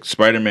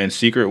Spider-Man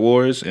Secret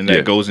Wars, and that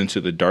Yeah. goes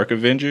into the Dark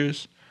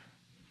Avengers.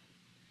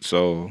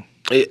 So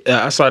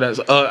I saw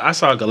that. I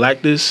saw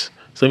Galactus.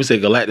 So let me say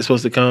Galactus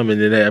supposed to come, and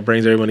then that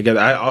brings everyone together.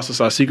 I also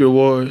saw Secret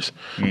Wars,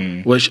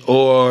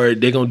 or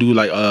they gonna do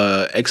like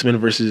X-Men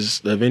versus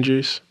the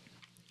Avengers.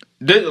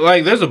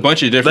 There's a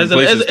bunch of different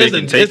places they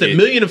can take it. There's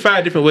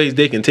 1,005 different ways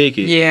they can take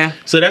it. Yeah.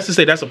 So that's to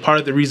say that's a part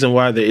of the reason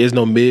why there is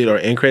no mid or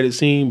end credit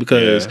scene,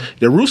 because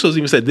the Russos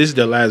even said this is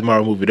the last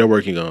Marvel movie they're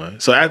working on.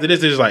 So after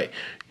this, it's like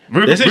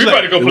we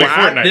about to go play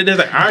Fortnite. There's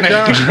like our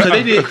job,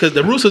 because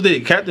the Russos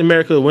did Captain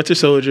America, Winter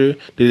Soldier,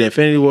 they did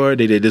Infinity War,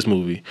 they did this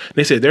movie.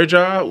 They said their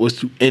job was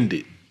to end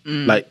it.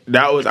 Like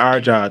that was our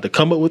job, to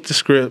come up with the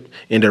script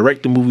and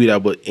direct the movie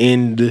that would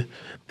end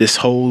this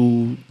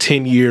whole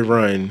 10-year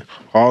run,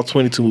 all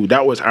 22 movies.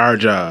 That was our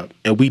job,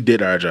 and we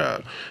did our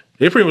job.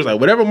 They pretty much like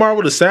whatever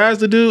Marvel decides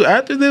to do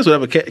after this,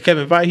 whatever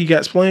Kevin Feige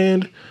got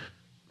planned.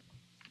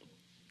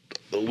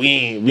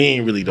 We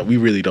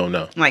really don't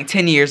know. Like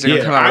 10 years they're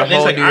gonna come out with a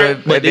whole new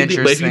Avengers.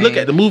 But if you look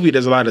at the movie,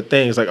 there's a lot of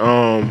things like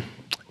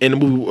in the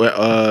movie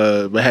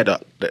we had the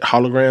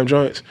hologram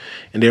joints,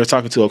 and they were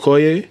talking to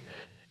Okoye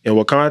in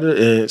Wakanda,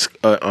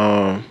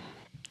 and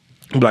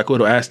Black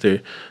Widow asked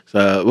her,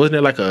 wasn't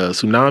it like a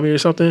tsunami or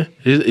something?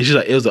 She's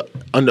like, it was an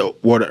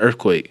underwater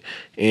earthquake,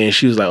 and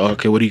she was like,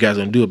 okay, what are you guys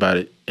gonna do about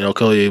it? And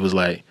Okoye was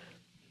like,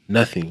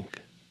 nothing.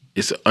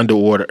 It's an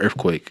underwater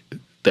earthquake.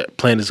 The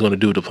planet's going to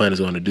do what the planet's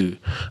going to do.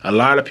 A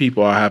lot of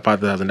people are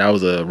hypothesizing that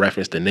was a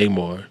reference to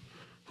Namor,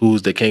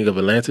 who's the king of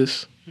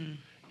Atlantis.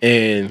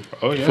 And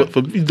for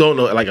people who don't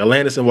know, like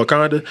Atlantis and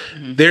Wakanda,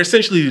 they're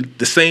essentially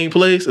the same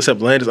place, except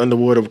Atlantis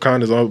underwater,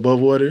 Wakanda's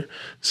above water.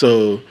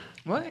 So,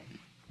 what?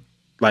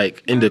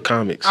 Like in the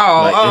comics.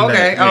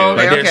 Okay.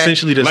 They're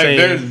essentially the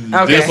same.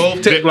 They're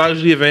both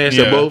technologically advanced.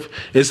 They're both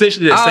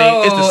essentially the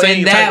same. It's the same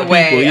in type that of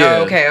way. people. Yeah.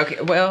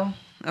 Okay. Well,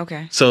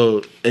 okay.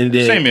 So and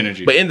then same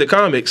energy. But in the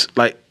comics,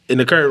 like in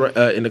the current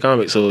in the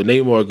comics, so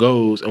Namor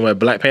goes, and when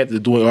Black Panther is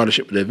doing all the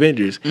shit with the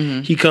Avengers,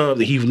 he comes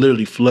and he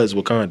literally floods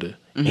Wakanda.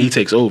 And he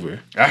takes over.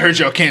 I heard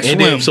y'all can't swim.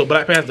 Then, so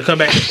Black Panther come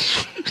back.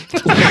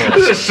 Come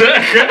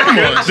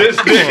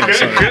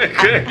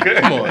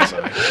on,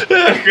 son.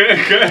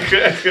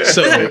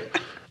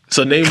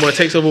 So Namor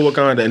takes over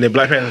Wakanda, and then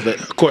Black Panther,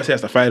 of course,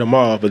 has to fight him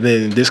off. But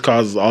then this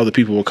causes all the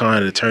people of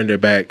Wakanda to turn their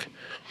back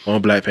on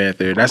Black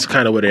Panther. That's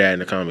kind of where they're at in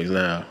the comics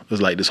now.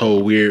 It's like this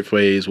whole weird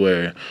phase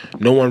where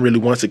no one really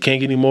wants a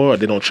king anymore. Or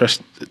they don't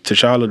trust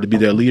T'Challa to be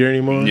their leader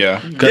anymore.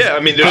 Yeah. I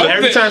mean,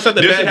 every time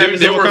something bad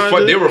happens,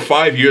 there were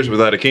 5 years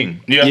without a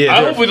king. Yeah.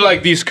 I hope with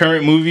like these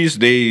current movies,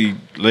 they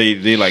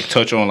like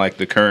touch on like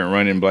the current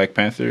run in Black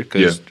Panther,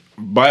 because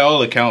by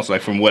all accounts,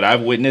 like from what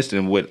I've witnessed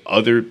and what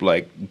other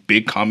like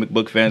big comic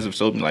book fans have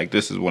told me, like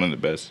this is one of the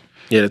best.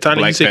 Yeah, the time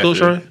that you say Close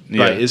Run,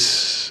 like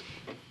it's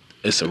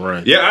a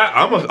run. Yeah,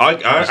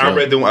 I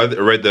read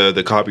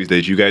the copies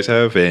that you guys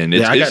have, and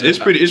it's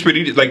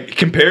pretty like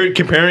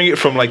comparing it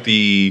from like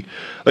the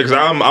cause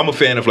I'm a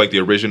fan of like the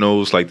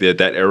originals, like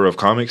that era of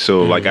comics.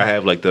 So like I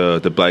have like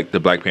the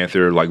Black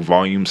Panther like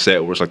volume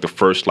set where it's like the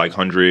first like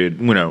 100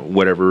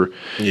 whatever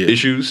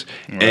issues,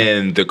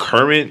 and the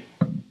current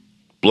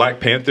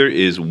Black Panther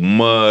is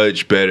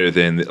much better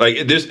than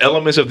like there's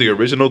elements of the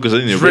original because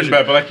it's written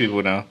by black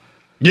people now.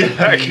 Yeah,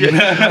 like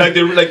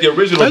the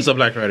original. That's a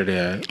black writer they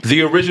had.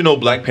 The original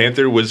Black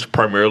Panther was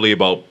primarily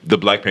about the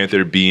Black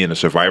Panther being a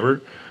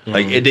survivor.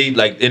 Like they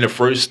like in the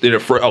first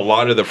a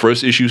lot of the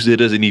first issues he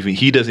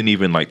doesn't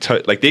even like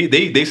touch. Like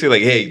they say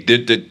like, hey,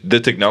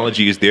 the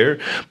technology is there,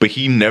 but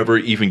he never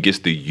even gets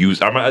to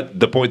use. I'm at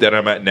the point that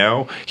I'm at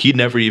now. He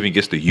never even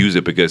gets to use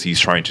it because he's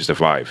trying to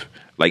survive.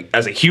 Like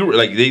as a hero,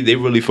 like they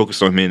really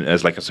focused on him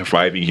as like a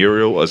surviving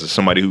hero, as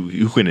somebody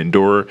who can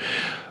endure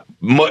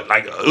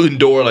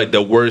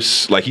the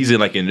worst, like he's in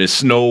the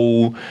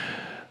snow,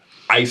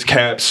 ice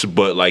caps,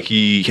 but like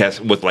he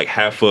has with like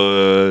half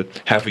a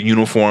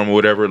uniform or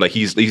whatever. Like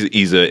he's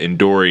an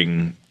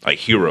enduring like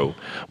hero,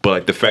 but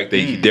like the fact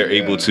that they're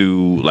able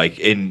to like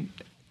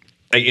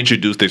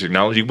introduce the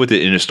technology with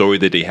it in a story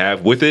that they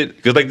have with it,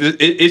 because like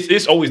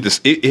it's always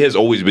this. It has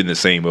always been the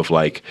same of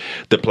like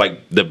the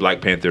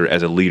Black Panther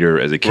as a leader,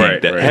 as a king.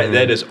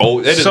 That has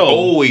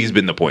always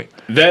been the point.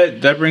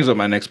 That brings up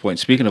my next point.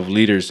 Speaking of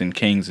leaders and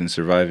kings and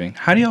surviving,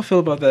 how do y'all feel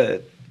about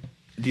that?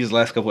 These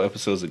last couple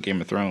episodes of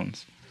Game of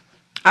Thrones.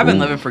 I've been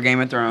living for Game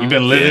of Thrones. You've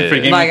been living for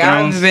Game of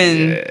Thrones? I've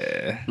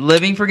been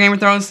living for Game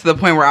of Thrones to the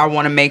point where I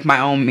want to make my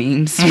own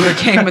memes for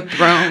Game of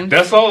Thrones.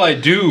 That's all I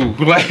do.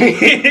 Like,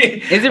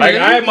 is it like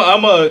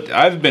really?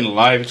 I've been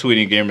live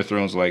tweeting Game of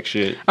Thrones like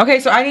shit. Okay,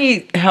 so I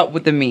need help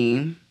with the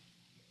meme.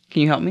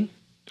 Can you help me?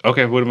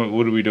 Okay, what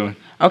are we doing?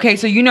 Okay,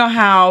 so you know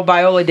how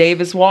Viola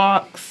Davis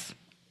walks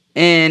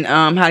in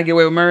How to Get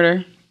Away with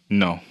Murder?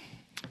 No.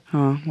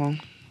 Oh, well,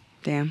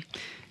 damn.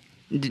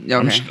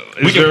 Okay.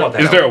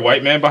 Is there a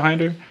white man behind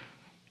her?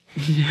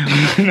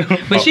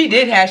 But she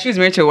was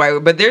married to a white.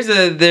 But there's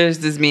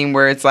this meme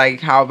where it's like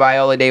how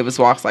Viola Davis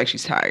walks like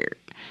she's tired,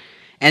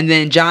 and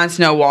then Jon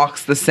Snow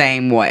walks the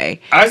same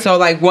way. I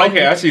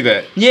see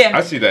that. Yeah,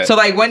 I see that. So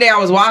like one day I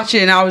was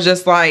watching, and I was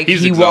just like,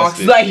 he's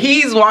walking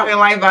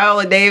like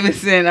Viola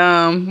Davis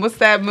in what's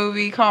that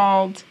movie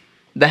called?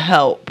 The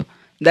Help.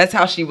 That's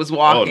how she was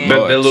walking.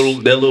 no. That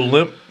little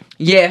limp.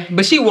 Yeah,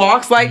 but she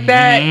walks like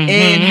that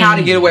in How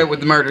to Get Away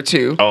with Murder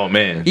too. Oh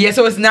man. Yeah,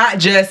 so it's not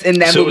just in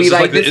that So movie. it's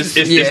Like, like this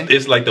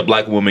it's like the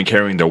black woman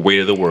carrying the weight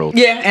of the world.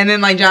 yeah, and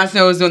then like Jon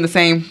Snow is doing the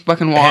same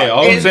fucking walk. Hey,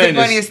 all I'm It's the saying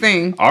is funniest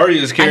thing.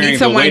 Arya's I carrying need the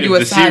someone to weight do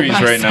of a the series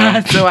side by right now.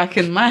 side so I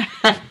can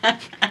laugh.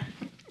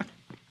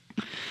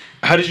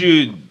 How did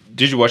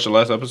you watch the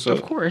last episode?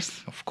 Of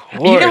course. Of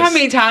course. You know how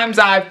many times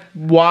I've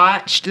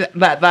watched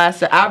that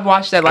last? I've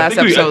watched that last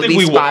episode at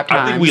least 5 times.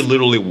 I think we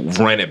literally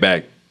ran it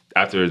back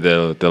after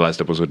the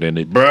last episode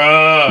ended.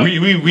 Bruh.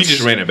 We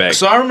just ran it back.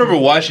 So I remember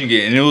watching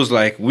it, and it was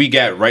like we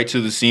got right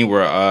to the scene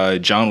where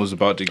John was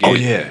about to get. Oh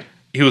yeah.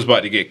 He was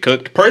about to get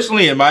cooked.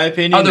 Personally, in my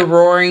opinion, Oh, the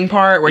roaring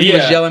part where he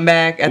was Yeah. yelling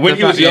back at when the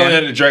he was yelling yeah.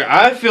 at the dragon,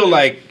 I feel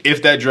like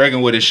if that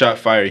dragon would have shot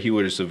fire, he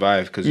would have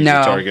survived because he's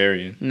No. a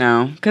Targaryen.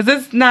 No, because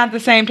it's not the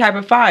same type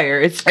of fire.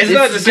 It's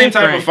Not the same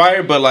type of different.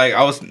 fire, but like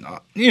I was,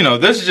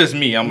 this is just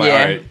me. I'm like, Yeah.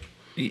 all right,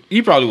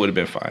 he probably would have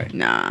been fine,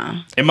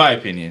 Nah, in my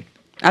opinion.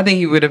 I think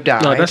he would have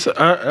died. No,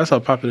 that's a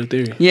popular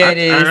theory. Yeah, it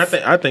is.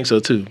 I think so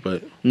too.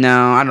 But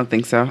No, I don't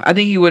think so. I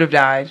think he would have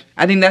died.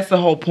 I think that's the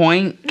whole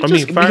point. I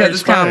mean, fire because is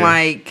it's kind of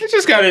fire. like It's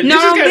just got a. no, it's I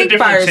just don't got a think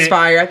different fire is tint.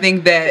 fire. I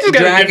think that It's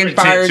got a dragon different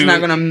fire tint is to not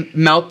it. going to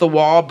melt the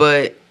wall,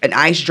 but an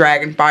ice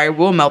dragon fire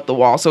will melt the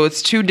wall. So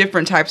it's two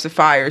different types of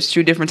fires,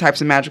 two different types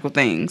of magical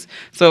things.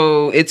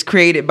 So it's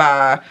created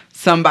by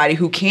somebody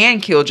who can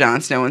kill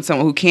Jon Snow and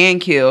someone who can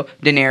kill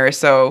Daenerys.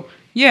 So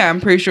yeah,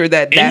 I'm pretty sure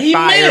that And he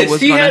fire missed.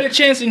 was He going had a to.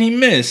 chance and he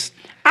missed.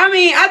 I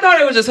mean, I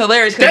thought it was just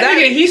hilarious because That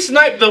nigga, he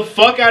sniped the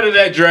fuck out of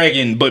that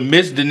dragon, but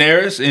missed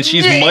Daenerys, and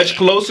she's much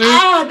closer.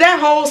 That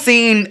whole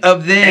scene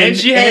of them And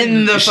she had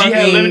in the she fucking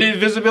had limited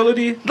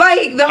visibility.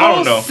 like the I don't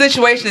whole know.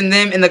 situation,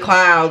 them in the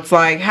clouds.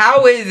 Like,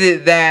 how is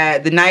it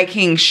that the Night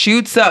King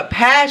shoots up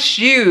past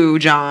you,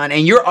 John,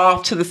 and you're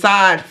off to the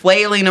side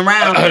flailing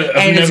around,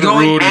 and it's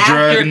going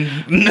after,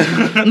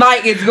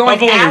 like it's going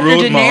I've only after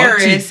ruled my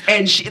Daenerys,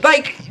 and she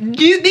like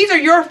these are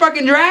your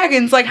fucking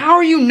dragons. Like, how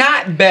are you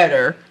not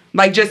better?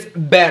 Like, just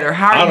better.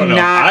 How are I don't you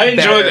know. not I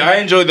better?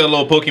 enjoyed that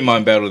little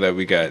Pokemon battle that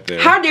we got there.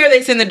 How dare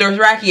they send the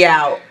Dothraki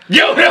out?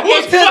 Yo, that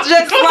was It's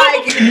just fucked up.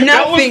 like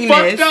nothingness.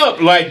 That was fucked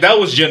up. Like that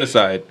was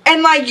genocide.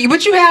 And like,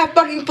 but you have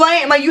fucking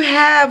flame, like you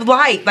have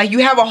light, like you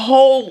have a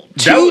whole That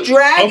two was-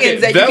 dragons okay,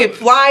 that that- you can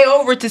fly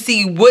over to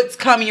see what's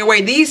coming your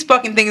way. These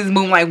fucking things is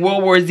moving like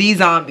World War Z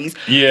zombies.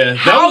 Yeah.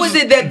 How is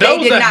it that they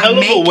was did a not hell of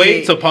a make way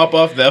it? to pop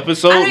off the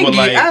episode I didn't with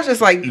get- like I was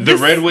just like, the this-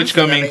 Red Witch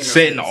this coming, doesn't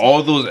setting make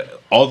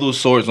all those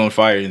swords on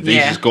fire, and they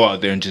Yeah. just go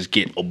out there and just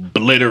get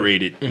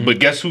obliterated. But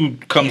guess who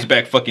comes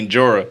back? Fucking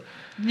Jorah.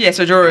 Yeah,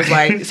 Ser Jorah's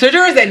like, Ser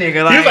Jorah's that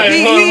nigga. Like, He's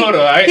like, hold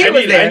on. I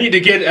was there.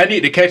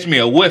 need to catch me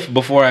a whiff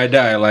before I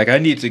die. Like I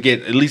need to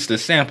get at least a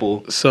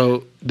sample.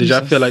 so did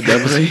y'all feel like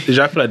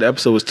the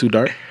episode was too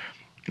dark?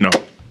 No.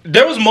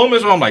 There was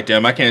moments where I'm like,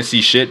 damn, I can't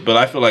see shit. But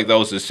I feel like that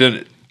was the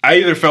sin. I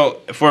either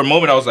felt for a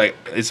moment I was like,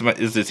 is the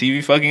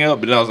TV fucking up?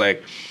 But then I was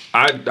like,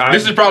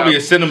 this is probably a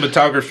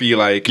cinematography.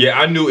 Like, Yeah,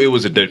 I knew it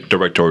was a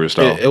directorial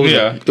style. It was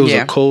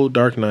Yeah. a cold,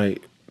 dark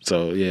night.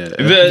 So yeah,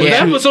 the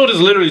Yeah. episode is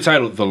literally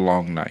titled "The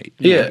Long Night."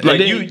 yeah. Like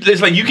and then- it's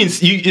like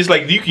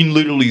you can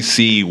literally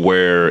see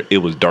where it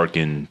was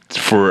darkened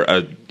for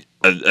a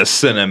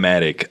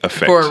cinematic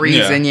effect for a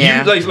reason,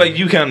 yeah.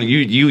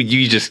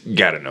 You just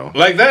gotta know.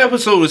 Like that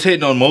episode was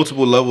hitting on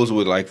multiple levels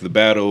with like the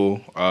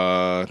battle.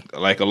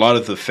 Like a lot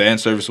of the fan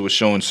service was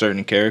showing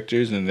certain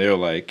characters, and they're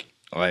like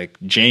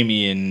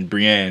Jamie and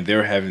Brienne, they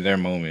were having their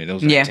moment. It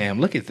was like, Yeah. damn,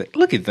 look at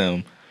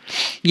them.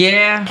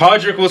 Yeah.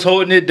 Podrick was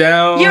holding it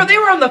down. Yo, they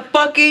were on the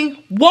fucking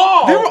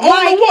wall. They were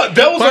on the wall.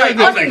 That was like,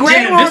 I was like, Grey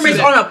damn, Worm this is is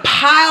on a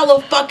pile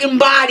of fucking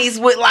bodies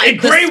with like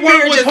And the Grey Worm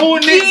spirit was just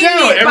holding it getting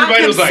down. by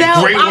Everybody was like,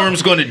 himself. Grey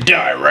Worm's gonna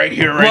die right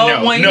here, right Well,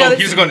 now. when you No, know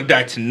he's this- gonna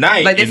die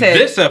tonight Like they in said,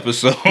 this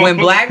episode. When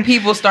black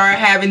people start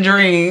having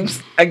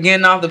dreams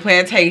again off the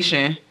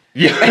plantation,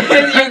 you're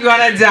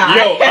gonna die.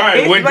 Yo, all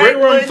right. When It's Grey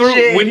Worm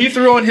legit. when he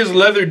threw on his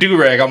leather do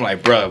rag, I'm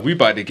like, bruh, we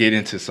about to get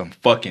into some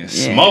fucking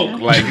smoke.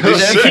 Like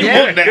this shit,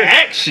 Yeah. want the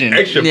action.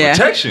 Extra Yeah.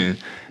 protection.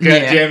 God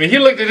Yeah. damn it. He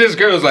looked at this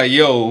girl, was like,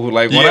 yo,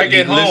 like when I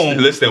get home,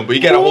 listen, but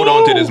you gotta hold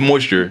on to this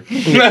moisture.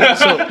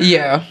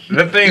 Yeah.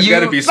 the thing's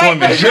gotta be swimming.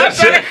 Like, See,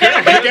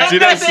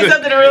 that's say it.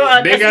 something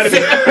real They gotta be.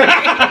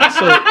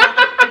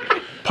 So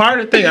part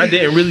of the thing I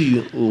didn't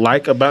really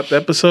like about the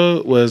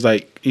episode was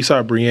like you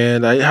saw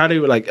Brienne, like how they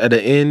were like at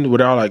the end where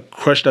they're all like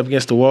crushed up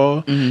against the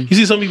wall. Mm-hmm. You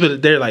see some people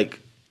that they're like,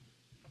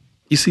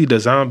 you see the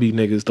zombie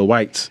niggas, the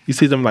whites. You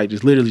see them like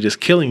just literally just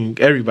killing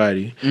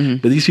everybody. Mm-hmm.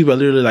 But these people are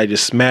literally like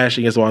just smashed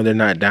against the wall and they're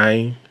not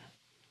dying.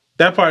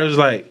 That part was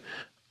like,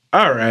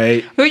 all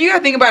right. But you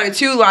gotta think about it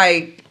too.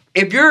 Like,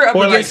 if you're up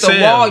Or like against the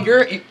Sam. wall,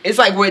 it's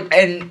like what.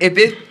 And if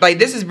it's like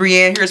this is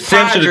Brienne, here's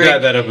Sam should have Podrick,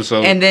 got that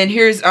episode. and then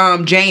here's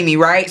Jamie,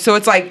 right? So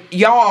it's like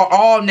y'all are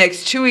all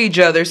next to each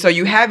other, so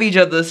you have each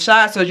other's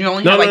shots, so you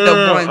only have like the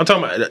one. I'm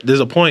talking about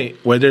there's a point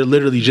where they're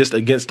literally just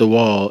against the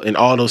wall and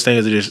all those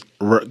things are just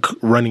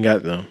running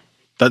at them.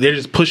 Like they're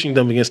just pushing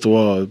them against the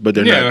wall, but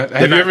they're Yeah. not.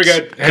 Have you ever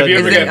got Is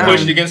it,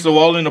 pushed against the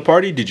wall in a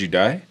party? Did you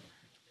die?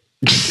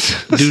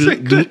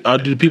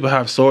 Do people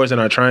have swords and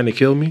are trying to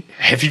kill me?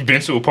 Have you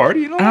been to a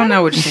party? I don't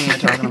know what you're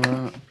talking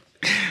about.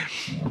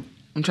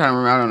 I'm trying to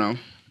remember. I don't know.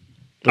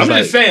 I'm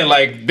just saying,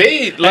 like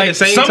they like the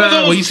same some time,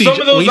 of when you those see- some of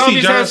when those you see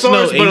zombies Jon had Snow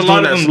swords, and but a he's lot doing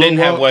of that them slow didn't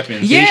have walk,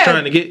 weapons. Yeah. He's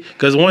trying to get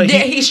because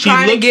He's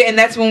trying to get, and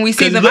that's when we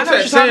see them. I know what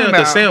you're talking about.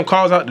 Because Sam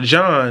calls out to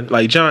John,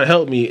 like John,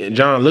 help me, and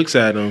John looks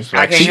at him. I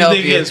Like can't he's help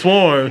getting you.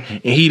 swarmed,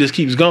 and he just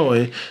keeps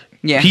going.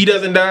 Yeah. He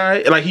doesn't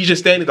die. Like he's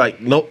just standing. Like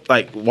nope.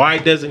 Like why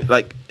doesn't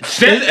like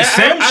Sam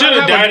should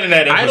have died in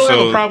that I don't have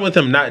a episode. problem with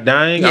him not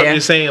dying. Yeah. I'm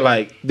just saying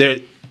like there.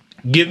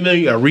 Give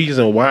me a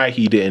reason why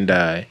he didn't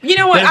die. You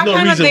know what? There's I no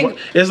kinda reason. think-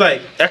 It's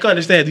like I can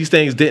understand these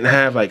things didn't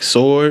have like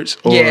swords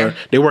or Yeah.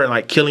 they weren't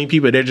like killing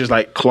people. They're just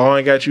like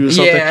clawing at you or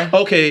something. Yeah.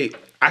 Okay,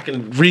 I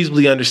can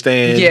reasonably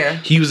understand. Yeah.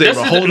 He was able This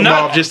to is hold them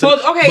not- off just to,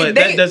 Well, okay, but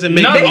they- that doesn't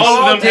make not They any all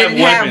all of them didn't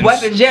have have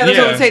weapons. weapons. Yeah, that's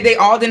what Yeah. I'm saying. They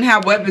all didn't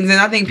have weapons, and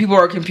I think people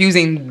are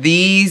confusing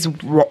these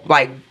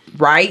like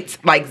rights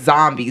like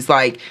zombies.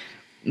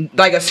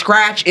 Like a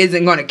scratch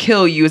isn't going to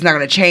kill you. It's not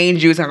going to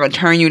change you. It's not going to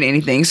turn you into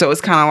anything. So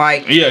it's kind of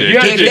like Yeah, you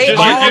have If to they just,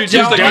 all you just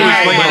don't like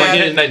have-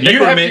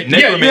 you have to-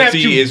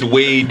 necromancy is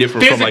way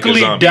different from like a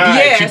physically zombie.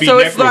 die yeah. to be So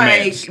it's like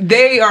necromanced.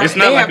 they are. It's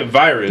not they like have- a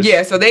virus.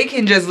 Yeah, so they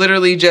can just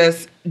literally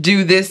just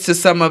do this to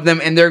some of them,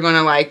 and they're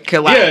gonna like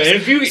collapse. Yeah,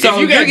 if you So got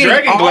you're getting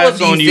dragon all glass of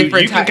these on you, you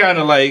different can ty- kind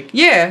of like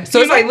Yeah, so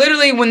You it's like know?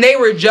 literally when they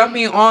were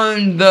jumping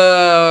on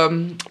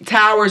the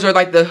towers or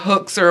like the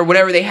hooks or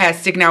whatever they had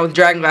sticking out with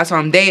dragon glass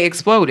on them, they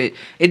exploded.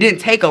 It didn't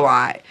take a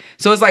lot.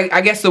 So it's like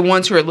I guess the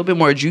ones who are a little bit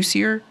more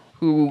juicier,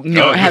 who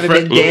the haven't fre-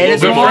 been dead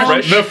as the long.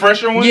 fresh- the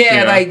fresher ones.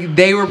 Yeah, like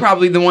they were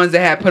probably the ones that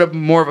had put up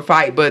more of a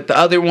fight, but the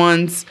other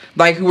ones,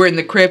 like who were in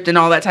the crypt and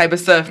all that type of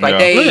stuff, like Yeah.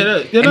 they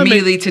that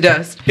immediately to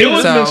dust. It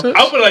was. So,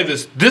 I'll put it like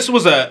this. It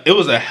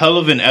was a hell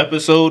of an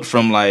episode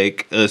from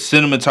like a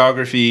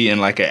cinematography and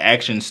like an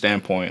action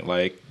standpoint.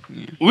 Like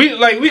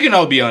we can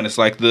all be honest.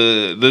 Like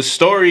the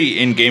story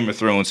in Game of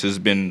Thrones has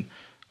been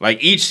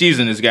like each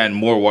season has gotten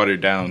more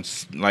watered down.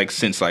 Like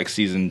since like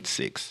season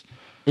 6.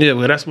 Yeah,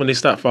 well, that's when they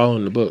stopped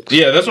following the books.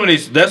 Yeah, that's when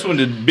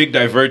the big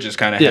divergence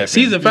kind of Yeah, happened.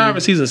 season 5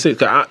 and season 6.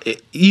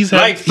 He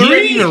hasn't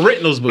even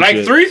written those books like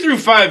yet. 3 through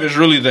 5 is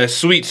really the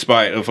sweet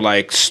spot of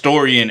like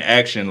story and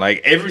action.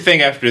 Like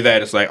everything after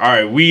that, it's like, all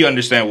right, we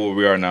understand where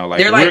we are now. Like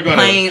they're we're like gonna,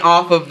 playing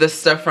off of the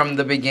stuff from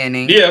the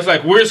beginning. yeah, it's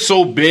like we're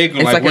so big,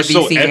 It's like like we're a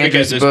so DC epic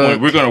Andrews at this book.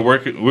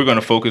 point. We're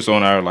gonna focus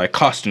on our like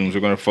costumes.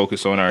 We're gonna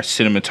focus on our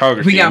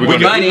cinematography. We got we're more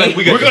gonna, money. Like,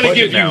 we got We're the gonna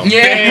budget give you now.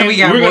 Yeah, fan, we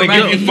got we're more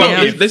gonna give money. you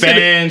fucking Yeah. They said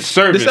fan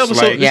service. This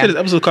episode, like, they said this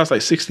episode cost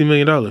like $60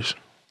 million.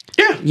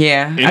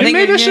 Yeah, and they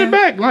made that shit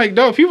back. Like,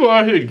 dog, people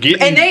out here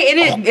getting And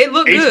it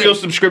looked HBO good.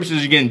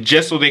 subscriptions again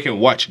just so they can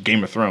watch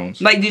Game of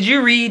Thrones. Like, did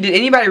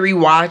anybody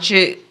rewatch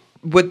it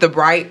with the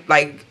bright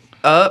like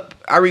up?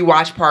 I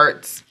rewatched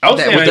parts I was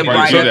saying with the anybody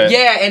bright do up. that.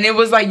 Yeah, and it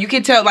was like you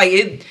could tell like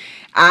it.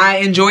 I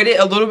enjoyed it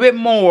a little bit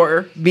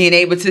more being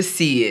able to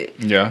see it.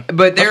 Yeah,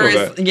 But there I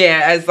feel is, that.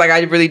 yeah, it's like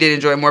I really did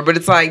enjoy it more. But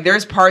it's like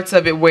there's parts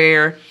of it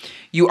where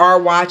you are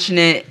watching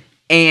it,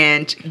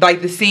 and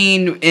like the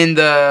scene in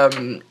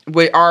the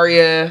with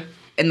Arya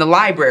in the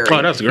library.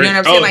 Oh, that's great. You know what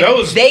I'm saying? Oh, Like that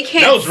was- they that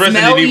can't was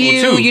Resident smell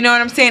Evil you. 2. You know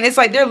what I'm saying? It's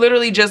like they're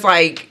literally just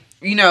like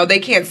they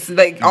can't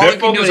like all They're they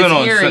can do is focusing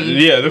on hearing.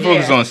 they're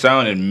focused on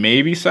sound and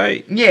maybe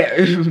sight.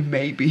 Yeah,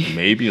 maybe.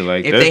 Maybe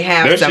like If they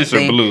have their shits are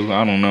something. blue.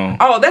 I don't know.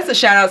 Oh, that's a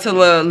shout out to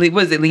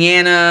what is it,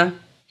 Leanna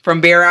from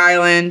Bear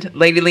Island,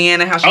 Lady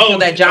Leanna, how she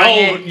killed that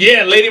giant. Oh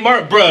yeah, Lady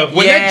Mark, bruh.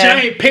 When that Yeah.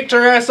 giant picked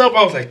her ass up,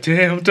 I was like,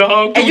 damn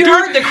dog. And you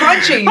don't heard the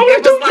crunching. I'm like, It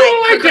was don't do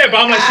it like that. But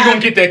I'm like, she gonna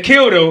get that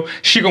kill though.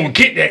 She gonna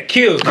get that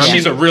kill. 'Cause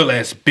she's a real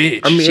ass bitch.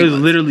 I mean, She it was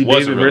literally was a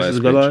David real versus ass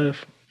bitch.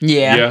 Goliath.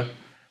 Yeah. Yeah.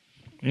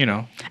 You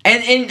know,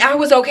 And I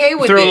was okay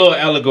with throw a it. little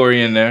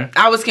allegory in there.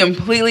 I was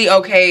completely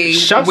okay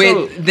Shouts with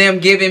out- them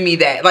giving me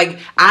that. Like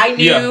I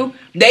knew Yeah.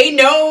 they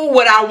know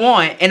what I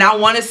want, and I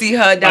want to see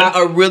her die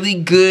a really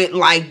good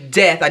like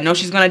death. I know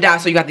she's gonna die,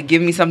 so you got to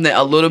give me something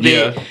a little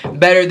bit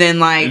better than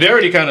like. They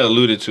already kind of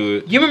alluded to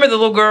it. You remember the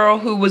little girl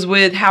who was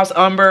with House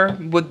Umber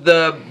with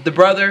the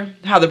brother?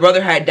 How the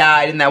brother had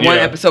died in that one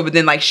Yeah. episode, but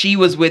then like she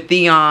was with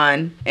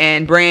Theon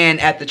and Bran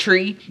at the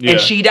tree, Yeah.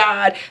 and she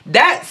died.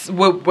 That's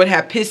what would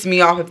have pissed me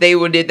off if they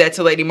would did that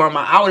to Lady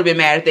Mormont. I would have been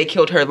mad if they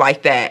killed her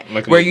like that,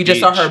 Like a where little you just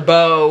saw bitch. her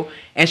bow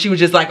and she was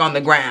just like on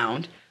the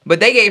ground. But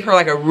they gave her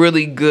like a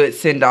really good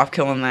send off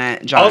killing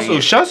that giant. Also,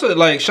 shouts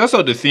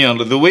out to Theon.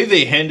 The way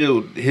they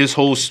handled his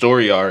whole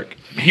story arc,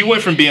 he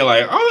went from being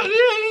like, oh yeah,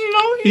 you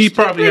know, He he's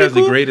probably pretty has the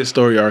cool, greatest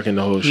story arc in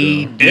the whole show.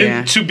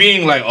 Yeah. to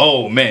being like,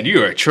 oh man,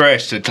 you are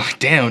trash. To like,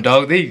 damn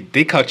dog,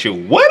 they cut your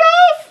what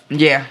off?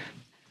 Yeah.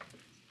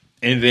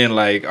 And then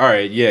like, all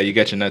right, yeah, you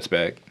got your nuts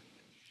back.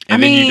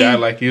 And I then mean- you died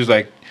like he was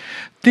like,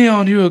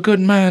 Theon, you're a good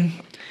man.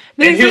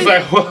 And he was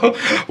like,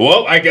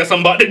 well, I guess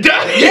I'm about to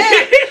die.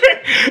 Yeah.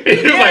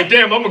 He was like,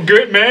 damn, I'm a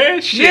good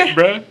man. Shit,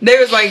 bruh. There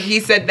was like he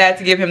said that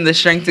to give him the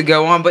strength to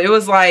go on, but it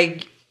was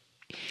like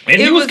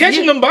And he It was was-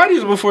 catching them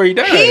bodies before he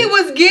died. he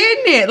was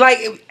getting it. Like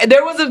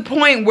there was a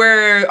point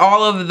where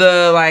all of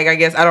the like I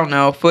guess I don't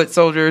know foot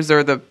soldiers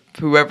or the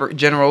whoever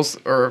generals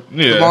or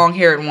Yeah. long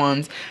haired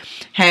ones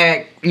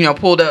had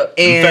pulled up,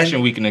 and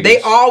Fashion Week niggas. they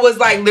all was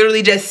like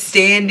literally just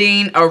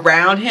standing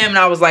around him, and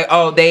I was like,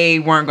 oh, they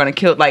weren't gonna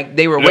kill. Like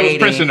they were It was waiting.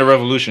 Prince in the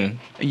Revolution.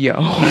 Yo,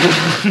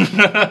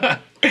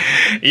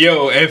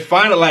 Yo, and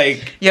finally,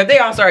 like, yeah, if they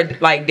all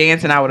started like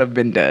dancing, I would have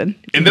been done.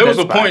 and there was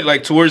a That's fine. point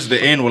like towards the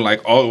end when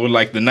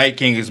like the Night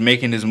King is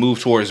making his move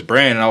towards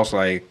Bran, and I was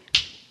like,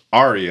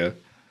 Arya.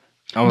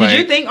 I was Did like,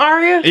 you think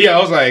Arya? Yeah,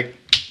 I was like,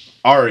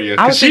 Arya.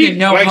 I was thinking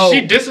no like hope.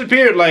 she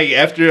disappeared like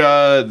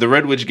after the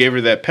Red Witch gave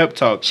her that pep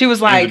talk. She was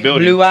in like the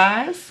building. blue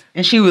eyes,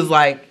 and she was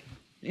like,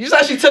 you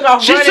saw she took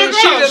off She running. took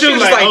off. She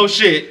was like, "Oh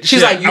shit!"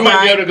 She's like, I "You might be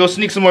right. able to go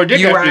sneak some more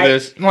dick You after right.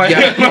 this."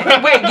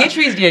 Yeah. Wait,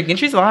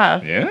 Gendry's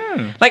alive.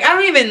 Yeah. Like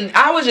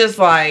I was just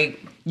like,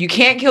 you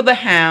can't kill the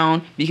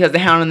Hound because the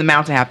Hound and the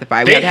Mountain have to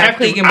fight. We They have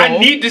to have Clegane I Bowl.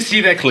 need to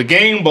see that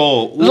Clegane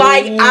Bowl. Ooh,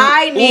 Like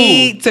I ooh.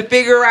 need to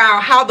figure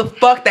out how the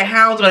fuck the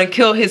Hound's gonna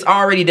kill his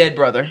already dead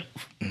brother.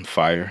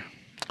 Fire.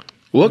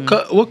 What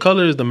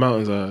color is the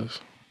mountain's eyes?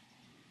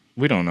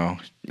 We don't know.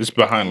 It's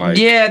behind like.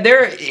 Yeah,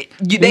 they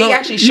No,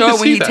 actually you show can when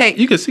see he that. take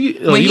You can see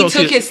when you he don't see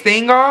took it. his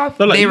thing off.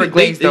 No, like, they you- were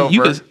glazed over.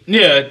 You can,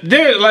 Yeah,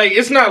 they're like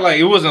it's not like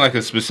it wasn't like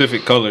a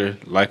specific color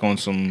like on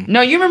some.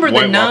 No, you remember the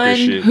White Walker nun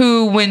shit.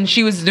 who, when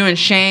she was doing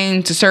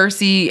shame to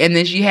Cersei, and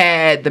then she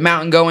had the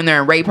Mountain go in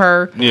there and rape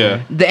her.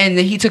 Yeah. And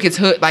then he took his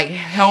hood, like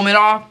helmet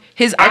off.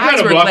 His I eyes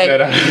kinda were blocked glazed.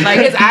 that out. Like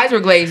his eyes were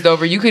glazed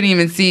over. You couldn't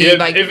even see. Yeah,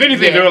 like if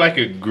anything, yeah. they were like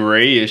a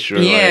grayish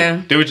or Yeah.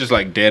 like they were just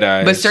like dead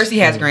eyes. But Cersei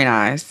has green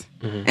eyes,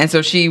 and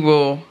so she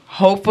will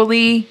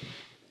hopefully.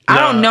 I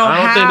don't know I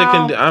don't how.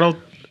 think they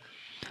can.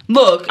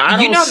 Look, I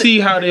you don't know see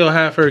how they'll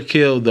have her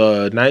kill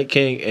the Night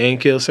King and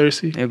kill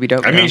Cersei. It'd be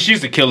dope. I mean, though.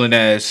 she's a killing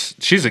ass.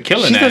 She's a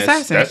killing She's an ass.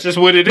 assassin. That's just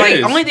what it is.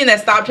 like only thing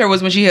that stopped her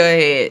was when she hit her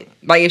head.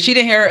 Like if she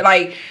didn't hear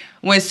like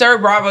when Sir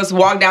Bravos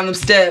walked down the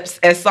steps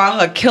and saw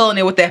her killing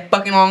it with that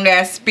fucking long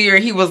ass spear,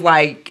 he was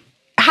like,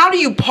 how do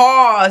you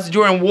pause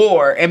during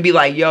war and be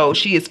like, yo,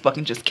 she is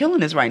fucking just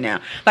killing us right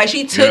now? Like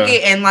she took Yeah.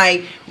 it and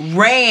like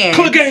ran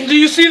Clegane, do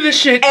you see this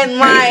shit? and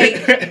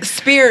like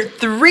speared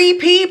 3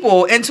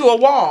 people into a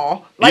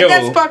wall. Like Yo,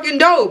 that's fucking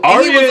dope.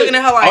 And he was looking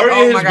at her like, Arya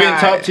oh my has been god.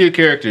 top tier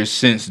character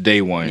since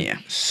day one. Yeah.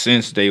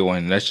 Since day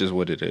one. That's just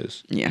what it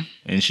is. Yeah.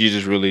 And she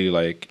just really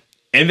like.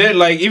 And then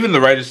like even the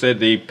writer said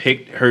they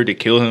picked her to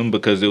kill him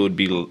because it would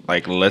be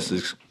like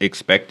less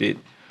expected.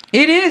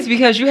 It is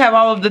because you have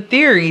all of the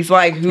theories,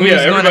 like who's going to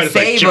everybody's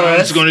like save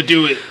Jon's us. gonna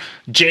do it.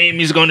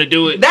 Jaime's gonna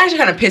do it. That actually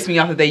kind of pissed me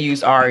off that they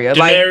used Arya.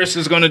 Like, Daenerys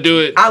is gonna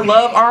do it. I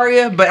love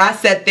Arya, but I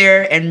sat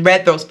there and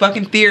read those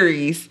fucking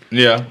theories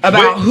Yeah.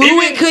 about But who even-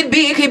 it could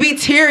be. It could be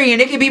Tyrion.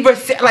 It could be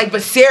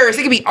Viserys.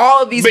 It could be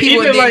all of these But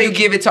people, and even, then you like-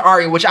 give it to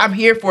Arya, which I'm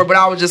here for. But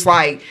I was just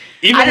like,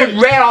 Even I didn't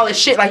when- read all this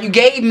shit. Like you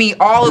gave me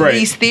all of Right.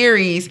 these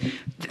theories,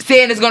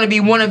 saying it's going to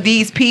be one of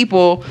these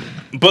people.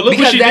 But look what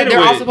Because she did they're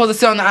all with. supposed to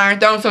sit on the Iron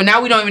Throne. So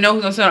now we don't even know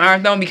who's going to sit on the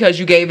Iron Throne because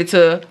you gave it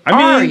to I mean,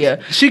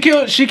 Arya. she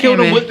killed Yeah, him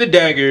man. with the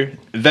dagger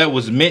that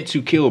was meant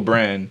to kill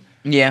Bran.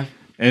 Yeah.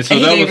 And so And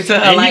he that gave was it to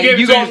her and he like, gave it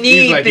you to gonna her-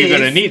 need he's like, this. You're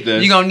gonna need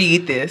this. You're gonna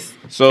need this.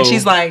 So and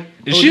she's like,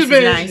 and "Oh, she's this is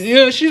been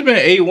nice." she's been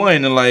A1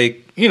 and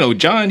like,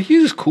 John,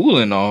 he's cool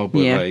and all, but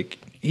Yeah. like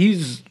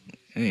he's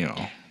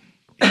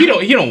he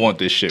don't want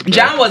this shit. Bro.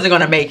 John wasn't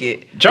gonna make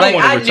it. John like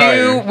wanted to I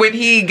retire. knew when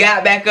he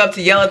got back up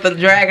to yell at the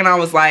dragon, I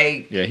was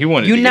like, Yeah, he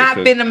wanted "You're to get not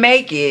cooked. finna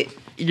make it.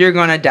 You're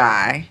gonna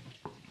die."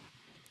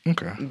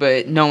 Okay.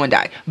 But no one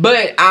died.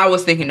 But I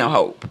was thinking no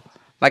hope.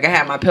 Like I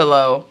had my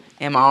pillow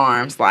in my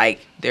arms, like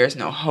there's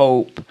no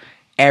hope.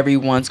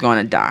 Everyone's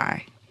gonna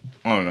die.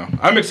 I don't know.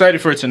 I'm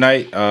excited for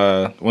tonight.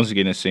 Once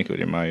again in Cinco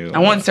de Mayo. I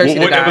want Cersei to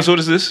What die. episode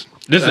is this?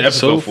 This is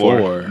Episode episode 4.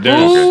 four.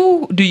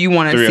 Who do you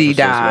want to 3 see episodes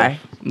die?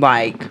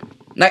 Like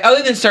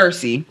other than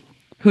Cersei,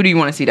 who do you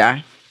want to see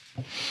die?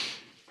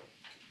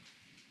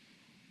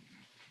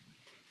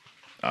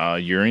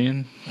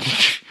 Urian.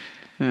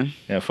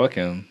 Yeah, fuck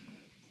him.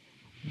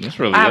 That's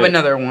really I have it.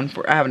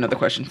 I have another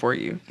question for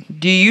you.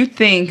 Do you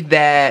think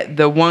that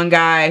the one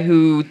guy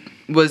who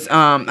was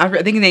I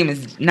think his name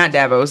is not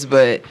Davos,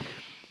 but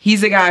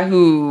he's the guy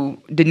who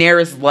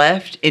Daenerys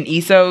left in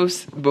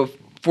Essos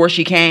before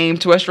she came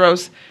to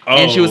Westeros,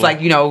 and she was Oh. like,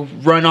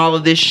 run all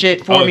of this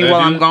shit for Oh, me that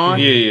while I'm dude? gone.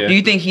 Yeah, yeah. Do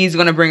you think he's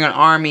gonna bring an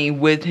army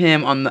with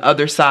him on the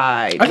other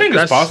side? I think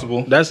it's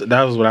possible. That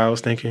was what I was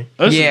thinking.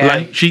 That's-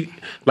 Yeah.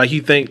 Like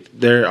you think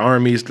their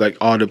army's like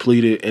all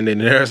depleted, and then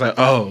there's like,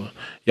 oh,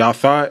 y'all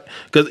thought,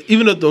 because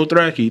even the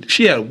Dothraki,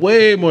 she had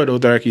way more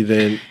Dothraki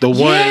than the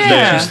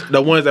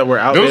ones that were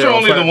out Those there. are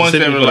on only the ones that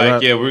Pacific were like,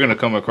 Front. yeah, we're gonna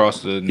come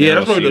across the Yeah,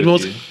 that's probably the narrow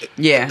most. sea.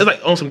 Yeah. It's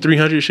like on some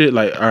 300 shit.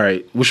 Like, all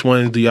right, which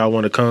ones do y'all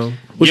want to come?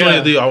 Which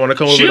ones do y'all want to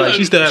come over? Like,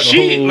 she still has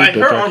a whole. like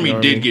her Dothraki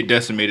army did get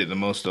decimated the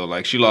most though.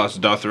 Like she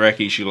lost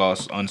Dothraki, she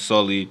lost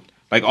Unsullied.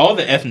 Like all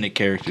the ethnic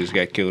characters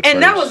got killed.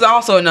 And that first. was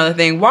also another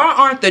thing. Why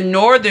aren't the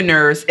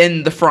Northerners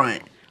in the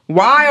front?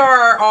 Why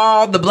are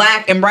all the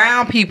black and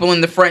brown people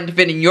in the front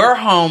defending your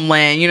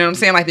homeland? You know what I'm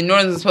saying? Like the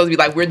Northerners are supposed to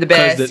be like, we're the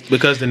best.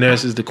 because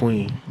Daenerys is the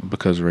queen.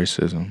 because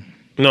racism.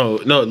 No,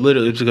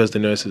 literally, it's because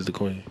Daenerys is the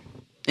queen.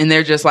 And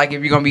they're just like,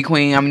 if you're gonna be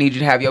queen, I'm gonna need you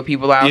to have your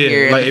people out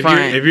here in like the if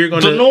front. you're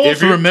gonna, The North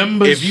if you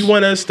remembers. if you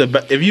want us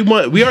to, if you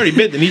want, we already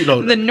bet the need.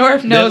 No, the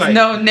North knows like-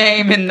 no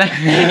name in the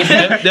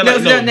they're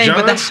knows like, no name,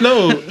 Jon but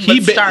Snow,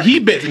 he Stark.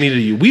 bet the need of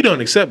you. We don't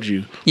accept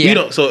you. Yeah. We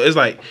don't. So it's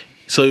like,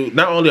 so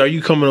not only are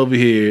you coming over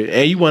here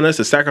and you want us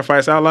to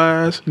sacrifice our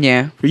lives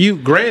Yeah. for you,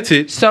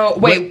 granted. So,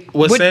 wait,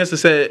 what what- Sansa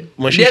said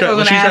when she That's tried what I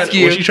was gonna ask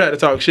you. when she tried to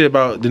talk shit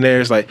about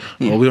Daenerys, like,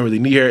 well, we don't really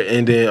need her,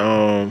 and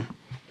then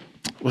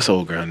what's the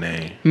old girl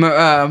name?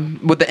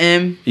 With the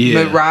M,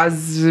 Yeah.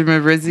 Marazi,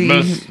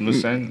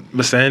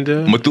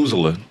 Missandei.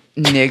 Methuselah.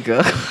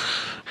 nigga.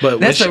 But when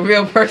That's she, a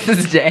real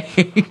person's day.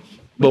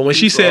 but when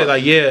she said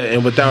like, yeah,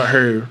 and without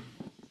her,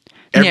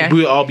 Yeah. we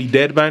would all be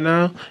dead by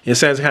now, and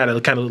Sansa had to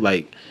kind of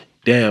like,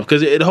 damn,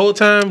 because the whole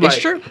time, like,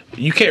 It's true.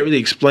 you can't really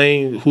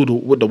explain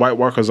what the White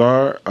Walkers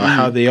are or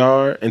how they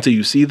are until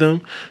you see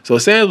them. So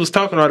Sansa was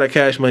talking all that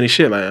Cash Money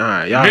shit, like, all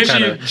right, y'all Then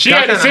kind of. she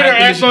had to sit her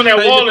ass on that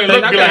wall and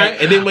look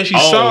like, and then when she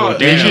oh, saw it,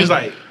 then damn. she was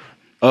like,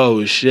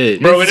 oh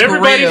shit, bro, This and is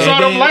everybody real. saw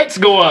And them then- lights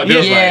go out. They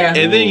was Yeah. like,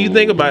 And then you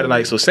think about it,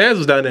 like, so Sansa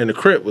was down there in the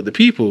crypt with the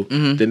people.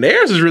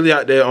 Daenerys was really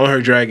out there on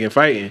her dragon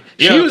fighting.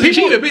 Yeah, She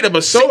people- even picked up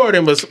a sword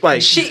and was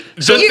like, The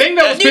thing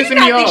that was do you pissing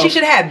not me think she off-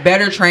 should have had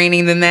better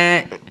training than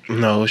that?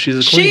 no, she's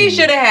a queen. She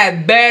should have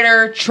had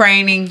better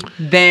training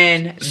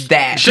than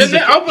that. She's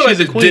a- I feel like she's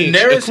a queen. A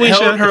Daenerys queen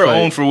should held have to her fight.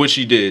 own for what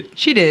she did.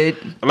 She did.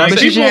 Like but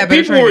she should have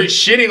better people were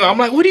training. shitting. I'm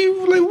like, what do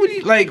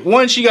you like?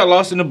 One, she got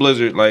lost in the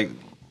blizzard. Like,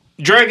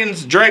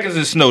 dragons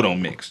and snow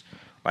don't mix.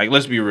 Like,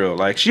 let's be real.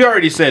 Like, she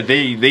already said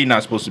they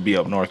not supposed to be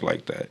up north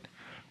like that.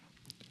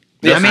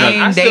 I mean,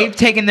 I still- they've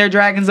taken their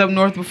dragons up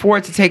north before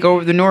to take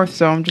over the north,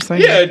 so I'm just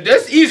saying. Yeah,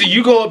 that's easy.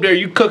 You go up there,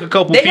 you cook a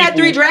couple. They people, had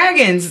 3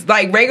 dragons.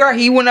 Like Rhaegar,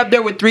 he went up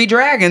there with 3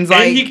 dragons.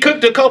 Like and he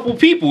cooked a couple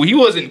people. He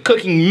wasn't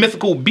cooking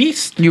mythical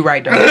beasts. you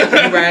right, dog. You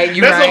right.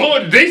 You That's right. the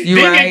whole. They You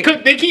get right.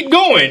 cooked. They keep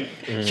going.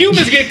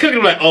 Humans get cooked.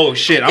 I'm like, oh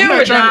shit, I'm Remember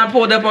not trying John to.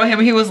 pulled up on him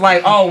and he was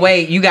like, "Oh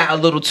wait, you got a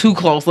little too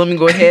close. Let me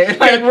go ahead."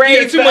 Like You got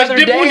raise too the much other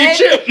dip on your dead.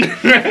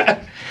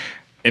 chip.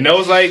 And that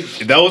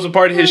was a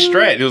part of his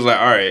strat. It was like,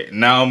 all right,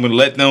 now I'm gonna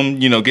let them,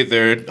 get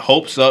their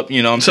hopes up.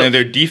 You know what I'm saying?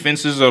 Their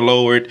defenses are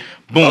lowered.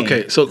 Boom.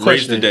 Okay, so raise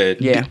question. the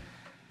dead. Yeah.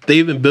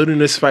 They've been building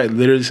this fight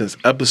literally since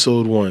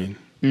episode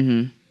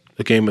 1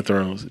 of Game of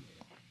Thrones.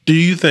 Do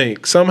you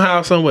think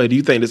somehow, some way, do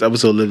you think this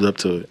episode lived up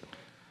to it?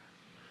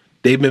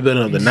 They've been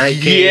building up the Night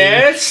King.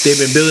 Yes. They've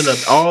been building up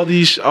all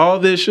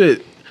this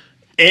shit.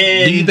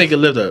 And Do you think it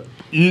lived up?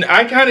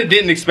 I kind of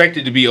didn't expect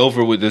it to be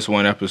over with this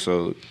one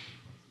episode,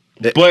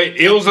 It- but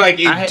it was like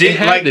it It did.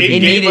 had Like to it be. It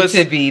gave needed us.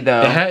 to be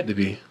though. It had to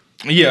be.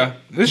 Yeah,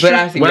 that's But true.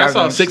 I see When what I y'all saw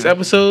gonna 6 say.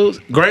 episodes,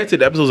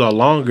 granted the episodes are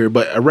longer,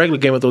 but a regular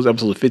Game of Thrones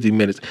episode was 50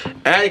 minutes.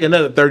 Adding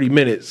another 30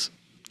 minutes,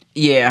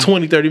 Yeah.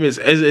 20, 30 minutes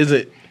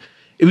isn't.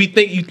 If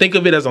you think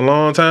of it as a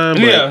long time,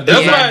 but Yeah, it's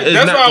that's not- why. it's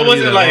That's not why I gonna be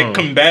wasn't that like long.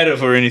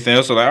 combative or anything. I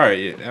was like, all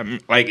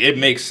right, like it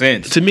makes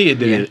sense. To me, it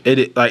did.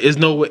 It like it's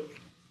no way.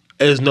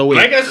 There's no way.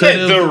 Like it I said,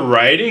 could've- the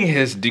writing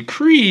has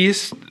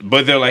decreased,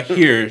 but they're like,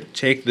 here,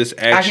 take this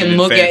action. I can and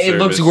look fan at it.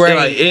 Looks service.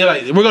 great.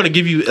 like we're gonna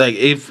give you like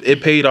if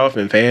it paid off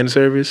in fan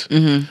service,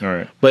 Mm-hmm. All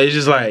right. but it's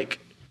just like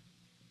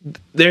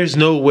there's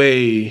no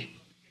way.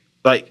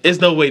 Like it's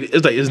no way.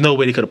 It's like there's no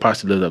way they could have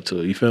possibly lived up to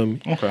it. You feel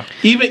me? Okay.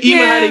 Even Yeah.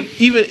 how they,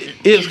 even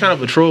it was kind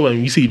of a troll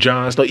when you see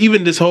Jon Snow.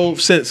 Even this whole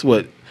since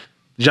what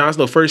Jon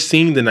Snow first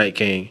seen the Night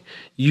King,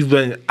 you've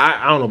been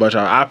I don't know about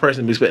y'all. I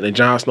personally been expecting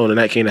Jon Snow and the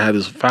Night King to have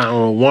this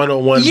final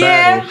one-on-one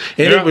Yeah. battle,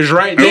 and Yeah. it was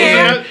right Yeah.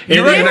 there. And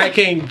You're then the right. Night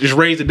King just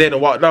raised the dead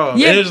and walked off.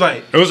 Yeah. And it was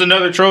like It was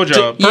another troll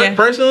job. Yeah.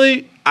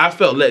 personally, I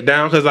felt let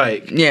down because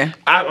like Yeah.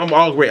 I'm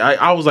all great.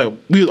 I was like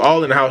we was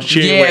all in the house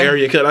cheering Yeah. one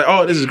area because like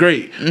oh this is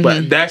great,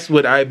 but that's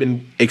what I've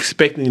been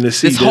expecting to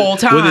see This whole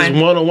with time.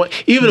 this one-on-one.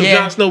 Even if Yeah.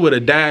 Jon Snow would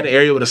have died, the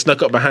area would have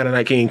snuck up behind the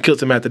Night King and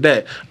killed him after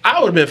that. I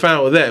would have been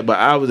fine with that, but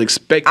I was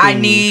expecting. I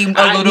need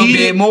a little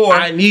bit more.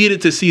 I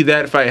needed to see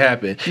that fight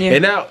happen, Yeah.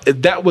 and now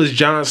if that was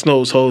Jon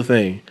Snow's whole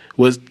thing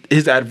was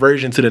his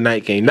aversion to the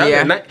Night King. Now,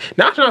 Yeah.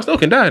 now Jon Snow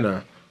can die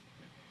now.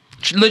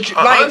 Like,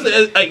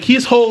 Honestly, like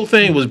his whole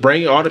thing was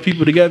bringing all the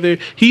people together.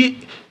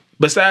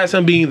 Besides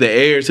him being the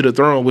heir to the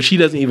throne, which he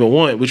doesn't even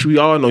want, which we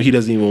all know he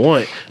doesn't even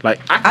want. Like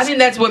I think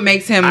that's what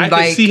makes him I can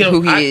like see him.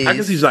 who he is. I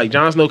can see like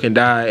Jon Snow can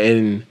die,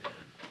 and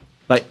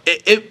like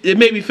it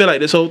made me feel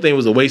like this whole thing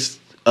was a waste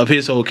of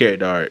his whole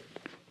character arc.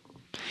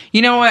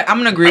 You know what? I'm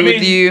gonna agree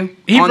with you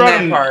he on brought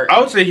that him, part. I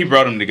would say he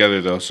brought them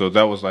together though, so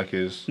that was like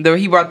his.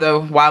 He brought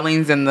the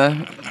Wildlings and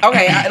the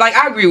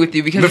I agree with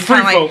you because The it's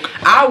kind of free like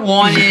folk. I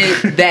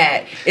wanted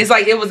that. It's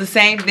like it was the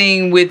same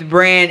thing with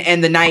Bran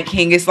and the Night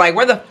King. It's like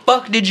where the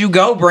fuck did you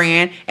go,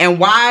 Bran? And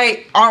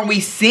why aren't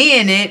we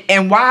seeing it?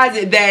 And why is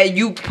it that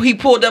he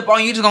pulled up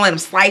on you just gonna let him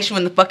slice you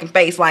in the fucking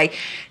face like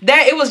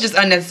that? It was just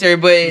unnecessary.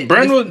 But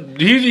Bran was,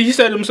 he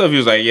said himself, he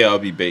was like, yeah, I'll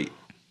be bait.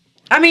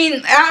 I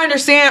mean, I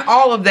understand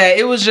all of that.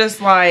 It was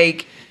just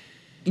like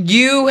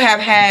you have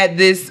had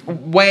this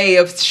way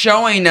of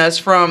showing us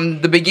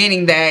from the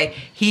beginning that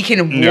he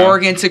can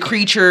warg into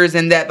creatures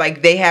and that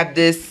like they have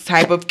this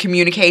type of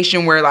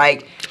communication where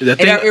like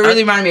it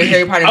really reminded me of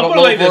Harry Potter and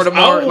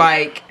Voldemort,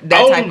 like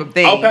that type of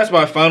thing. I'll pass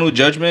my final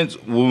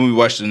judgments when we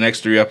watch the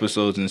next 3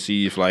 episodes and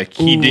see if like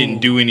he didn't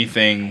do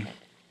anything,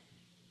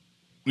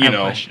 you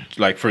know,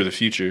 like for the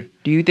future.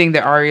 Do you think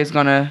that Arya's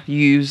gonna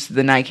use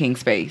the Night King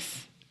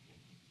space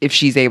if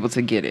she's able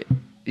to get it?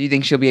 Do you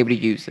think she'll be able to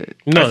use it?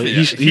 No, he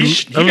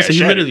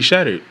literally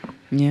shattered.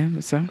 Yeah,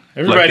 so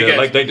everybody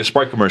like the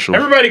Sprite commercial.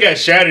 Everybody got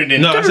shattered.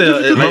 No, I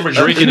said remember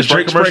Drake in the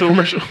Sprite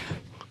commercial?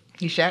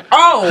 He shattered.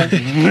 Oh,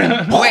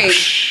 wait!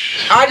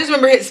 I just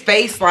remember his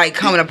face like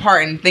coming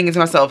apart and thinking to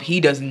myself, he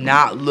does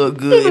not look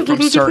good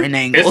from certain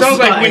angles. It sounds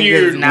like when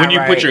you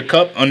right. put your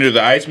cup under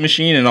the ice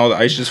machine and all the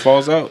ice just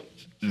falls out.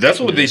 That's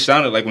what they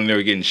sounded like when they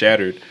were getting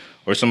shattered,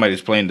 or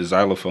somebody's playing the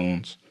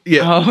xylophones.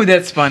 Yeah. Oh,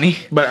 that's funny.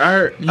 But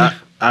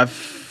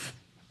I've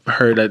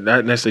heard that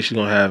not necessarily she's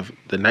gonna have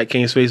the Night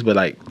King's face, but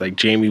like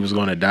Jamie was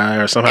gonna die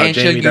or somehow and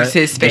Jamie died.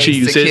 His face and she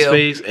used his kill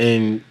face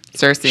and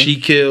Cersei. She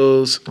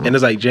kills, and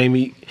it's like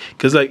Jamie,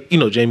 because like you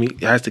know Jamie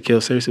has to kill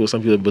Cersei. Well,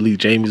 some people believe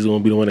Jamie's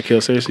gonna be the one to kill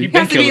Cersei. It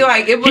has to be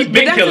like it was, but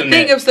that's the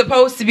thing. It's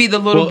supposed to be the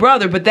little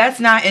brother, but that's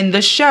not in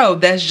the show.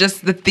 That's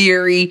just the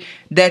theory.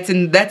 That's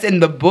in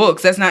the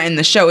books. That's not in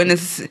the show. And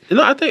it's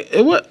no, I think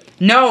it what.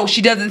 No,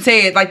 she doesn't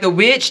say it. Like the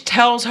witch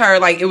tells her,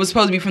 like it was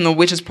supposed to be from the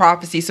witch's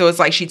prophecy. So it's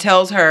like she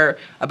tells her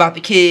about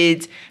the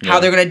kids, how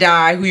they're gonna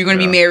die, who you're gonna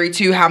be married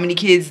to, how many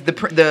kids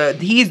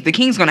the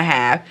king's gonna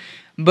have,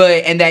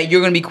 and that you're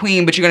gonna be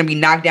queen, but you're gonna be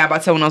knocked down by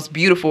someone else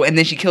beautiful. And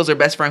then she kills her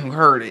best friend who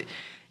heard it,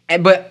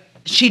 but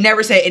she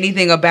never said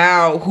anything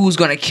about who's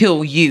gonna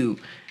kill you.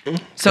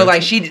 So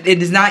like it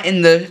is not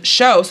in the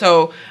show.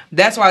 So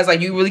that's why it's like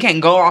you really can't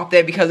go off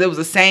that because it was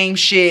the same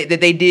shit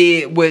that they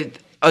did with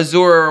Azor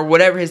or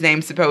whatever his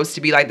name's supposed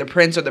to be, like the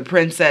prince or the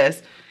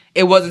princess.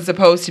 It wasn't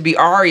supposed to be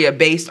Arya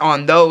based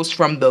on those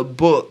from the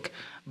book.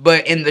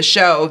 But in the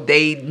show,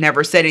 they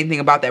never said anything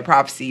about that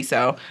prophecy.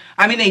 So,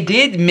 I mean, they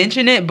did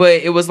mention it,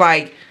 but it was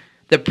like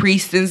the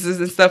priestesses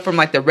and stuff from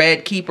like the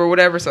Red Keep or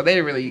whatever. So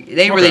they really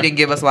didn't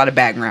give us a lot of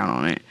background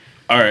on it.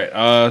 All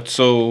right.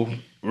 So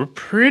we're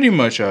pretty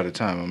much out of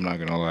time. I'm not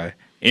going to lie.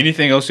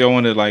 Anything else y'all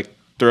want to like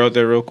throw out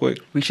there real quick?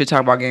 We should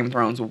talk about Game of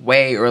Thrones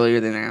way earlier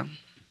than now.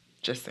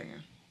 Just saying.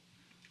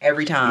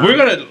 Every time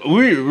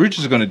we're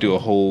just gonna do a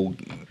whole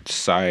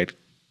side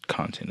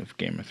content of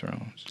Game of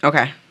Thrones.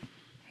 Okay.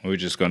 We're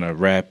just gonna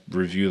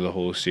review the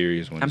whole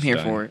series when I'm it's here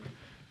done. for it.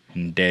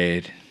 And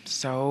dead.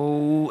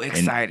 So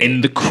excited.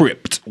 In the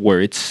crypt where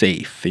it's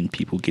safe and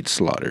people get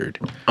slaughtered.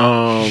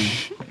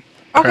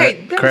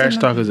 Okay. Crash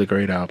Talk is a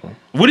great album.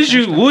 What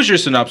was your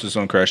synopsis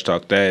on Crash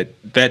Talk?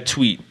 That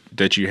tweet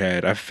that you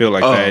had, I feel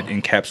like that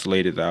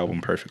encapsulated the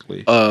album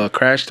perfectly.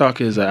 Crash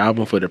Talk is an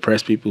album for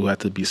depressed people who have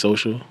to be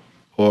social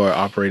or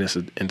operate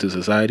into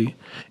society.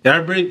 And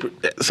I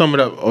sum it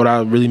up. What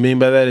I really mean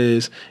by that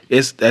is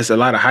that's a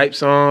lot of hype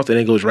songs, and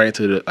it goes right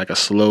into like a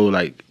slow,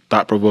 like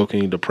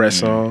thought-provoking, depressed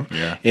song.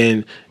 Yeah.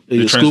 And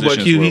Schoolboy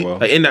Q,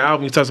 like in the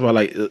album, he talks about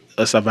like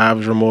a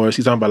survivor's remorse.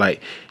 He's talking about like,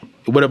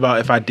 what about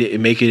if I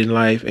didn't make it in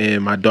life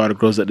and my daughter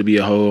grows up to be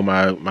a hoe?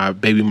 My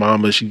baby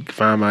mama, she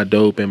find my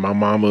dope, and my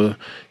mama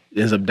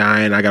ends up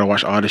dying. I gotta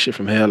watch all this shit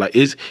from hell. Like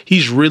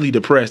he's really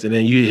depressed, and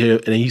then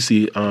you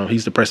see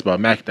he's depressed about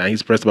Macdon. He's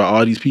depressed about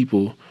all these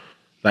people.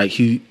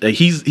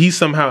 He's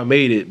somehow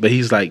made it, but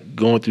he's like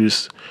going through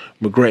this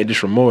regret and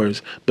this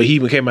remorse. But he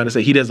even came out and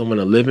said he doesn't want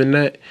to live in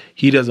that.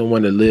 He doesn't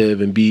want to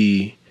live and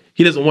be.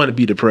 He doesn't want to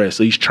be depressed,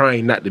 so he's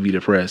trying not to be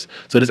depressed.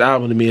 So this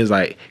album to me is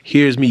like,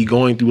 here's me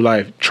going through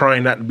life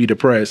trying not to be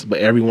depressed, but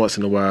every once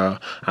in a while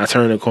I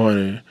turn a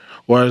corner.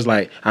 Or it's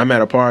like I'm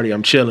at a party,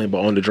 I'm chilling,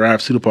 but on the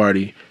drive to the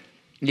party.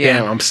 Yeah,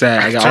 damn, I'm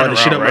sad. I got all this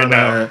shit on my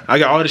mind. I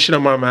got all this shit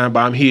on my mind, but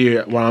I'm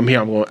here. While I'm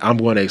here, I'm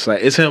going to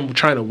excite. It's him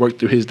trying to work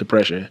through his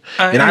depression.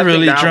 I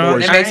really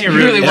drunk. It makes you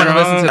really want to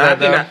listen to that,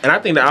 though. And I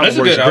think the album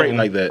works great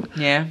like that.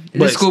 Yeah.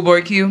 Is it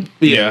Schoolboy Q?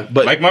 Yeah.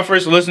 But like my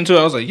first listen to it,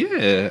 I was like,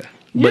 yeah.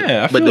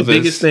 I feel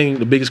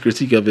the biggest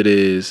critique of it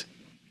is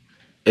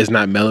it's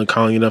not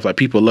melancholy enough. Like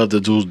people love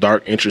those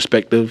dark,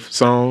 introspective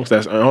songs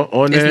that's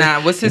on there. It's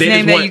not. What's his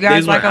name that you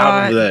guys like a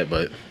lot? That,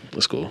 but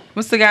that's cool.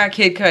 What's the guy,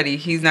 Kid Cudi?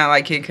 He's not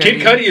like Kid Cudi.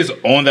 Kid Cudi is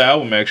on the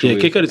album, actually. Yeah,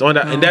 Kid Cudi's on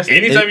that. And that's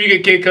anytime you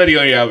get Kid Cudi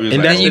on your album,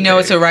 and then you know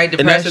it's a right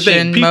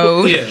depression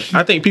mode. Yeah,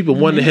 I think people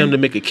wanted him to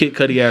make a Kid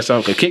Cudi ass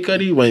song.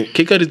 Because when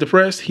Kid Cudi's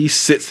depressed, he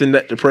sits in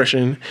that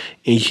depression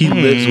and he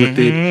lives with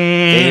it,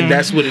 and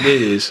that's what it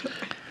is.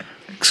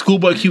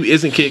 Schoolboy Q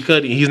isn't Kid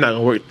Cudi. He's not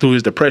gonna work through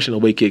his depression the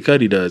way Kid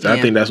Cudi does. Yeah. I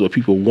think that's what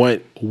people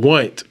want,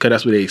 because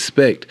that's what they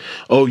expect.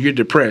 Oh, you're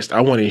depressed.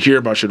 I want to hear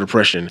about your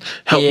depression.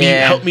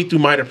 Help me through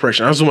my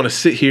depression. I just want to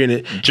sit here in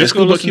it. Just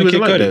go listen to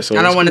Kid Cudi. That, so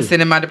I don't want to sit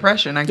in my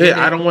depression. I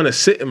don't want to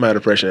sit in my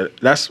depression.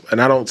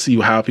 And I don't see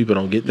how people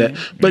don't get that.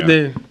 But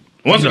then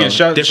once again,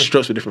 different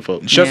strokes for different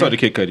folks. Shouts out to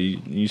Kid Cudi.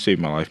 You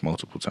saved my life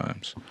multiple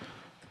times.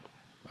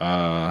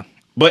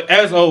 But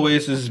as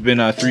always, this has been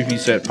a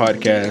 3Piece Set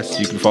Podcast.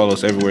 You can follow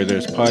us everywhere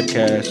there's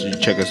podcasts. You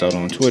can check us out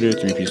on Twitter,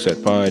 3Piece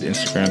Set Pod,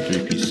 Instagram,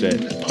 3Piece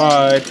Set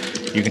Pod.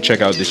 You can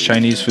check out this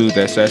Chinese food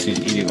that Sassy's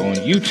eating on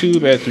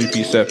YouTube at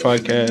 3Piece Set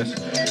Podcast.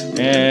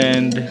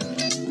 And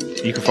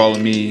you can follow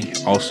me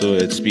also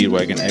at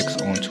Speedwagon X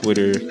on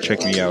Twitter. Check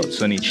me out,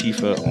 Sunny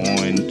Chifa,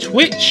 on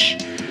Twitch,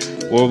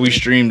 where we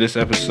stream this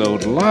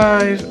episode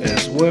live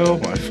as well.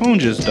 My phone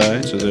just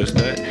died, so there's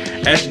that.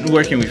 Ashton,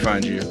 where can we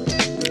find you?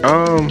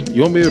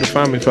 You won't be able to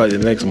find me for like the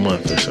next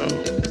month or so.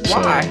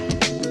 Why?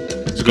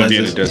 It's gonna be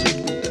in the desert.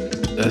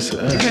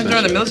 You can't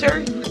join the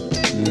military?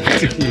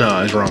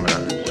 No, it's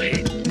Ramadan.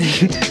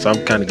 So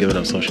I'm kind of giving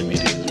up social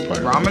media as part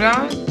of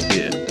Ramadan?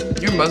 Yeah.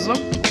 You're Muslim?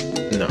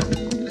 No.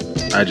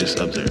 I just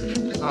observe.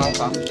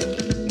 Oh,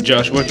 okay.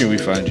 Josh, where can we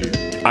find you?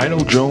 I know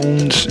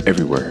Jones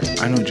everywhere.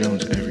 I know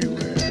Jones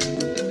everywhere.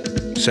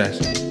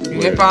 Sassy. You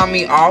can find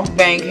me off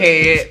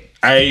Bankhead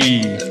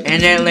Ayy.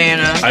 in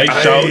Atlanta.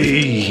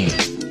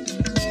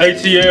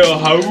 ATL,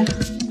 ho.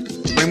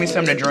 Bring me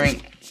something to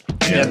drink.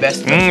 Yeah. The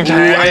Vesta. Ooh, I need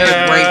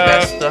a great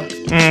Vesta.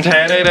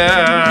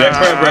 That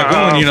crab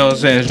ragoon, you know what I'm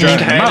saying? It's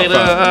driving my mouth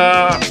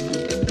out.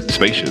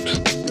 Spaceships.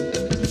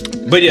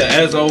 But yeah,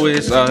 as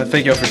always,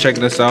 thank y'all for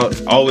checking us out.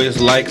 Always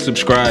like,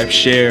 subscribe,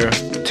 share.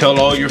 Tell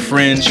all your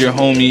friends, your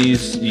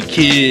homies, your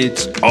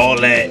kids, all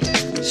that.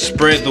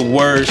 Spread the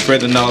word,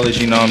 spread the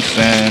knowledge, you know what I'm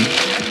saying?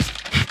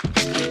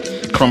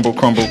 Crumble,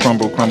 crumble,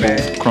 crumble, crumble,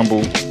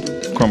 crumble,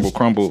 crumble,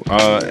 crumble.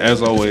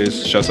 As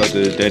always, shouts out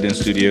to Dead End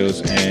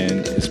Studios,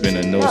 and it's been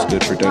a Nose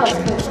Good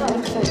production.